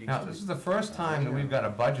 watch your meetings. Now, this is the first time that we've got a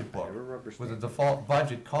budget book Never rubber where the stamped. default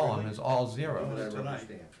budget column is all Don't zero. have rubber Tonight.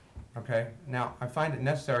 stamp. Okay, now, I find it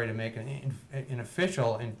necessary to make an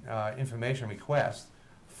official information request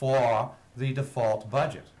for the default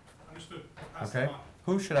budget, Understood. Pass okay? it on.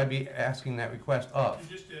 Who should I be asking that request of?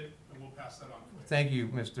 You just did, and we'll pass that on. Thank you,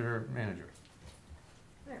 Mr. Manager.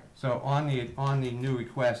 There, So on the new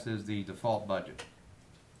request is the default budget.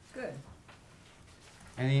 good.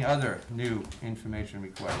 Any other new information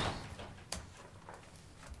requests?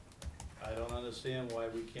 I don't understand why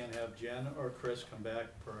we can't have Jen or Chris come back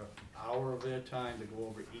for an hour of their time to go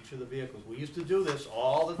over each of the vehicles. We used to do this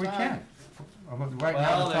all the We time. can. Right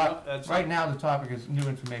Well, now, then, that's- right now, the topic is new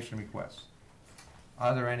information requests.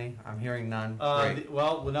 Are there any? I'm hearing none. Great.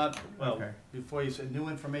 Well, we're not, well, Okay. before you said new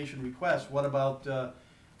information request, what about,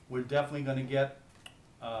 we're definitely gonna get,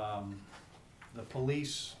 the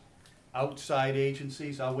police outside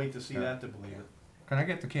agencies, I'll wait to see Yeah. that to believe it. Can I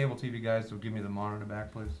get the cable TV guys to give me the monitor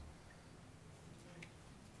back, please?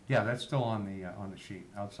 Yeah, that's still on the sheet.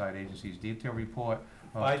 Outside agencies detail report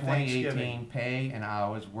By of 2018 Thanksgiving. pay and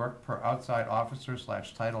hours worked per outside officer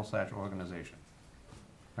 / title / organization.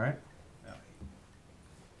 All right?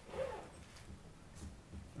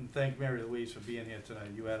 And thank Mary Louise for being here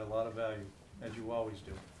tonight, you add a lot of value, as you always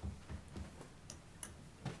do.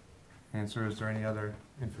 And sir, is there any other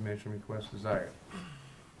information requests desired?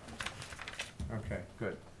 Okay,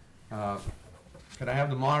 good. Could I have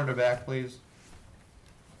the monitor back, please?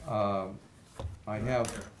 I have, Find up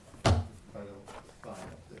there.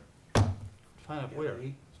 Find out where?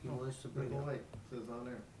 Big light, says on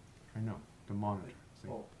there. I know, the monitor. See?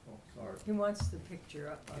 Oh, sorry. He wants the picture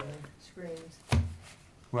up on the screens.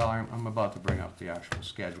 Well, I'm about to bring up the actual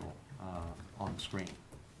schedule on the screen,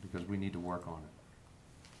 because we need to work on it.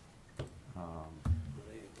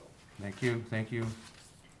 Thank you, thank you.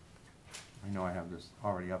 I know I have this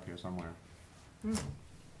already up here somewhere. Hmm.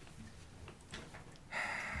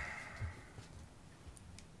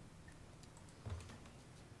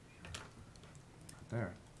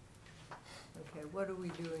 There. Okay, what are we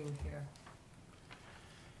doing here?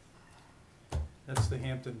 That's the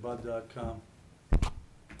HamptonBud.com. I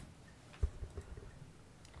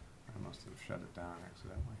must have shut it down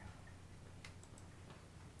accidentally.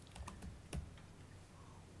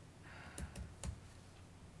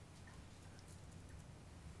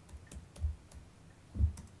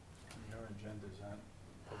 Your agendas aren't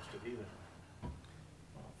posted either.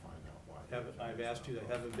 I'll find out why. I've asked you, they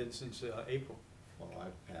haven't been since April. Well,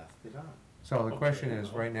 I passed it on. So the question is,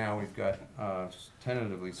 right now, we've got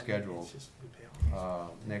tentatively scheduled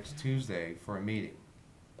next Tuesday for a meeting,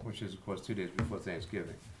 which is, of course, 2 days before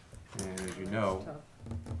Thanksgiving. And as you know,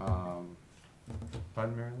 Tough.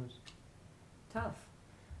 pardon, Mary Liz? Tough.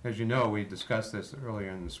 As you know, we discussed this earlier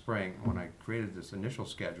in the spring when I created this initial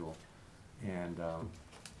schedule. And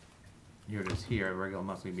here it is here, a regular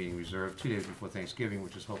monthly meeting reserved 2 days before Thanksgiving,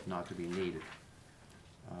 which is hoped not to be needed.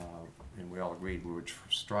 And we all agreed we would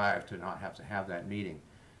strive to not have to have that meeting.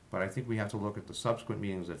 But I think we have to look at the subsequent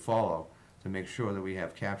meetings that follow to make sure that we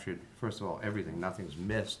have captured, first of all, everything, nothing's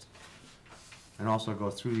missed. And also go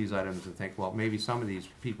through these items and think, well, maybe some of these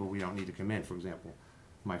people we don't need to come in. For example,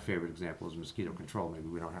 my favorite example is mosquito control. Maybe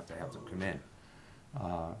we don't have to have them come in.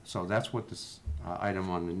 So that's what this item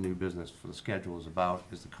on the new business for the schedule is about,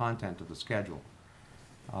 is the content of the schedule.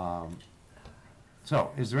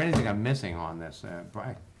 So, is there anything I'm missing on this?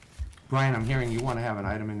 Brian? Brian, I'm hearing you want to have an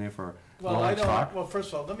item in there for Well, rolling I don't, stock? well, first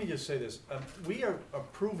of all, let me just say this, we are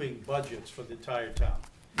approving budgets for the entire town.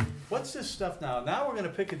 What's this stuff now? Now we're gonna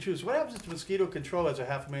pick and choose. What happens if mosquito control has a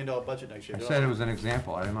 $500,000 budget next year? I said it was an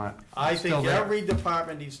example, I'm not, I it's still think there. every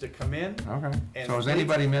department needs to come in, Okay, and so is we-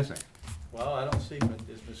 anybody missing? well, I don't see, but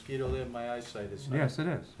there's mosquito there in my eyesight, it's not. Yes, it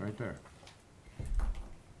is, right there.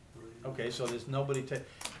 Okay, so there's nobody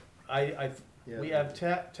Yeah, we have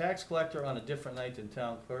tax collector on a different night than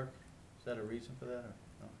town clerk. Is that a reason for that, or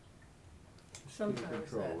no? Sometimes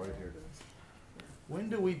control that right here. happens. When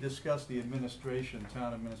do we discuss the administration,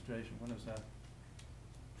 town administration, when is that?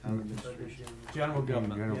 Town administration. General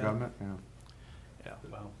government, General yeah. government, yeah. Yeah,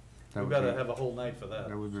 well, That we would better be- have a whole night for that.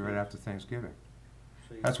 That would be right after Thanksgiving.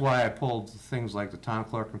 So you- That's why I pulled things like the town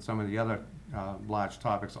clerk and some of the other large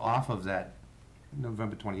topics off of that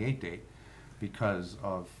November 28th date because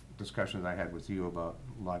of discussions I had with you about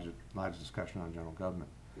large discussion on general government.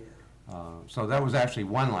 So that was actually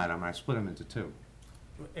one line item, I split them into two.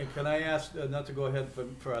 And can I ask, not to go ahead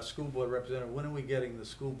for our school board representative, when are we getting the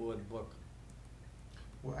school board book?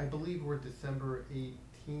 Well, I believe we're December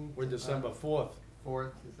 18th. We're December 4th.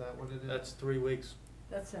 4th, is that what it is? That's 3 weeks.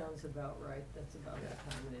 That sounds about right, that's about the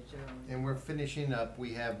time that you're on. And we're finishing up.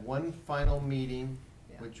 We have one final meeting,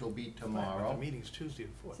 Yeah. which will be But tomorrow. the meeting's Tuesday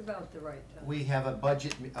the It's 4th. about the right time. We have a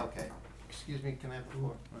budget, okay, excuse me, can I have the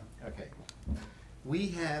floor? Okay. We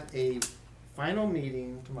have a final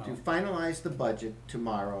meeting Tomorrow. to finalize the budget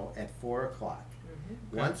tomorrow at 4 o'clock.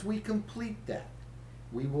 Mhm. Once we complete that,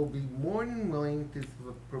 we will be more than willing to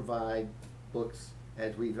provide books,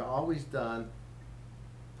 as we've always done,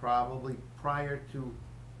 probably prior to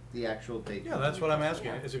the actual date. Yeah, that's what I'm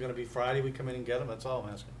asking. Is it gonna be Friday, we come in and get them? That's all I'm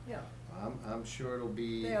asking. Yeah, I'm sure it'll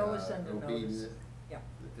be. They always send a it'll be- notice. Yeah.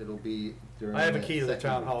 It'll be during. I have a key to the second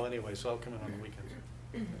town week. hall anyway, so I'll come in on the weekends.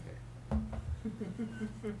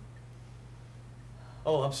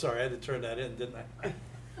 Oh, I'm sorry, I had to turn that in, didn't I?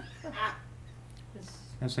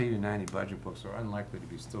 This- SAU-90 budget books are unlikely to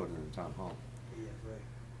be stored in the town hall.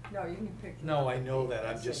 No, you can pick. it No, up I at know the that,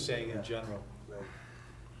 I'm just saying in general.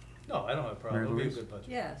 No, I don't have a problem, Mary it'll be a Louise? good budget.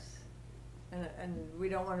 Yes, and we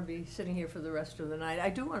don't want to be sitting here for the rest of the night. I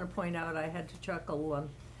do want to point out, I had to chuckle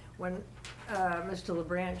when Mr.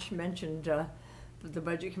 LeBranch mentioned the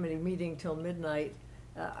Budget Committee meeting till midnight.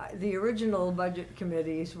 The original budget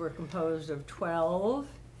committees were composed of 12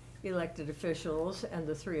 elected officials and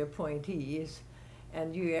the 3 appointees,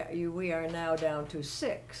 and we are now down to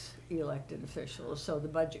 6 elected officials, so the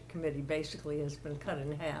Budget Committee basically has been cut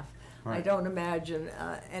in half. I Right. don't imagine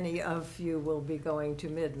any of you will be going to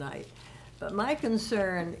midnight. But my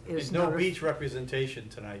concern is. There's no notif- beach representation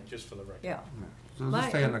tonight, just for the record. Yeah. So let's My- just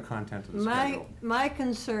stay on the content of the My, schedule. my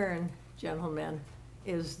concern, gentlemen,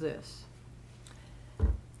 is this.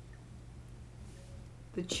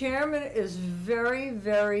 The chairman is very,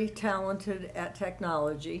 very talented at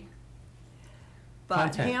technology. But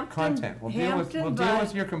Content, content. We'll deal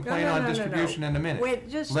with your complaint No, no, on no, no, no. distribution in a minute. Wait,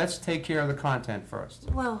 just, Let's take care of the content first.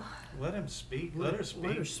 well, Let him speak, let her speak.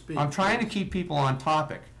 Let her speak. I'm trying to keep people on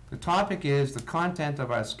topic. The topic is the content of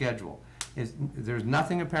our schedule. There's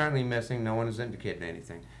nothing apparently missing, no one has indicated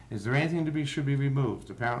anything. Is there anything should be removed?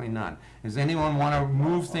 Apparently none. Does anyone want to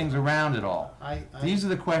move things around at all? These are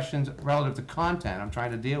the questions relative to content I'm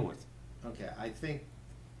trying to deal with. Okay, I think,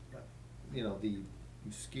 the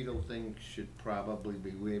mosquito thing should probably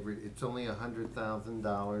be waived. It's only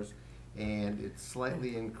 $100,000 and it's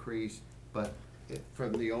slightly increased, but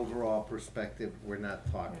from the overall perspective, we're not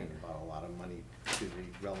talking about a lot of money to the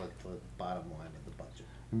relative bottom line of the budget.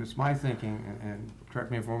 And it's my thinking, and correct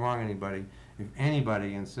me if I'm wrong, anybody, if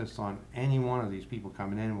anybody insists on any one of these people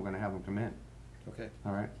coming in, we're gonna have them come in, Okay.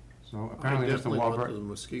 all right? So I apparently, Mr. definitely want the Walbert,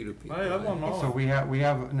 mosquito people. I want all. so we have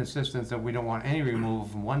an assistance that we don't want any removal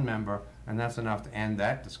from one member, and that's enough to end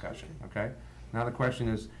that discussion, okay? Now the question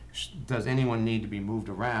is, does anyone need to be moved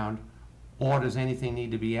around, or does anything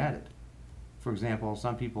need to be added? For example,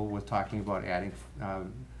 some people were talking about adding a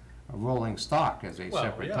rolling stock as a Well,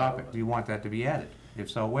 separate yeah, topic. but- Do you want that to be added? If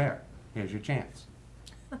so, where? Here's your chance.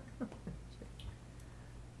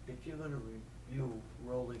 If you're gonna review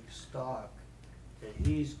rolling stock, and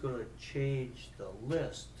he's gonna change the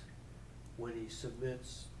list when he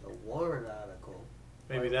submits the warrant article.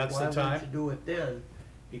 Maybe why- that's the Why time? wouldn't you do it then?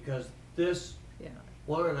 Because this yeah,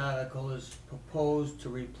 warrant article is proposed to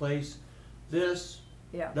replace this,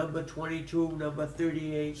 yeah. number 22, number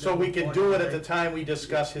 38. So we number can do it at the 49. time we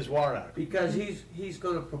discuss his warrant article. Because he's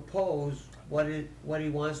gonna propose what he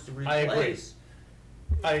wants to I agree. replace.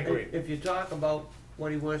 I agree. If you talk about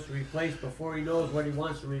what he wants to replace before he knows what he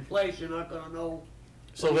wants to replace, you're not gonna know.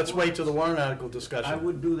 So let's wait till the warrant article I discussion.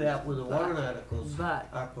 would do that when the warrant articles But,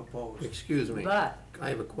 are proposed. Excuse me, but, I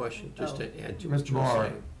have a question, just to add to Mr. what you're Barr.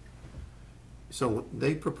 saying. So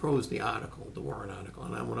they proposed the article, the warrant article,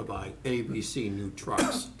 and I wanna buy ABC new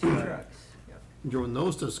trucks. During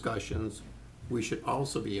those discussions, we should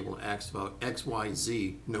also be able to ask about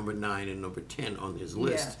XYZ, number 9 and number 10 on his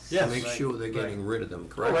list. Yes. To Yes. make sure they're getting rid of them,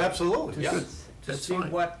 Oh, correct? absolutely, Good. yes. To That's see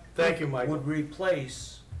fine. what Thank you, Michael. would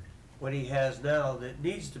replace what he has now that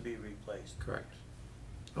needs to be replaced. Correct.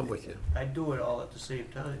 I'm with you. I'd do it all at the same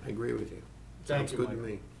time. I agree with you. Thank Sounds you, good to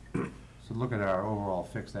Michael. me. So look at our overall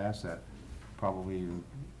fixed asset, probably even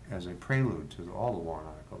as a prelude to all the warrant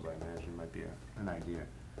articles, I imagine might be an idea.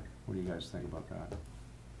 What do you guys think about that?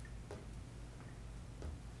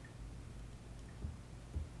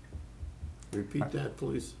 Repeat that,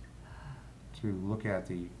 please. To look at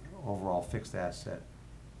the overall fixed asset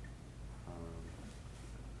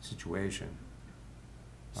situation.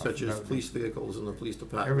 Such as That would be- police vehicles in the police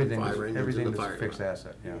department, Everything fire is, engines in everything the is a fire fixed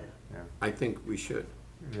department. asset, yeah, yeah. I think we should.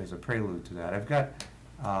 There's a prelude to that.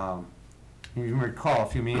 You recall a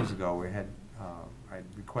few meetings ago, we had, I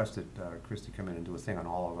requested Christie come in and do a thing on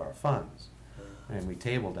all of our funds. And we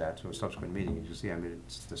tabled that to a subsequent meeting. As you see, I mean,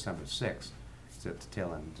 it's December 6th. It's at the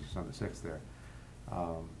tail end of December 6th there.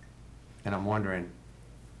 And I'm wondering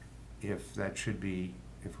if that should be,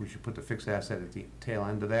 if we should put the fixed asset at the tail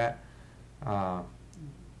end of that,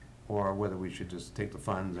 or whether we should just take the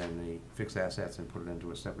funds and the fixed assets and put it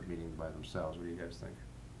into a separate meeting by themselves. What do you guys think?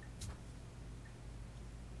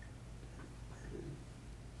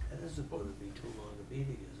 That isn't going to be too long a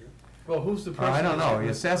meeting, is it? Well, who's the person? I don't know.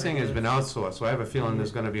 that's- Assessing has been outsourced, so I have a feeling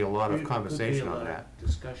there's gonna be a lot of Could be a conversation lot on of that.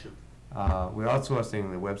 Discussion. We're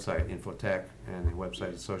outsourcing the website, Infotech, and the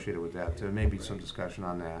website associated with that. There may be some discussion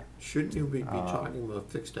on that. Shouldn't you be talking about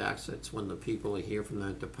fixed assets when the people are here from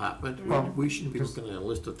that department? Well, We shouldn't be just- looking at a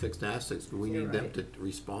list of fixed assets, we You're need them right. to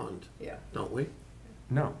respond, Yeah. don't we?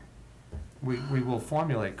 No. We will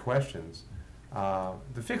formulate questions.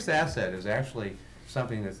 The fixed asset is actually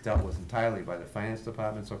something that's dealt with entirely by the finance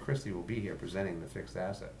department, so Christie will be here presenting the fixed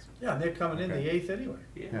assets. Yeah, and they're coming in the Okay. 8th anyway.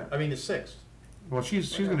 Yeah. I mean, the 6th. Well,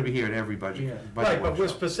 she's gonna be here at every budget Yeah. Right, but we're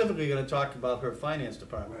workshop. specifically gonna talk about her finance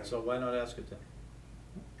department, Right. so why not ask it then?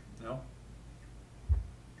 No?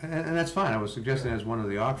 And that's fine. I was suggesting as one of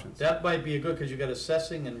the options. That might be a good, because you got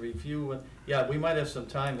assessing and review, and, yeah, we might have some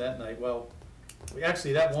time that night, well,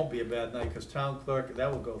 actually, that won't be a bad night, because town clerk, that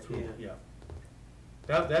will go through, Yeah. yeah.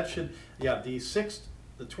 That should, yeah, the 6th,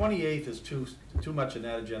 the 28th is too much in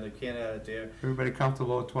that agenda, can't add it there. Everybody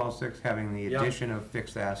comfortable with 12-6 having the Yep. addition of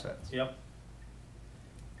fixed assets? Yep.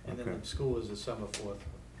 And then Okay. the school is December 4th.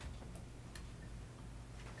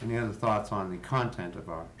 Any other thoughts on the content of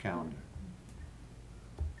our calendar?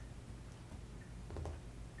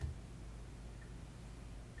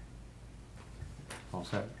 All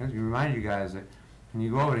set. You remind you guys that when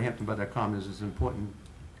you go over to HamptonBud.com, there's this important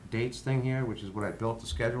dates thing here, which is what I built the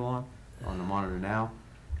schedule on the monitor now.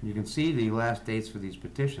 And you can see the last dates for these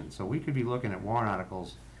petitions. So we could be looking at warrant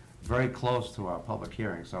articles very close to our public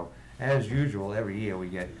hearing. So as usual, every year we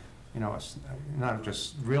get, you know, not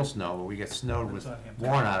just real snow, but we get snowed with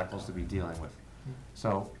warrant articles to be dealing with.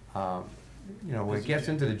 So, you know, when it gets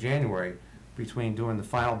into the January, between doing the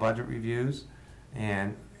final budget reviews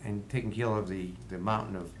and taking care of the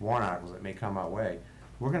mountain of warrant articles that may come our way,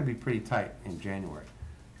 we're gonna be pretty tight in January.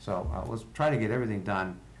 So, let's try to get everything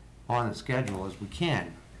done on the schedule as we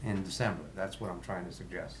can in December. That's what I'm trying to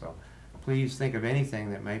suggest. So, please think of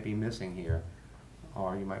anything that might be missing here,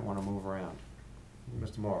 or you might wanna move around.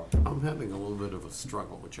 Mr. Morrow? I'm having a little bit of a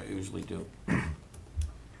struggle, which I usually do.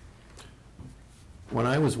 When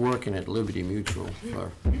I was working at Liberty Mutual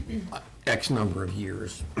for X number of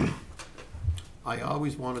years, I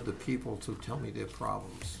always wanted the people to tell me their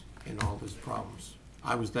problems and all these problems.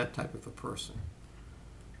 I was that type of a person.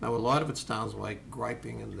 Now, a lot of it sounds like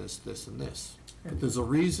griping and this, and this, but there's a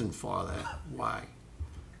reason for that, why.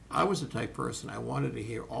 I was the type person, I wanted to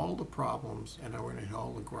hear all the problems and I wanted to hear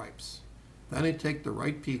all the gripes. Then I take the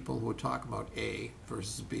right people who are talking about A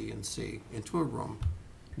versus B and C into a room.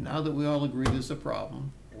 Now that we all agree there's a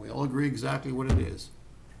problem, we all agree exactly what it is,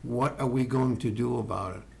 what are we going to do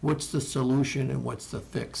about it? What's the solution and what's the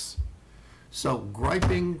fix? So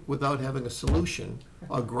griping without having a solution,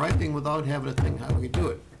 or griping without having a thing, how do we do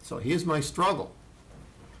it? So here's my struggle.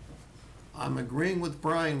 I'm agreeing with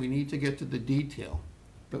Brian, we need to get to the detail,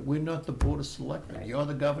 but we're not the Board of Selectmen, you're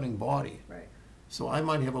the governing body. Right. So I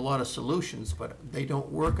might have a lot of solutions, but they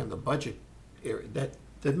don't work in the budget area.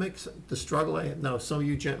 That makes the struggle I have. Now, some of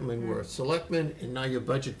you gentlemen were selectmen, and now you're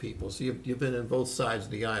budget people, so you've been on both sides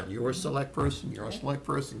of the aisle. You're a select person, you're a select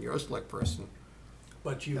person, you're a select person.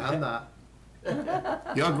 But you. I'm not.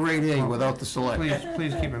 You're grade A without the select.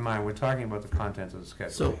 Please keep in mind, we're talking about the content of the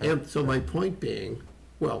schedule. So my point being,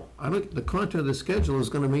 well, the content of the schedule is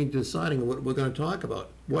gonna mean deciding what we're gonna talk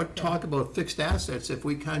about. What talk about fixed assets if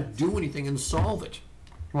we can't do anything and solve it?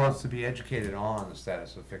 Well, it's to be educated on the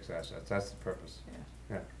status of fixed assets, that's the purpose.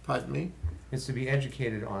 Yeah. Pardon me? It's to be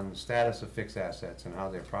educated on the status of fixed assets and how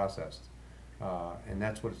they're processed. And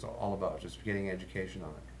that's what it's all about, just getting education on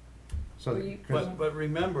it. So, Well, you- But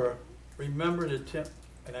remember that Tim,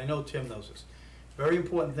 and I know Tim knows this, very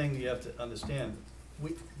important thing you have to understand,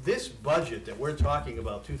 this budget that we're talking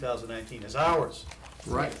about, 2019, is ours.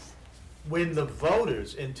 Right. When the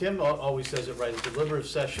voters, and Tim always says it right, at deliberative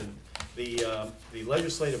session, the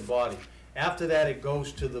legislative body, after that, it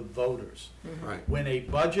goes to the voters. Right. When a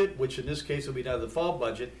budget, which in this case will be now the fall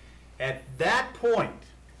budget, at that point,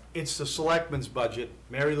 it's the selectmen's budget,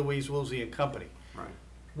 Mary Louise Woolsey and company. Right.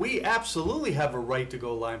 We absolutely have a right to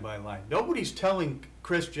go line by line. Nobody's telling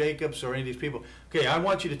Chris Jacobs or any of these people, okay, I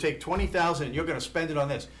want you to take 20,000 and you're gonna spend it on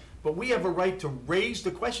this. but we have a right to raise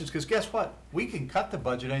the questions, because guess what? We can cut the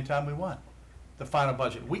budget anytime we want, the final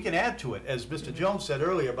budget. We can add to it, as Mr. Jones said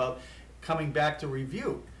earlier about coming back to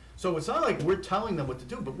review. So it's not like we're telling them what to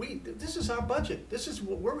do, but this is our budget. This is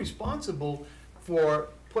what we're responsible for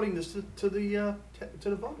putting this to the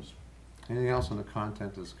voters. Anything else on the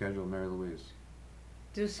content of the schedule, Mary Louise?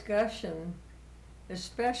 Discussion,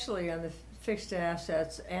 especially on the fixed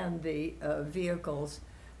assets and the vehicles,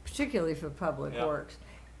 particularly for public Yeah. works.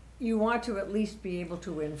 You want to at least be able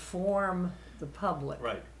to inform the public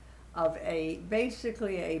Right. of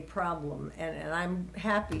basically a problem, and I'm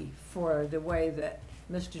happy for the way that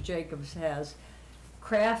Mr. Jacobs has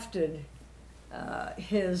crafted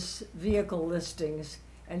his vehicle listings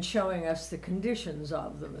and showing us the conditions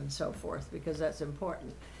of them and so forth, because that's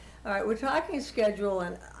important. All right, we're talking schedule,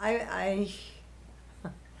 and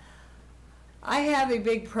I have a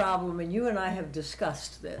big problem, and you and I have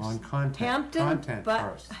discussed this. On content, Hampton, content but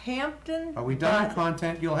first. Hampton. Are we done with but-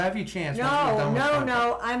 content? You'll have your chance once we're No, done with no, content.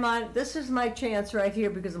 no, I'm on, this is my chance right here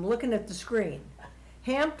because I'm looking at the screen.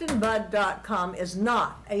 HamptonBud.com is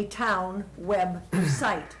not a town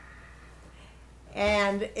website.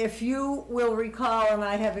 And if you will recall, and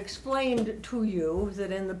I have explained to you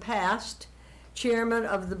that in the past, chairman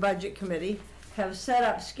of the budget committee have set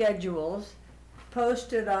up schedules,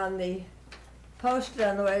 posted on the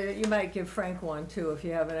way, you might give Frank one too if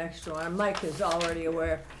you have an extra one. Mike is already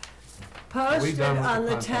aware. Posted done with the on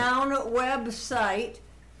the content? town website,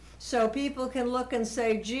 so people can look and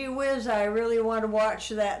say, gee whiz, I really want to watch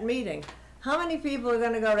that meeting. How many people are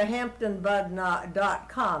gonna go to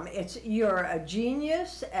HamptonBud.com? You're a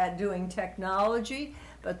genius at doing technology,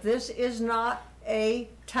 but this is not a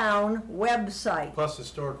town website. Plus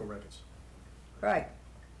historical records. Right.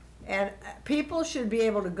 And people should be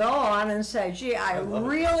able to go on and say, gee, I love it.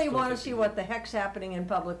 really Still want to think see you what the heck's happening in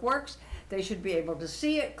Public Works. They should be able to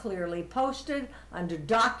see it clearly posted under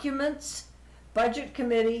Documents, Budget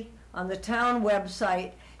Committee, on the town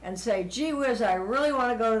website, and say, gee whiz, I really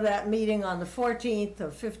want to go to that meeting on the 14th or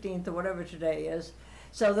 15th or whatever today is,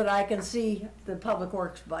 so that I can see the Public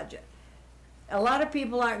Works budget. A lot of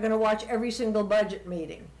people aren't going to watch every single budget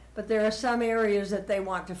meeting, but there are some areas that they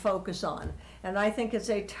want to focus on. And I think it's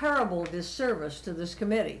a terrible disservice to this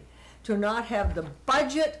committee to not have the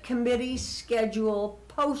Budget Committee schedule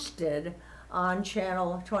posted on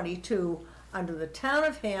Channel 22 under the Town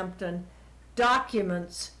of Hampton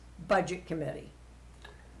Documents Budget Committee.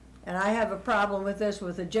 And I have a problem with this,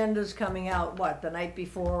 with agendas coming out, what, the night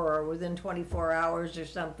before or within 24 hours or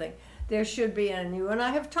something. There should be, and you and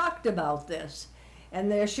I have talked about this,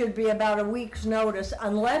 and there should be about a week's notice,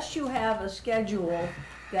 unless you have a schedule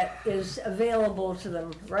that is available to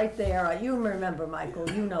them right there. You remember, Michael,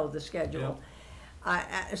 you know the schedule.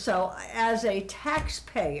 So as a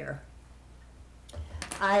taxpayer,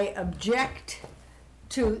 I object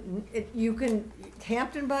to,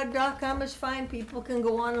 HamptonBud.com is fine, people can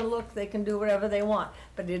go on and look, they can do whatever they want,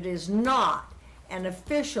 but it is not an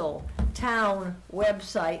official town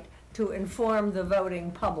website to inform the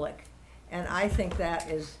voting public, and I think that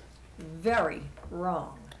is very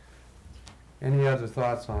wrong. Any other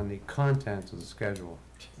thoughts on the contents of the schedule?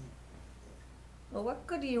 Well, what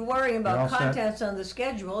good are you worrying We're all about set? contents on the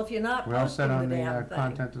schedule if you're not We're all posting set the on the damn thing?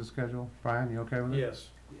 content of the schedule? Brian, you okay with it? Yes.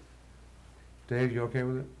 Dave, you okay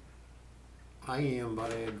with it? I am,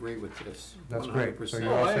 but I agree with this. That's great. So 100%.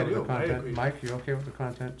 you're all I set with the do. I content? agree. Mike, you okay with the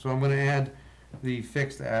content? So I'm gonna add the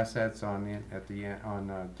fixed assets on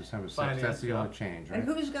December sixth. Finance, That's the yeah. only change, And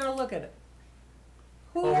right? who's gonna look at it?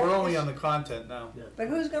 Who Well, we're only is- on the content now. But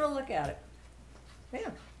who's gonna look at it? Yeah.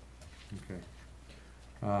 Okay.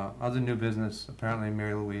 Other new business, apparently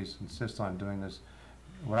Mary Louise insists on doing this,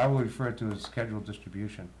 what I would refer to as scheduled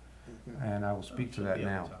distribution, and I will speak to Should that be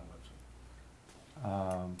on the now. town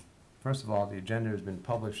website. First of all, the agenda has been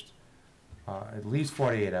published at least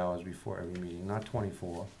 48 hours before every meeting, not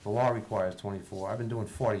 24. The law requires 24. I've been doing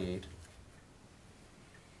 48.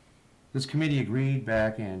 This committee agreed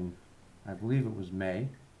back in, I believe it was May,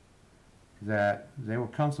 that they were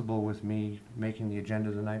comfortable with me making the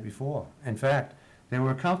agenda the night before. In fact, they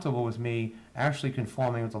were comfortable with me actually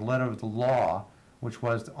conforming with the letter of the law, which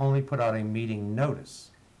was to only put out a meeting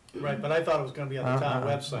notice. Right, but I thought it was gonna be on the town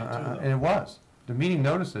website And too, it was. The meeting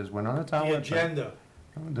notices went on the though. town The website. agenda.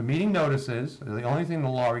 The meeting notices are the only thing the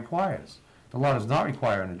law requires. The law does not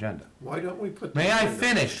require an agenda. Why don't we put? May the I agenda-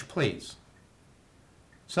 finish, please?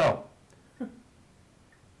 So,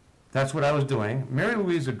 that's what I was doing. Mary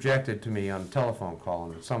Louise objected to me on a telephone call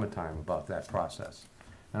in the summertime about that process.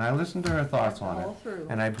 And I listened to her thoughts on All it, through.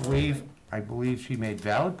 and I believe she made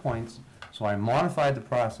valid points, so I modified the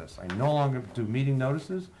process. I no longer do meeting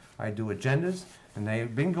notices, I do agendas, And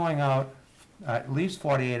they've been going out at least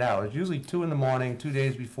 48 hours, usually 2 in the morning, 2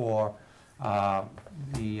 days before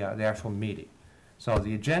the actual meeting. So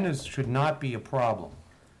the agendas should not be a problem.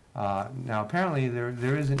 Now, apparently,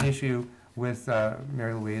 there is an issue with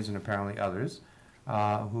Mary Louise and apparently others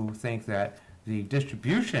who think that the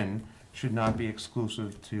distribution should not be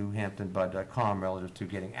exclusive to HamptonBud.com relative to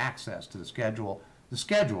getting access to the schedule,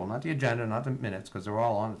 not the agenda, not the minutes, because they're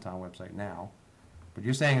all on the town website now. But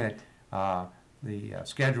you're saying that the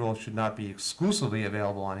schedule should not be exclusively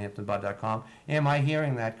available on HamptonBud.com. Am I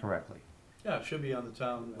hearing that correctly? Yeah, it should be on the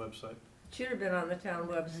town website. Should have been on the town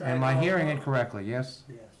website. Am I all hearing it along. correctly? Yes?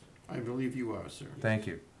 I believe you are, sir. Thank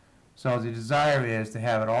you. So the desire is to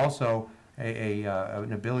have it also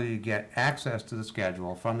an ability to get access to the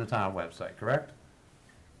schedule from the town website, correct?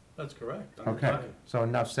 That's correct. Okay, so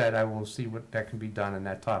enough said, I will see what that can be done in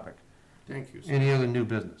that topic. Thank you, sir. Any other new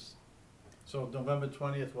business? So November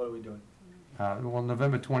 20th, what are we doing? Well,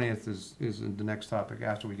 November 20th is the next topic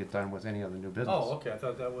after we get done with any other new business. Oh, okay, I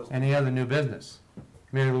thought that was. Any other new business?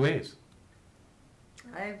 Mary Louise?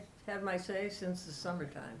 I've had my say since the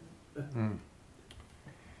summertime.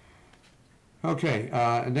 Okay,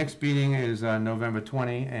 next meeting is November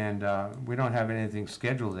 20, and we don't have anything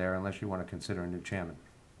scheduled there unless you want to consider a new chairman.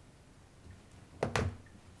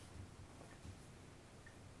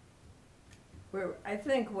 I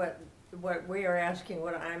think what we are asking,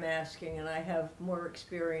 what I'm asking, and I have more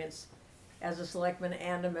experience as a selectman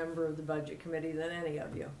and a member of the budget committee than any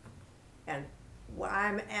of you. And what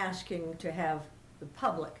I'm asking to have the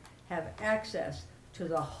public have access to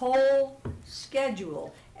the whole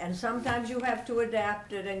schedule. And sometimes you have to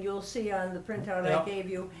adapt it, and you'll see on the printout I Yeah. gave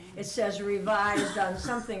you, it says revised on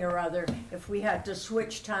something or other if we had to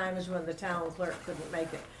switch times when the town clerk couldn't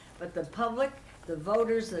make it. But the public, the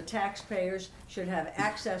voters, the taxpayers should have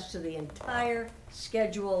access to the entire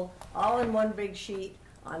schedule, all in one big sheet,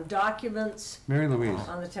 on documents, Mary Louise,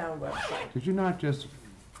 on the town website. did you not just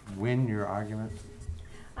win your argument?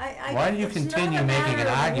 I- Why do you it's not continue a making matter an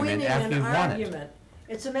of argument winning after an you've won it? argument.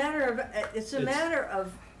 It's a matter of, it's a It's- matter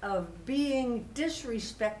of being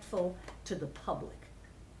disrespectful to the public.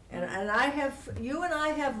 And I have, you and I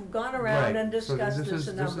have gone around Right, and so discussed this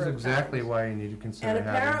a number of times. This is exactly why you need to consider And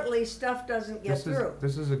having. apparently, stuff doesn't get through.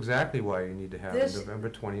 This is exactly why you need to have a This- November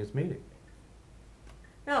 20th meeting.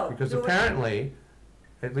 No. Because do it- apparently,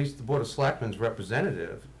 at least the Board of Selectmen's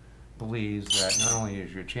representative believes that not only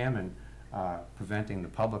is your chairman preventing the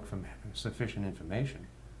public from sufficient information,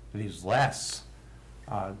 that he's less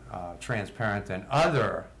transparent than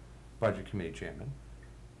other budget committee chairmen,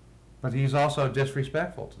 but he's also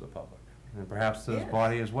disrespectful to the public, and perhaps to this Yes.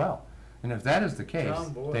 body as well. And if that is the case,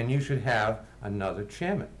 Town board. then you should have another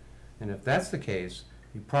chairman. And if that's the case,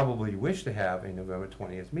 you probably wish to have a November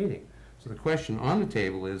 20th meeting. So the question on the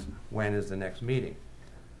table is, when is the next meeting?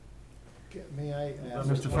 May I ask?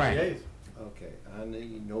 November Mr. Frank. 28th. Okay, on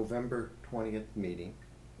the November 20th meeting,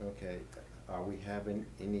 okay, are we having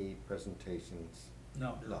any presentations?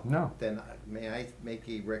 No. No. Then may I make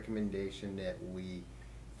a recommendation that we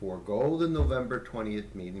forego the November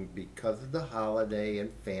 20th meeting because of the holiday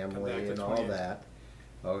and family Come back and to all 28th. that,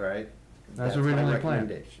 all right? As That's my originally planned.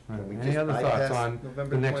 recommendation. Can we Any just other thoughts bypass on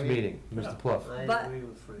November the next 20th? meeting, Mr. Pluff?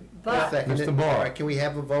 But, Second Mr. it. Moore. All right, can we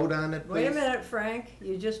have a vote on it, please? wait a minute, Frank,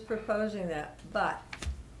 you're just proposing that, but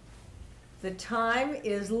the time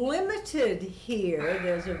is limited here.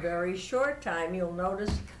 There's a very short time. You'll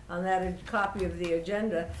notice on that copy of the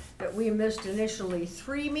agenda that we missed initially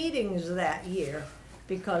 3 meetings that year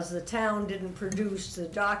because the town didn't produce the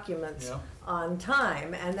documents Yeah. on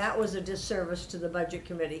time, and that was a disservice to the budget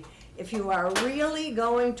committee. If you are really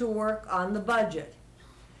going to work on the budget,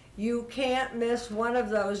 you can't miss one of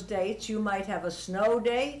those dates. You might have a snow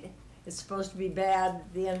date. It's supposed to be bad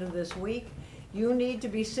at the end of this week. You need to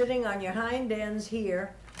be sitting on your hind ends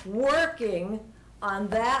here, working on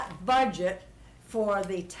that budget for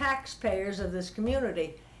the taxpayers of this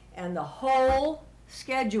community. And the whole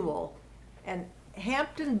schedule, and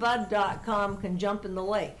HamptonBud.com can jump in the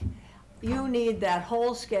lake. You need that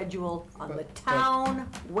whole schedule on the But- town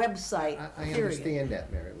website, I period. understand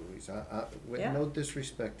that, Mary Louise, with Yeah. no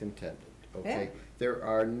disrespect intended, okay? Yeah. There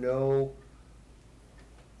are no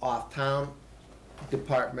off-town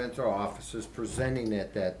departments or officers presenting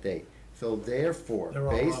at that date. So therefore, They're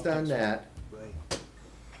all based on optics.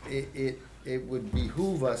 that, it would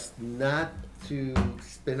behoove us not to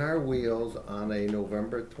spin our wheels on a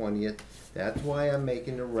November 20th. That's why I'm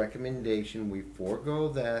making the recommendation, we forego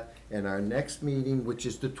that, and our next meeting, which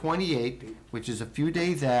is the 28th, which is a few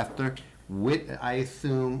days after, with, I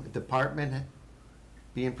assume, department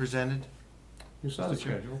being presented? You saw the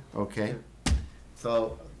schedule. Okay,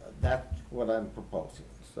 so That's what I'm proposing.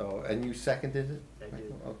 So, and you seconded it? I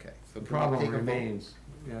did. Okay. So The can we problem take a vote? remains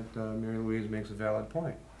that Mary Louise makes a valid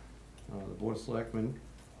point. The Board of Selectmen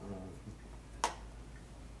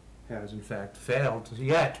has in fact failed to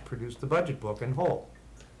yet produce the budget book in whole.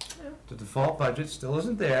 The default budget still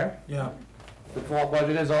isn't there. Yeah. The default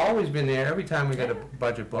budget has always been there every time we get a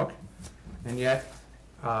budget book, and yet,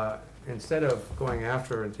 instead of going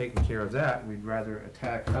after and taking care of that, we'd rather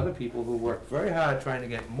attack other people who work very hard trying to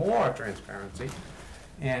get more transparency.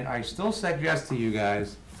 And I still suggest to you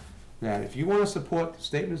guys that if you want to support the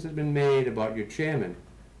statements that have been made about your chairman,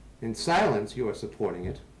 in silence you are supporting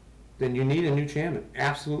it, then you need a new chairman.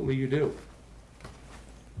 Absolutely you do.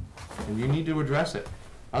 And you need to address it.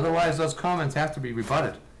 Otherwise, those comments have to be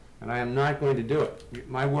rebutted, and I am not going to do it.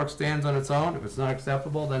 My work stands on its own. If it's not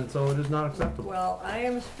acceptable, then so it is not acceptable. Well, I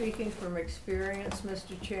am speaking from experience,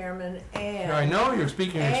 Mr. Chairman, and. Now, I know you're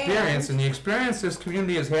speaking of experience, and the experience this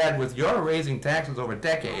community has had with your raising taxes over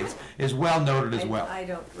decades is well noted as well. I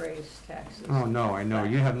don't raise taxes. Oh, no, I know.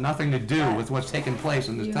 You have nothing to do with what's taking place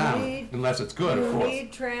in this You town, need- unless it's good, of You course.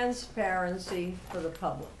 need transparency for the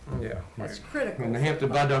public. Yeah, That's right. critical. And the for the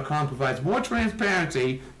public. HamptonBud.com provides more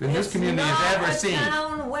transparency than this community has ever seen. It's not a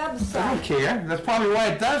town I don't website. care. That's probably why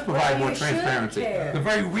it does provide Well, more you should transparency. care. The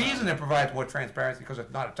very reason it provides more transparency, because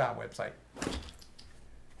it's not a town website.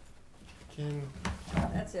 Can,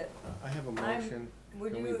 That's it. I have a I'm- motion.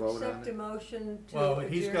 Would Can we you vote on accept it? a motion to Well,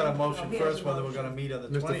 he's got a adjourn? motion Oh, he has first, a whether we're motion. gonna meet on the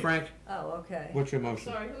Mr. 20th. Frank, Oh, okay. what's your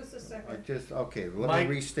motion? Sorry, who's the I second? just, okay, let Mike?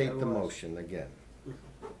 me restate the motion again.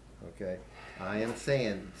 Okay, I am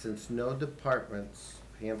saying, since no departments,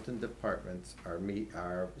 Hampton departments are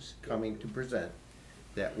coming to present,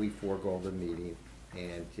 that we forego the meeting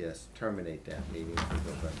and just terminate that meeting for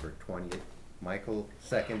November 20th. Michael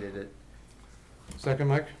seconded it. Second,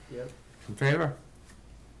 Mike? Yep. In favor?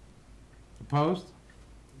 Opposed?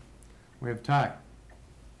 We have tie.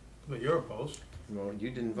 But you're opposed. Well,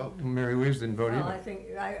 you didn't vote. Mary Louise didn't vote Well, I either.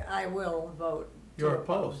 think, I will vote. to You're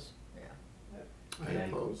oppose. opposed. Yeah. I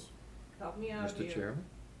oppose. Help me out Mr. here. Chairman?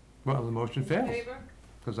 Well, the motion In fails, favor?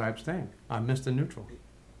 because I abstained. I'm Mr. Neutral.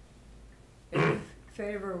 In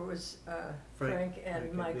favor was Frank and Frank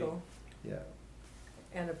and Michael, Yeah.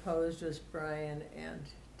 and opposed was Brian and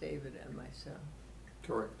David and myself.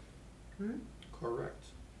 Correct. Hmm? Correct.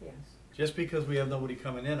 Yes. Just because we have nobody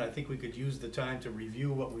coming in, I think we could use the time to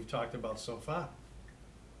review what we've talked about so far.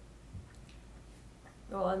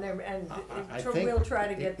 Well, and there, and I think, we'll try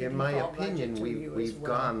to get the in my default budget opinion, to you as we've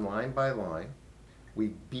well. gone line by line. We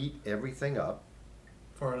beat everything up.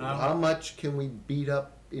 For an How hour, much can we beat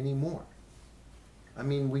up anymore? I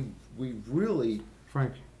mean, we've really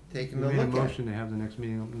Frank, you taken a made a look at it. motion to have the next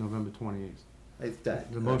meeting on November 28th. It's done.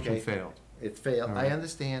 The motion okay? failed. It failed, All I right.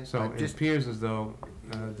 understand. So I'm it just, appears as though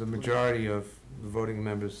the majority of the voting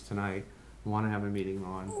members tonight want to have a meeting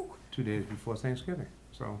on 2 days before Thanksgiving.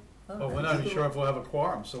 So, but we're not even sure if we'll have a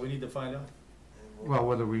quorum, so we need to find out. well,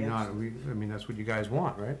 whether we not, I mean, that's what you guys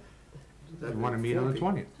want, right? You want to meet on the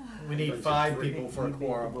 20th. We need 5 people for a He made the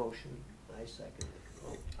quorum. motion, I seconded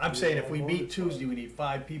it. I'm saying if we meet Tuesday, we need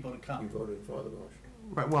 5 people to You come. voted for the motion.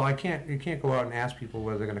 Right, well, you can't go out and ask people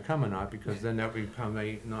whether they're gonna come or not, because then that would become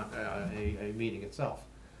not a meeting itself.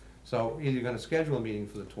 So either you're gonna schedule a meeting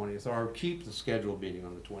for the 20th, or keep the scheduled meeting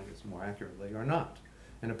on the 20th more accurately, or not.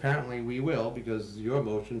 And apparently we will, because your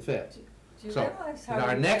motion fit. Do you So, realize how?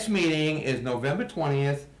 our next meeting is November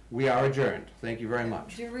 20th, we are adjourned. Thank you very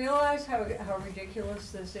much. Do you realize how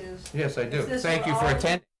ridiculous this is? Yes, I do. If this Thank were you for all-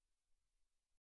 attending.